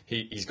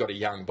he's got a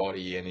young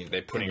body and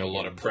they're putting a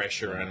lot of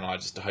pressure, and I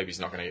just hope he's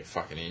not going to get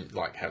fucking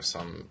have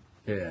some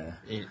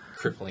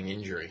crippling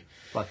injury.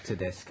 Like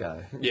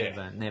Tedesco.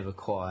 Yeah. Never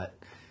quite.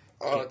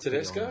 Oh,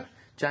 Tedesco?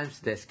 James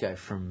Tedesco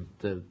from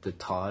the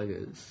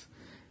Tigers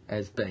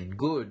has been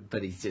good,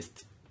 but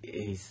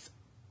he's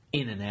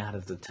in and out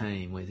of the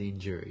team with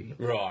injury.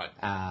 Right.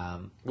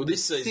 Well,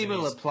 this season...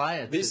 Similar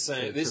player to this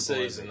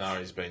season, though,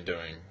 he's been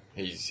doing...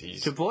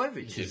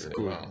 Trebojevic is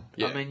good. Well.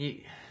 Yeah. I mean,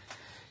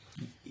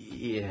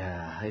 you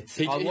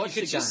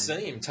could just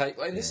see him take...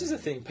 And this is the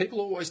thing. People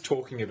are always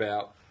talking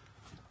about,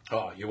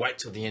 you wait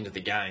till the end of the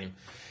game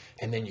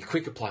and then your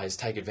quicker players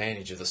take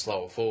advantage of the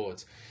slower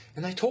forwards.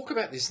 And they talk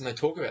about this, but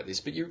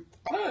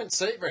I don't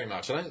see it very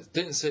much.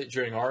 Didn't see it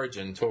during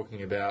Origin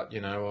talking about, we're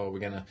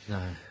going to...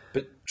 No.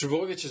 But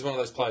Trebojevic is one of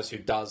those players who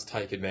does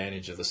take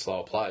advantage of the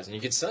slower players. And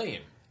you could see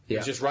him. He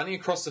was just running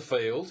across the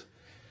field,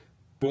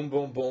 boom,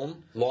 boom,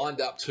 boom,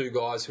 lined up 2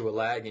 guys who were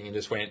lagging and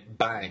just went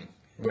bang,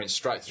 went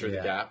straight through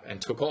the gap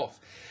and took off.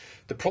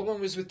 The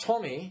problem was with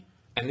Tommy,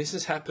 and this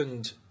has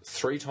happened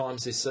 3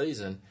 times this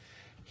season,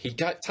 he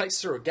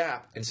takes through a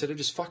gap, instead of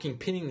just fucking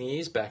pinning the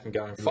ears back and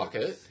going, fuck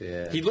it,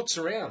 he looks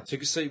around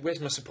to see, where's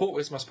my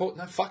support?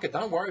 No, fuck it,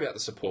 don't worry about the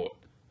support.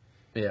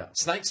 Yeah.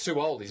 Snake's too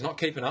old, he's not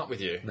keeping up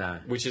with you. No.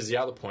 Which is the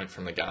other point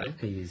from the game.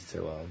 He is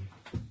too old.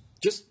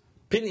 Just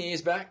pin the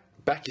ears back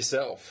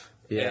yourself.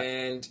 Yeah.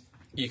 And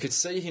you could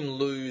see him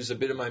lose a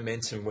bit of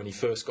momentum when he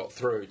first got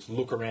through to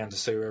look around to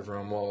see where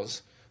everyone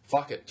was.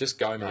 Fuck it, just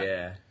go, mate.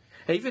 Yeah.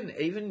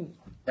 Even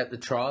at the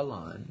try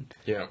line...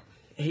 Yeah.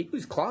 He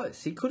was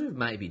close. He could have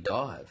maybe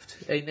dived.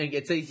 And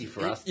it's easy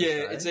for us to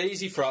say. It's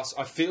easy for us.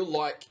 I feel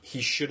like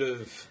he should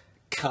have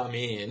come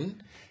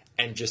in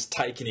and just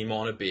taken him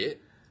on a bit.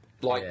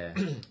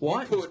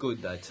 White was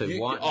good, though,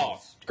 too. White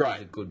was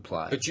a good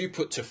player. But you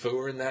put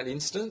Tafua in that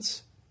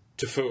instance,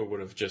 Tafua would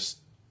have just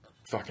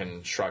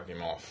fucking shrugged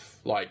him off.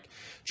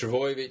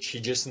 Trebojevic, he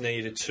just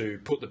needed to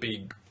put the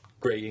big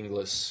Greg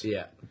Inglis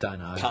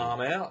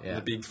palm out,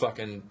 the big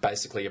fucking,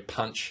 basically a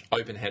punch,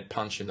 open head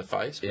punch in the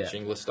face, which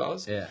Inglis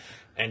does,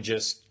 and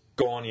just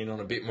gone in on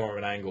a bit more of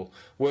an angle.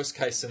 Worst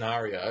case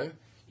scenario,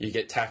 you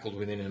get tackled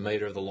within a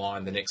metre of the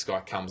line, the next guy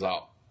comes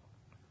up.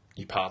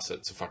 you pass it,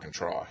 it's a fucking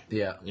try.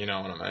 Yeah. You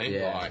know what I mean?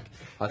 Yeah.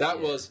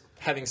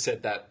 Having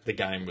said that, the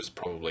game was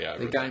probably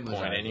over at that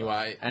point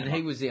anyway. And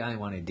he was the only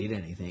one who did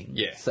anything.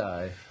 Yeah.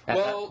 So,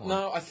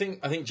 I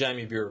think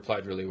Jamie Buhrer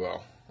played really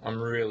well. I'm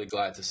really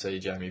glad to see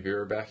Jamie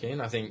Buhrer back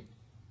in. I think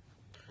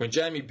when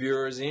Jamie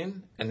Buhrer's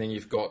in, and then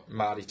you've got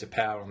Marty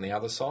Tapau on the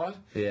other side,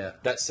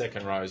 that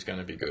second row is going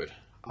to be good.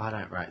 I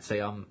don't rate. See,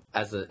 I'm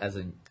as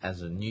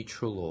a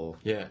neutral or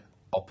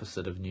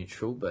opposite of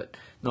neutral, but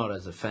not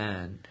as a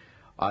fan.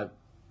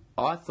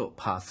 I thought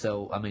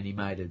Parcell. I mean, he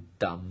made a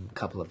dumb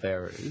couple of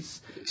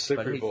errors.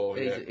 Slippery ball.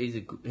 He's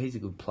a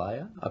good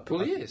player.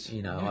 He is.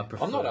 You know, I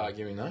prefer. I'm not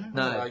arguing though.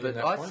 No, but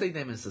I see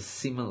them as a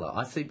similar.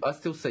 I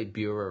still see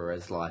Buhrer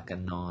as like a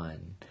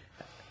 9.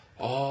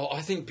 Oh,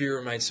 I think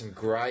Buhrer made some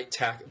great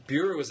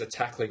Buhrer was a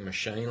tackling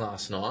machine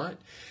last night,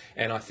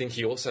 and I think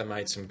he also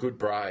made some good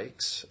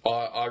breaks.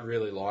 I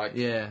really like.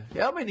 Yeah.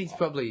 I mean, he's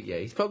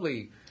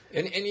probably.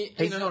 And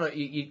he's not.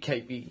 You'd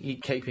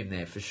keep him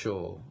there for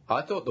sure.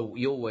 I thought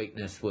your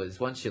weakness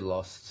was once you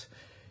lost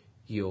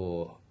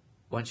DCE.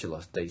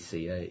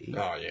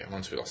 Oh yeah,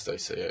 once we lost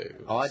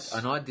DCE.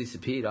 I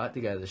disappeared. I had to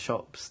go to the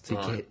shops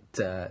to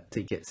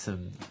get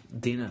some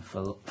dinner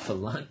for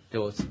lunch,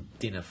 or some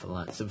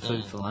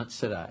food for lunch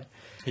today.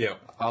 Yeah,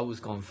 I was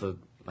gone for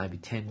maybe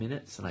 10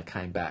 minutes, and I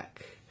came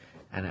back,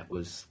 and it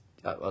was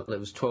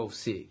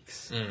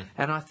 12-6,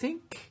 and I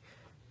think.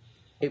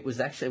 It was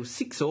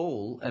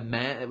 6-6, and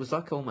it was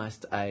like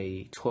almost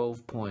a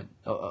 12-point.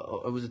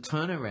 It was a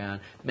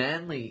turnaround.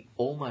 Manly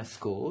almost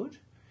scored,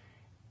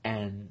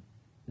 and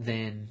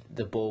then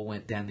the ball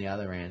went down the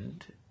other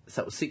end.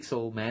 So it was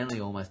 6-6. Manly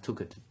almost took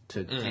it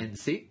to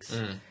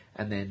 10-6,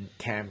 and then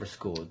Canberra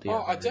scored.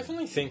 I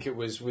definitely think it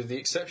was, with the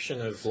exception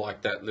of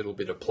like that little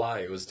bit of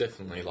play, it was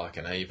definitely like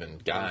an even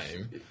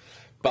game.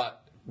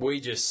 But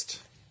we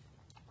just.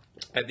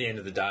 At the end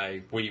of the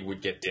day, we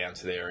would get down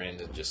to their end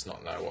and just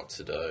not know what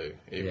to do.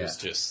 It was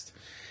just...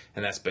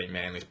 And that's been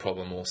Manly's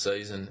problem all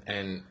season.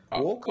 And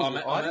Walker,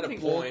 I don't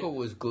think Walker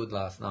was good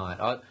last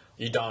night.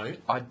 You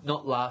don't?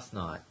 Not last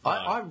night. No.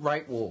 I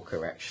rate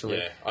Walker, actually.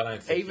 Yeah, I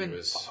don't think he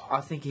was...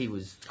 I think he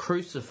was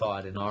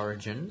crucified in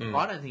Origin.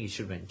 I don't think he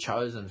should have been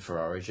chosen for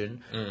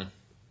Origin.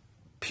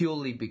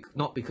 Purely...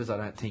 not because I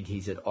don't think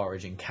he's at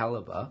Origin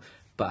calibre,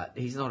 but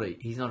he's not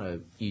a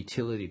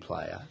utility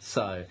player.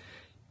 So...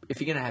 If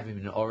you're going to have him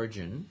in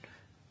Origin,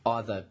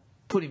 either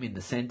put him in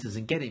the centres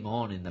and get him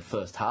on in the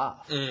first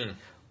half,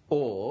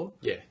 or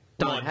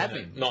don't have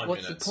him.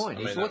 What's the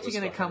point? What's he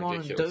going to come on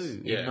and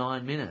do in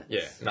 9 minutes?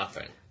 Yeah,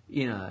 nothing.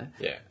 You know?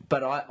 Yeah.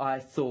 But I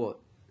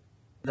thought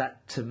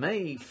that, to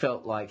me,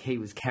 felt like he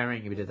was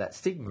carrying a bit of that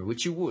stigma,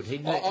 which you would.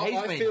 He's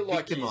been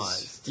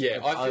victimised.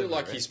 I feel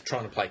like he's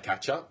trying to play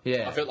catch-up.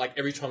 Yeah. I felt like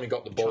every time he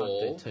got the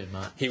ball, too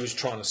much. he was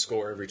trying to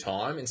score every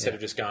time instead of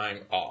just going,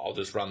 I'll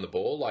just run the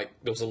ball. Like,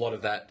 there was a lot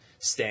of that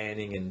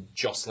standing and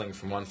jostling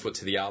from one foot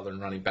to the other and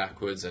running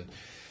backwards. And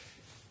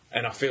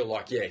I feel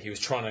like, he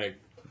was trying to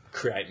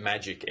create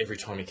magic every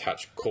time he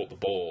caught the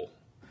ball.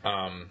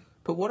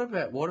 But what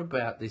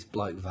about this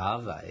bloke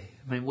Vave? I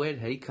mean, where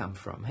did he come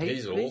from?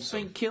 He's awesome. He's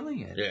been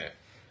killing it. Yeah.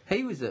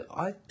 He was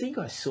I think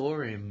I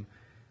saw him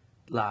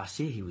last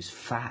year. He was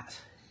fat.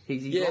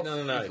 He's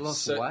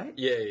lost weight?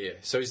 Yeah.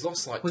 So he's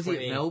lost like 20... Was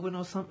he at Melbourne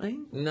or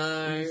something?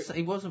 No.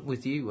 He wasn't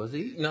with you, was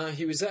he? No,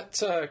 he was at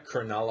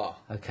Cronulla.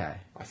 Okay.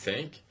 I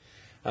think.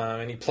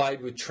 And he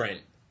played with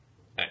Trent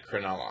at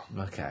Cronulla.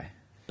 Okay.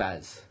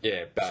 Baz.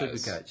 Yeah, Baz.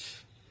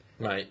 Supercoach.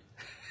 Mate.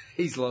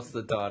 He's lost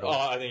the title.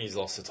 Oh, I think he's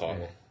lost the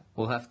title. Yeah.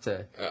 We'll have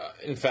to...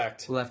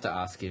 we'll have to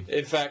ask him.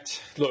 In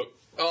fact, look,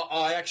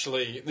 I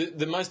actually...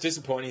 The most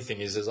disappointing thing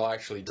is I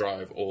actually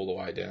drove all the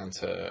way down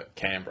to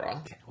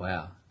Canberra.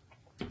 Wow.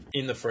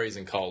 In the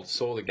freezing cold,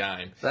 saw the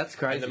game. That's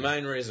crazy. And the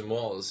main reason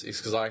is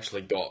because I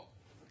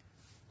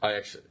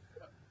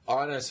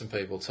know some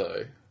people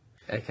too.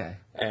 Okay.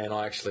 And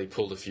I actually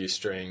pulled a few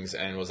strings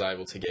and was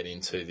able to get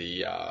into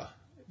the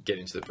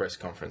press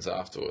conference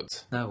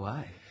afterwards. No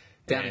way.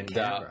 Down in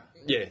Canberra?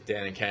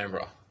 Down in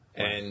Canberra.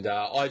 And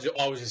I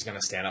was just going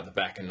to stand up the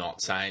back and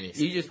not say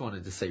anything. You just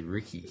wanted to see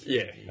Ricky.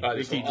 Yeah. I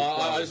just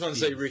wanted to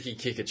see Ricky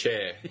kick a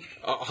chair.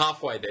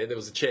 Halfway there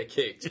was a chair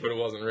kicked, but it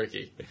wasn't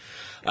Ricky.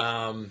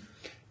 I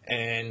got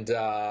in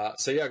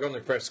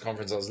the press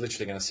conference. I was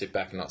literally going to sit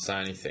back and not say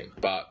anything,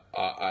 but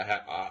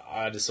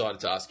I decided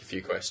to ask a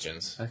few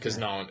questions because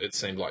it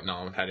seemed like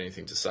no one had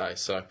anything to say.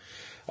 So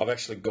I've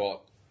actually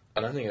got... I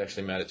don't think it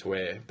actually made it to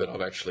air, but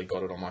I've actually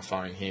got it on my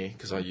phone here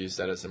because I use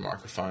that as a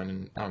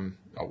microphone, and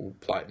I will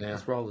play it now.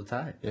 Let's roll the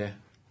tape. Yeah.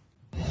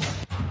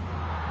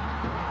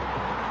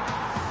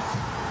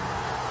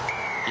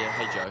 Yeah,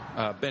 hey Joe.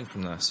 Ben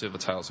from the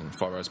Silvertails and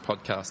Fibros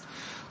podcast.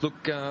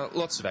 Look,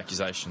 lots of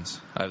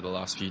accusations over the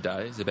last few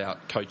days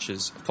about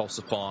coaches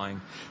falsifying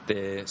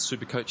their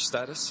Supercoach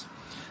status.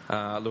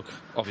 Look,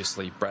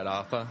 obviously Brad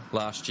Arthur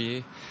last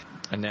year,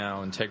 and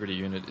now Integrity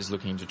Unit is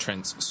looking into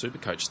Trent's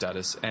Supercoach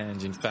status,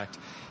 and in fact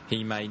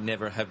he may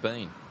never have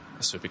been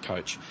a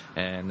Supercoach,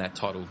 and that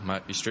title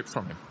might be stripped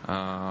from him.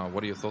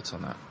 What are your thoughts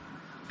on that?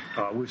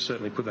 We've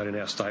certainly put that in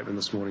our statement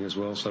this morning as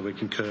well, so we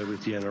concur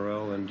with the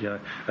NRL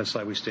and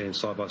say we stand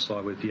side by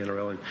side with the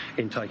NRL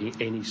in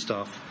taking any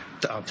tough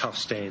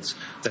stance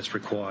that's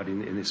required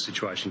in this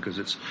situation, because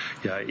it's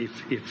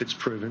if it's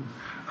proven,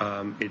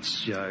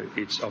 it's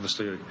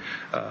obviously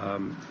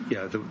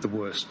the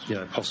worst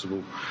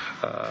possible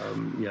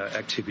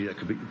activity that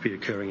could be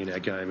occurring in our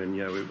game,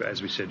 and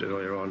as we said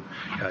earlier on,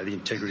 the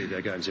integrity of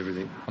our game is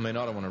everything. I mean,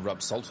 I don't want to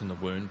rub salt in the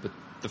wound, but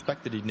the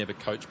fact that he'd never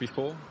coached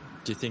before,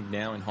 do you think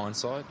now in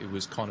hindsight it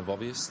was kind of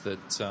obvious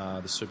that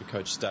the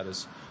Supercoach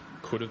status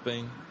could have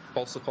been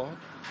falsified?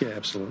 Yeah,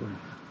 absolutely.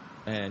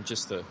 And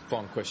just the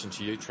final question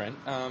to you, Trent.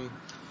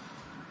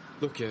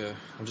 Look,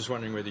 I'm just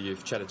wondering whether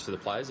you've chatted to the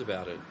players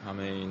about it. I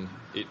mean,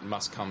 it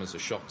must come as a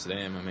shock to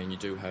them. I mean, you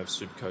do have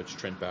Supercoach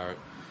Trent Barrett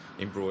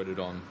embroidered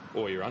on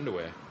all your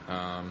underwear.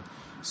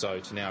 So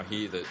to now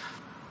hear that,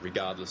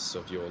 regardless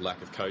of your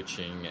lack of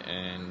coaching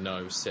and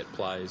no set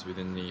plays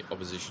within the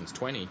opposition's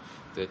 20,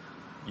 that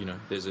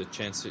there's a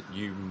chance that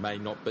you may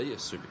not be a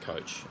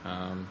Supercoach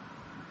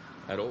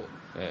at all.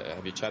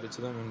 Have you chatted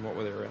to them, and what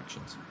were their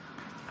reactions?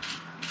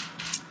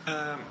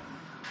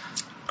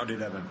 I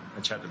did have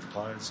a chat with the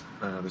players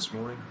this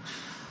morning,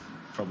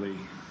 probably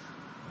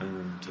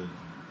to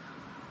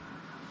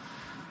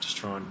just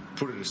try and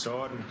put it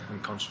aside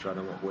and concentrate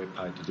on what we're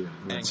paid to do.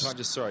 And can I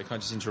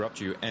just interrupt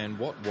you? And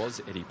what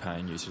was Eddie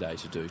paying you today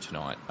to do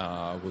tonight?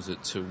 Was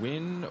it to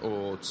win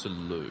or to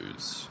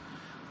lose,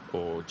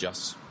 or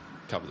just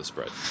cover the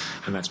spread?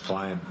 And that's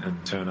play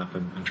and turn up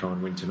and try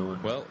and win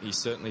tonight. Well, he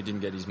certainly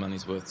didn't get his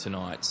money's worth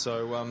tonight.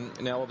 So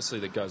now, obviously,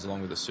 that goes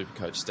along with the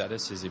Supercoach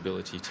status is the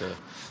ability to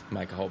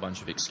make a whole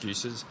bunch of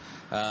excuses.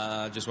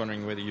 Just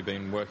wondering whether you've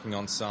been working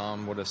on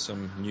some. What are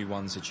some new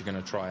ones that you're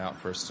going to try out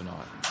for us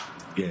tonight?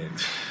 Yeah,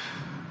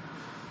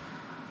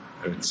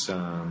 it's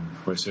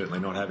we're certainly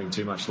not having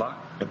too much luck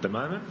at the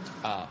moment.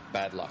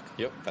 Bad luck.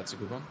 Yep, that's a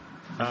good one.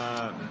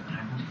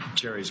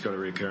 Jerry's got a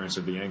reoccurrence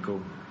of the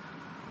ankle.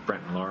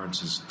 Brenton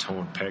Lawrence has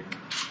torn pec,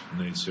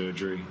 needs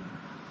surgery.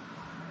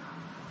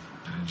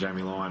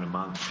 Jamie Lyon, a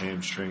month,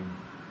 hamstring.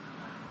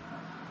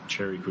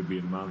 Cherry could be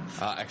a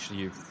month. Actually,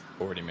 you've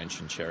already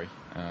mentioned Cherry.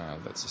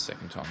 That's the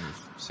second time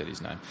you've said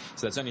his name.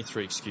 So that's only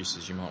 3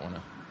 excuses. You might want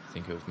to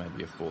think of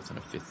maybe a 4th and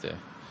a 5th there,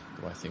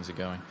 the way things are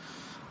going.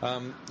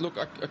 Look,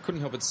 I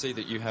couldn't help but see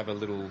that you have a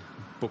little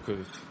book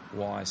of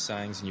wise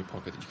sayings in your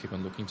pocket that you keep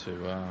on looking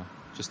to.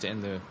 Just to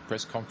end the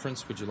press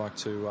conference, would you like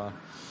to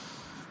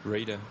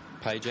read a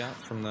page out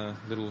from the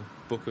little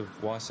book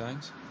of wise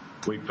sayings?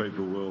 Weak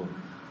people will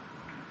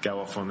go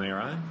off on their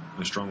own.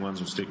 The strong ones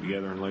will stick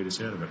together and lead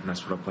us out of it, and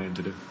that's what I plan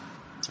to do.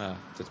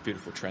 That's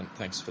beautiful, Trent.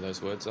 Thanks for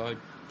those words. I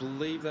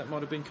believe that might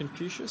have been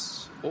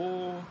Confucius,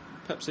 or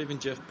perhaps even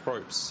Jeff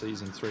Probst's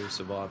Season 3 of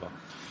Survivor.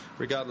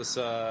 Regardless,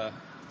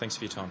 thanks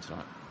for your time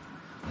tonight.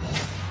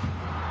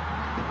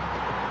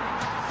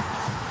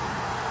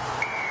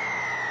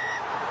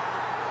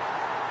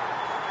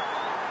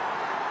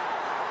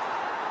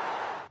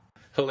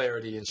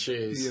 Hilarity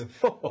ensues. Yeah.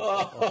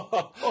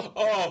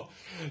 Oh,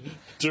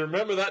 do you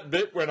remember that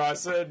bit when I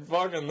said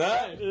fucking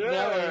that?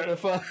 Yeah.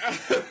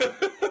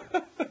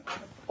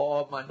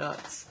 Oh, my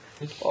nuts.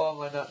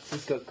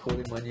 Just got caught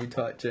in my new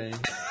tight jeans.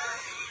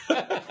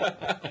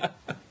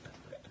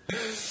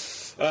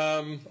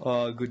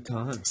 Good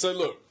time. So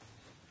look,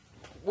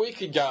 we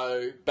could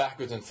go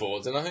backwards and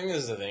forwards, and I think this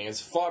is the thing.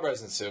 It's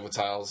Fibros and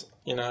Silvertails.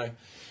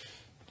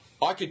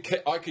 I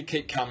could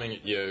keep coming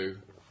at you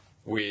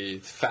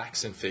with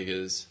facts and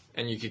figures,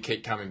 and you could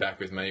keep coming back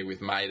with me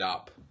with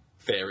made-up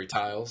fairy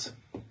tales.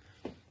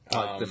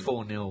 Like the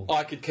 4-0.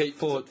 I could keep...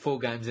 Four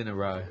games in a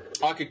row.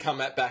 I could come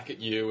back at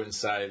you and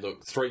say,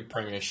 look, 3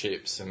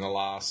 premierships in the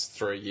last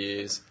 3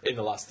 years, in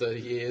the last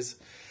 30 years,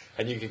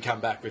 and you could come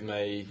back with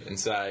me and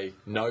say,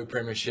 no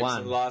premierships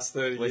in the last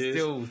 30 years. We're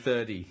still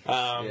 30.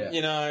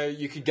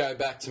 You could go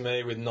back to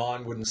me with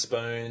 9 wooden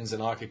spoons,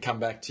 and I could come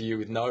back to you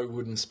with no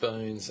wooden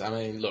spoons. I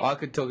mean, look... I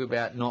could talk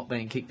about not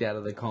being kicked out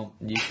of the comp.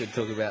 You could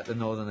talk about the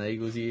Northern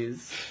Eagles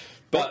years.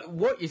 But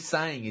what you're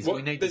saying is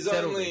we need to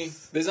settle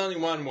this. There's only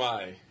one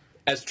way.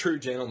 As true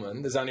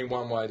gentlemen, there's only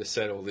one way to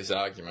settle this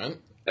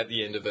argument at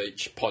the end of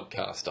each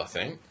podcast, I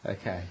think.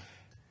 Okay.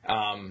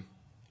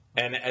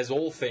 And as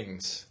all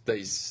things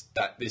this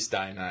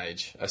day and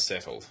age are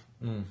settled,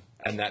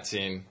 and that's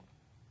in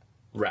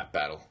rap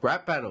battle.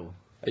 Rap battle.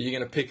 Are you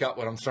going to pick up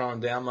what I'm throwing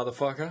down,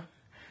 motherfucker?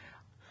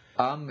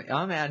 I'm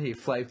out here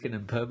flaking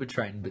and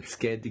perpetrating, but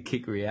scared to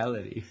kick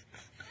reality.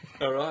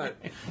 All right.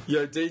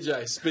 Yo,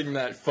 DJ, spin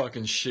that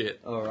fucking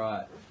shit. All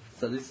right.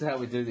 So this is how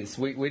we do this.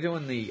 We're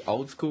doing the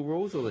old school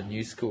rules or the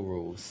new school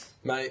rules?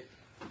 Mate,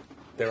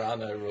 there are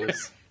no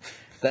rules.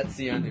 That's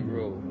the only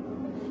rule.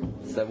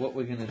 So what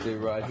we're going to do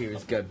right here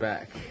is go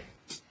back.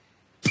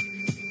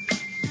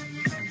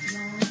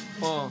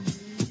 Oh,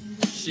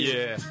 shit.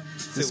 Yeah.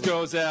 This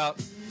goes out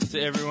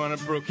to everyone at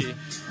Brookie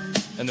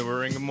and the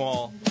Warringah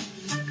Mall.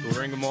 The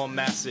Warringah Mall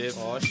Massive.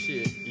 Oh,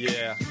 shit.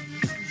 Yeah.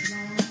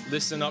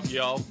 Listen up,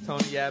 y'all.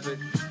 Tony Abbott.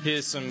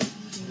 Here's some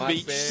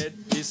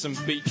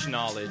beach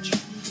knowledge.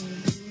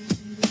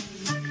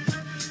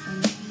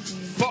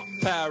 Fuck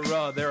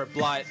Para, they're a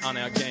blight on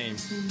our game.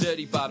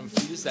 Dirty bottom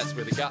feeders, that's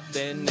where they got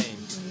their name.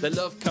 They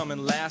love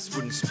coming last,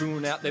 wouldn't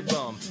spoon out their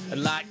bum.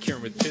 And like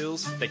Kieran with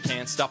pills, they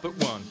can't stop at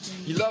one.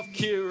 You love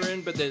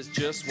Kieran, but there's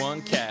just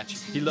one catch.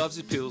 He loves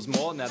his pills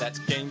more, now that's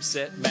game,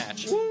 set,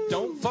 match. Woo!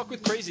 Don't fuck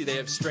with crazy, they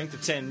have strength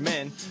of 10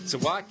 men. So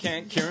why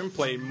can't Kieran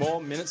play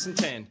more minutes than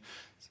 10?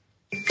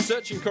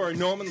 Searching Corey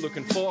Norman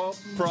looking for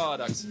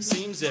products.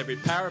 Seems every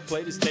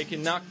paraplate is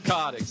taking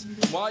narcotics.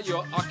 While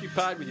you're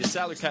occupied with your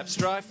salary cap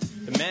strife,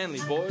 the Manly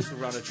boys will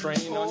run a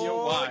train on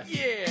your wife.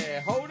 Yeah,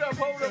 hold up.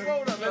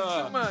 That's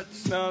too much.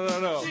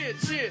 No.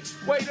 Shit.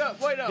 Wait up.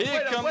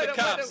 Here come the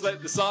cops,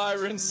 let the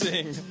sirens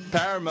sing.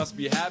 Para must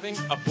be having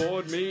a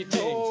board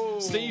meeting. Oh.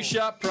 Steve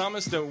Sharp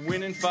promised to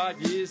win in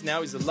 5 years. Now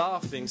he's a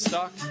laughing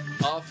stock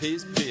of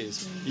his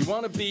peers. You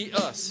want to be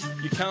us,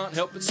 you can't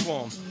help but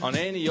swarm on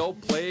any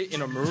old player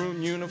in a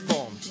maroon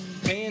uniform.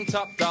 Paying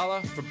top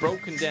dollar for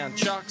broken down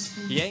chucks.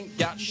 He ain't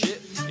got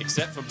shit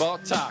except for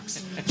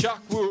Botox.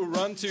 Chuck will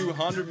run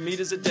 200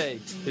 meters a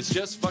day. It's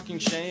just fucking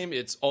shame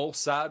it's all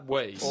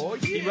sideways. Oh,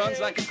 yeah. He runs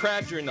like a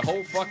crab during the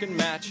whole fucking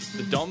match.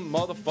 The dumb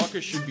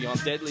motherfucker should be on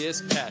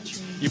deadliest catch.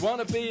 You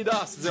wanna beat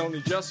us, there's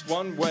only just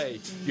one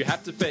way. You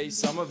have to pay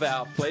some of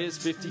our players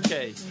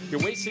 50k.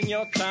 You're wasting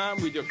your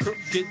time with your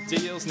crooked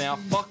deals. Now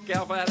fuck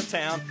out of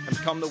town and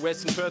become the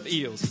Western Perth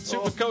Eels.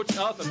 Super Coach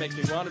Arthur makes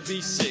me wanna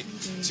be sick.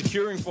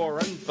 Securing for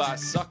him by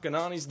sucking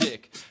on his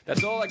dick.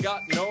 That's all I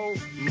got, no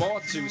more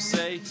to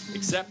say,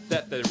 except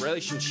that the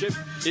relationship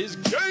is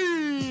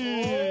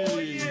gay. Oh,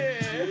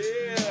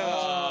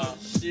 yeah.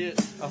 Shit.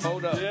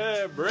 Hold up.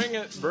 Yeah, bring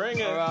it. All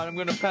right, I'm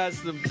gonna pass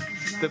the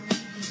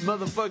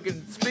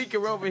motherfucking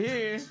speaker over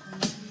here.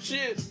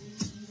 Shit.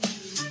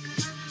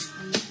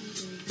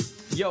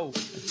 Yo,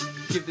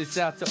 give this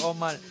out to all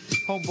my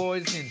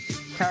homeboys in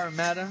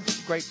Parramatta,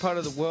 great part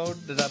of the world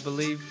that I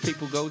believe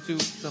people go to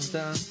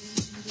sometimes.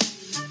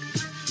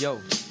 Yo,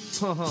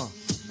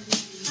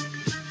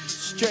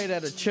 straight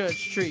out of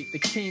Church Street, the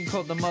team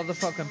called the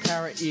motherfucking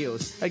Para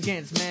Eels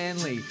against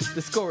Manly.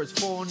 The score is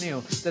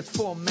 4-0. That's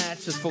 4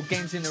 matches, 4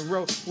 games in a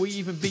row. We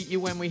even beat you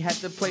when we had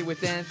to play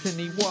with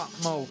Anthony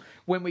Watmo.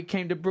 When we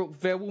came to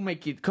Brookville, we'll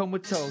make you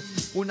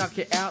comatose. We'll knock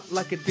you out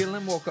like a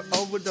Dylan Walker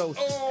overdose.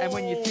 Oh. And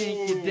when you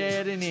think you're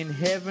dead and in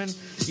heaven,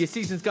 your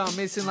season's gone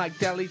missing like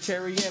Dally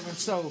Cherry Evans.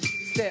 So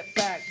step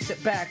back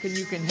and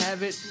you can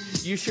have it.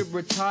 You should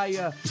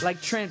retire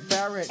like Trent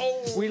Barrett.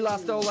 Oh. We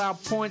lost all our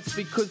points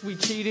because we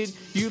cheated.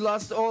 You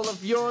lost all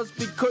of yours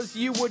because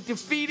you were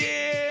defeated.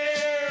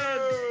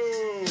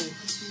 Oh.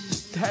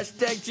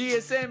 Hashtag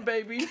GSM,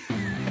 baby.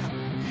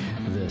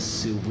 The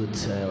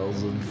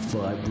Silvertails and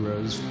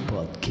Fibros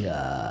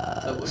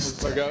podcast.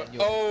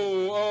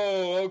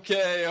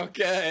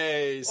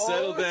 Okay.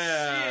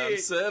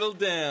 Settle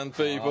down,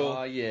 people.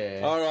 Oh,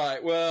 yeah. All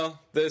right, well,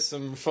 there's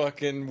some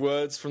fucking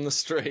words from the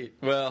street.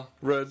 Well,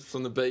 words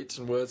from the beach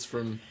and words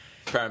from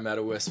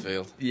Parramatta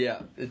Westfield.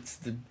 Yeah, it's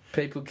the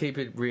people keep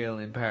it real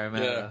in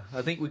Parramatta. Yeah.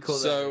 I think we call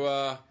that.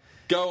 So,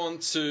 go on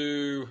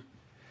to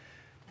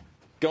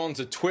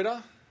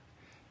Twitter.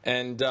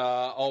 And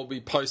I'll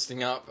be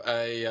posting up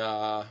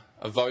a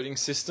voting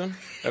system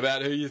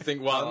about who you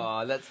think won.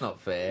 Oh, that's not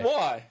fair.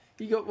 Why?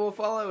 You got more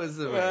followers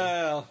than me.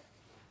 Well,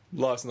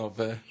 life's not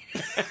fair.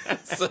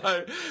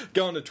 So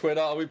go on to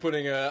Twitter. I'll be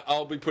putting a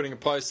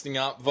posting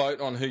up.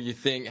 Vote on who you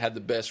think had the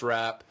best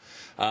rap,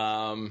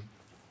 and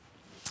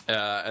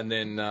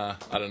then I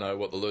don't know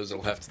what the loser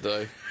will have to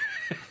do.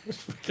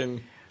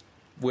 Fucking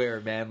wear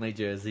a Manly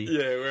jersey.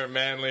 Yeah, wear a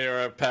Manly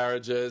or a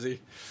Para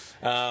jersey.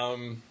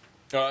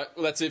 All right,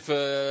 well, that's it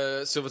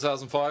for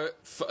Silvertails and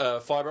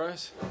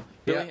Fibros.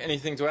 Billy,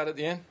 anything to add at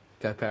the end?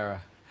 Go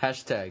Para.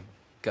 Hashtag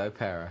Go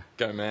Para.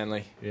 Go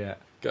Manly. Yeah.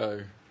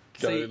 Go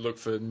look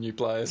for new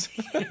players.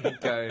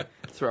 Go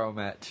throw a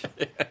match.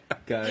 Yeah.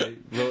 Go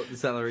look the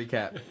salary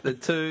cap. The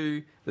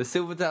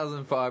Silvertails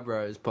and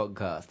Fibros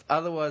podcast,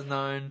 otherwise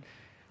known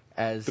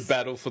as the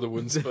Battle for the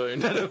Wooden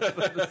Spoon.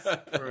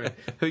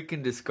 Who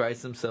can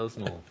disgrace themselves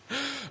more?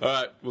 All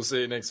right, we'll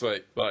see you next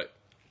week. Bye.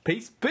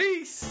 Peace.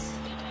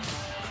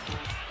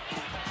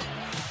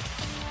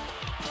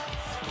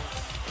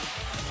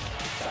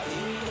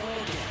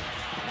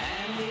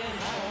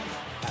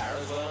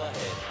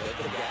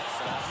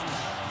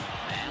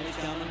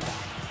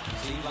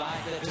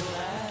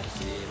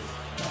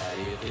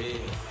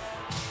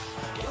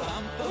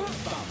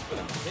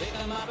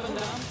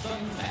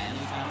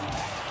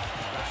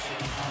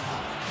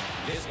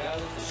 This goes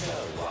to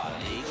show what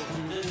an eagle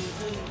can do to an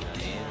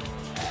eel.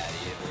 How do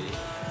you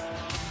feel?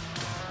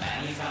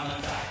 Manly's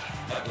coming back,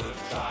 but good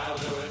trial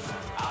do it.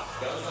 Up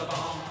goes the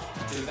bomb,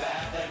 too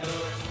bad they blew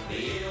it. The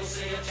eels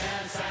see a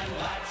chance and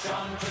latch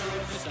on to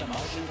it. Just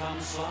emotion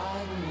comes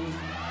sliding in,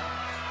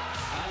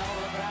 and all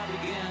the crowd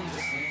begin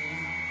to sing.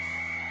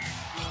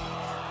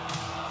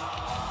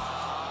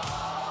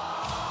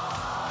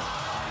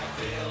 I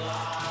feel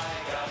like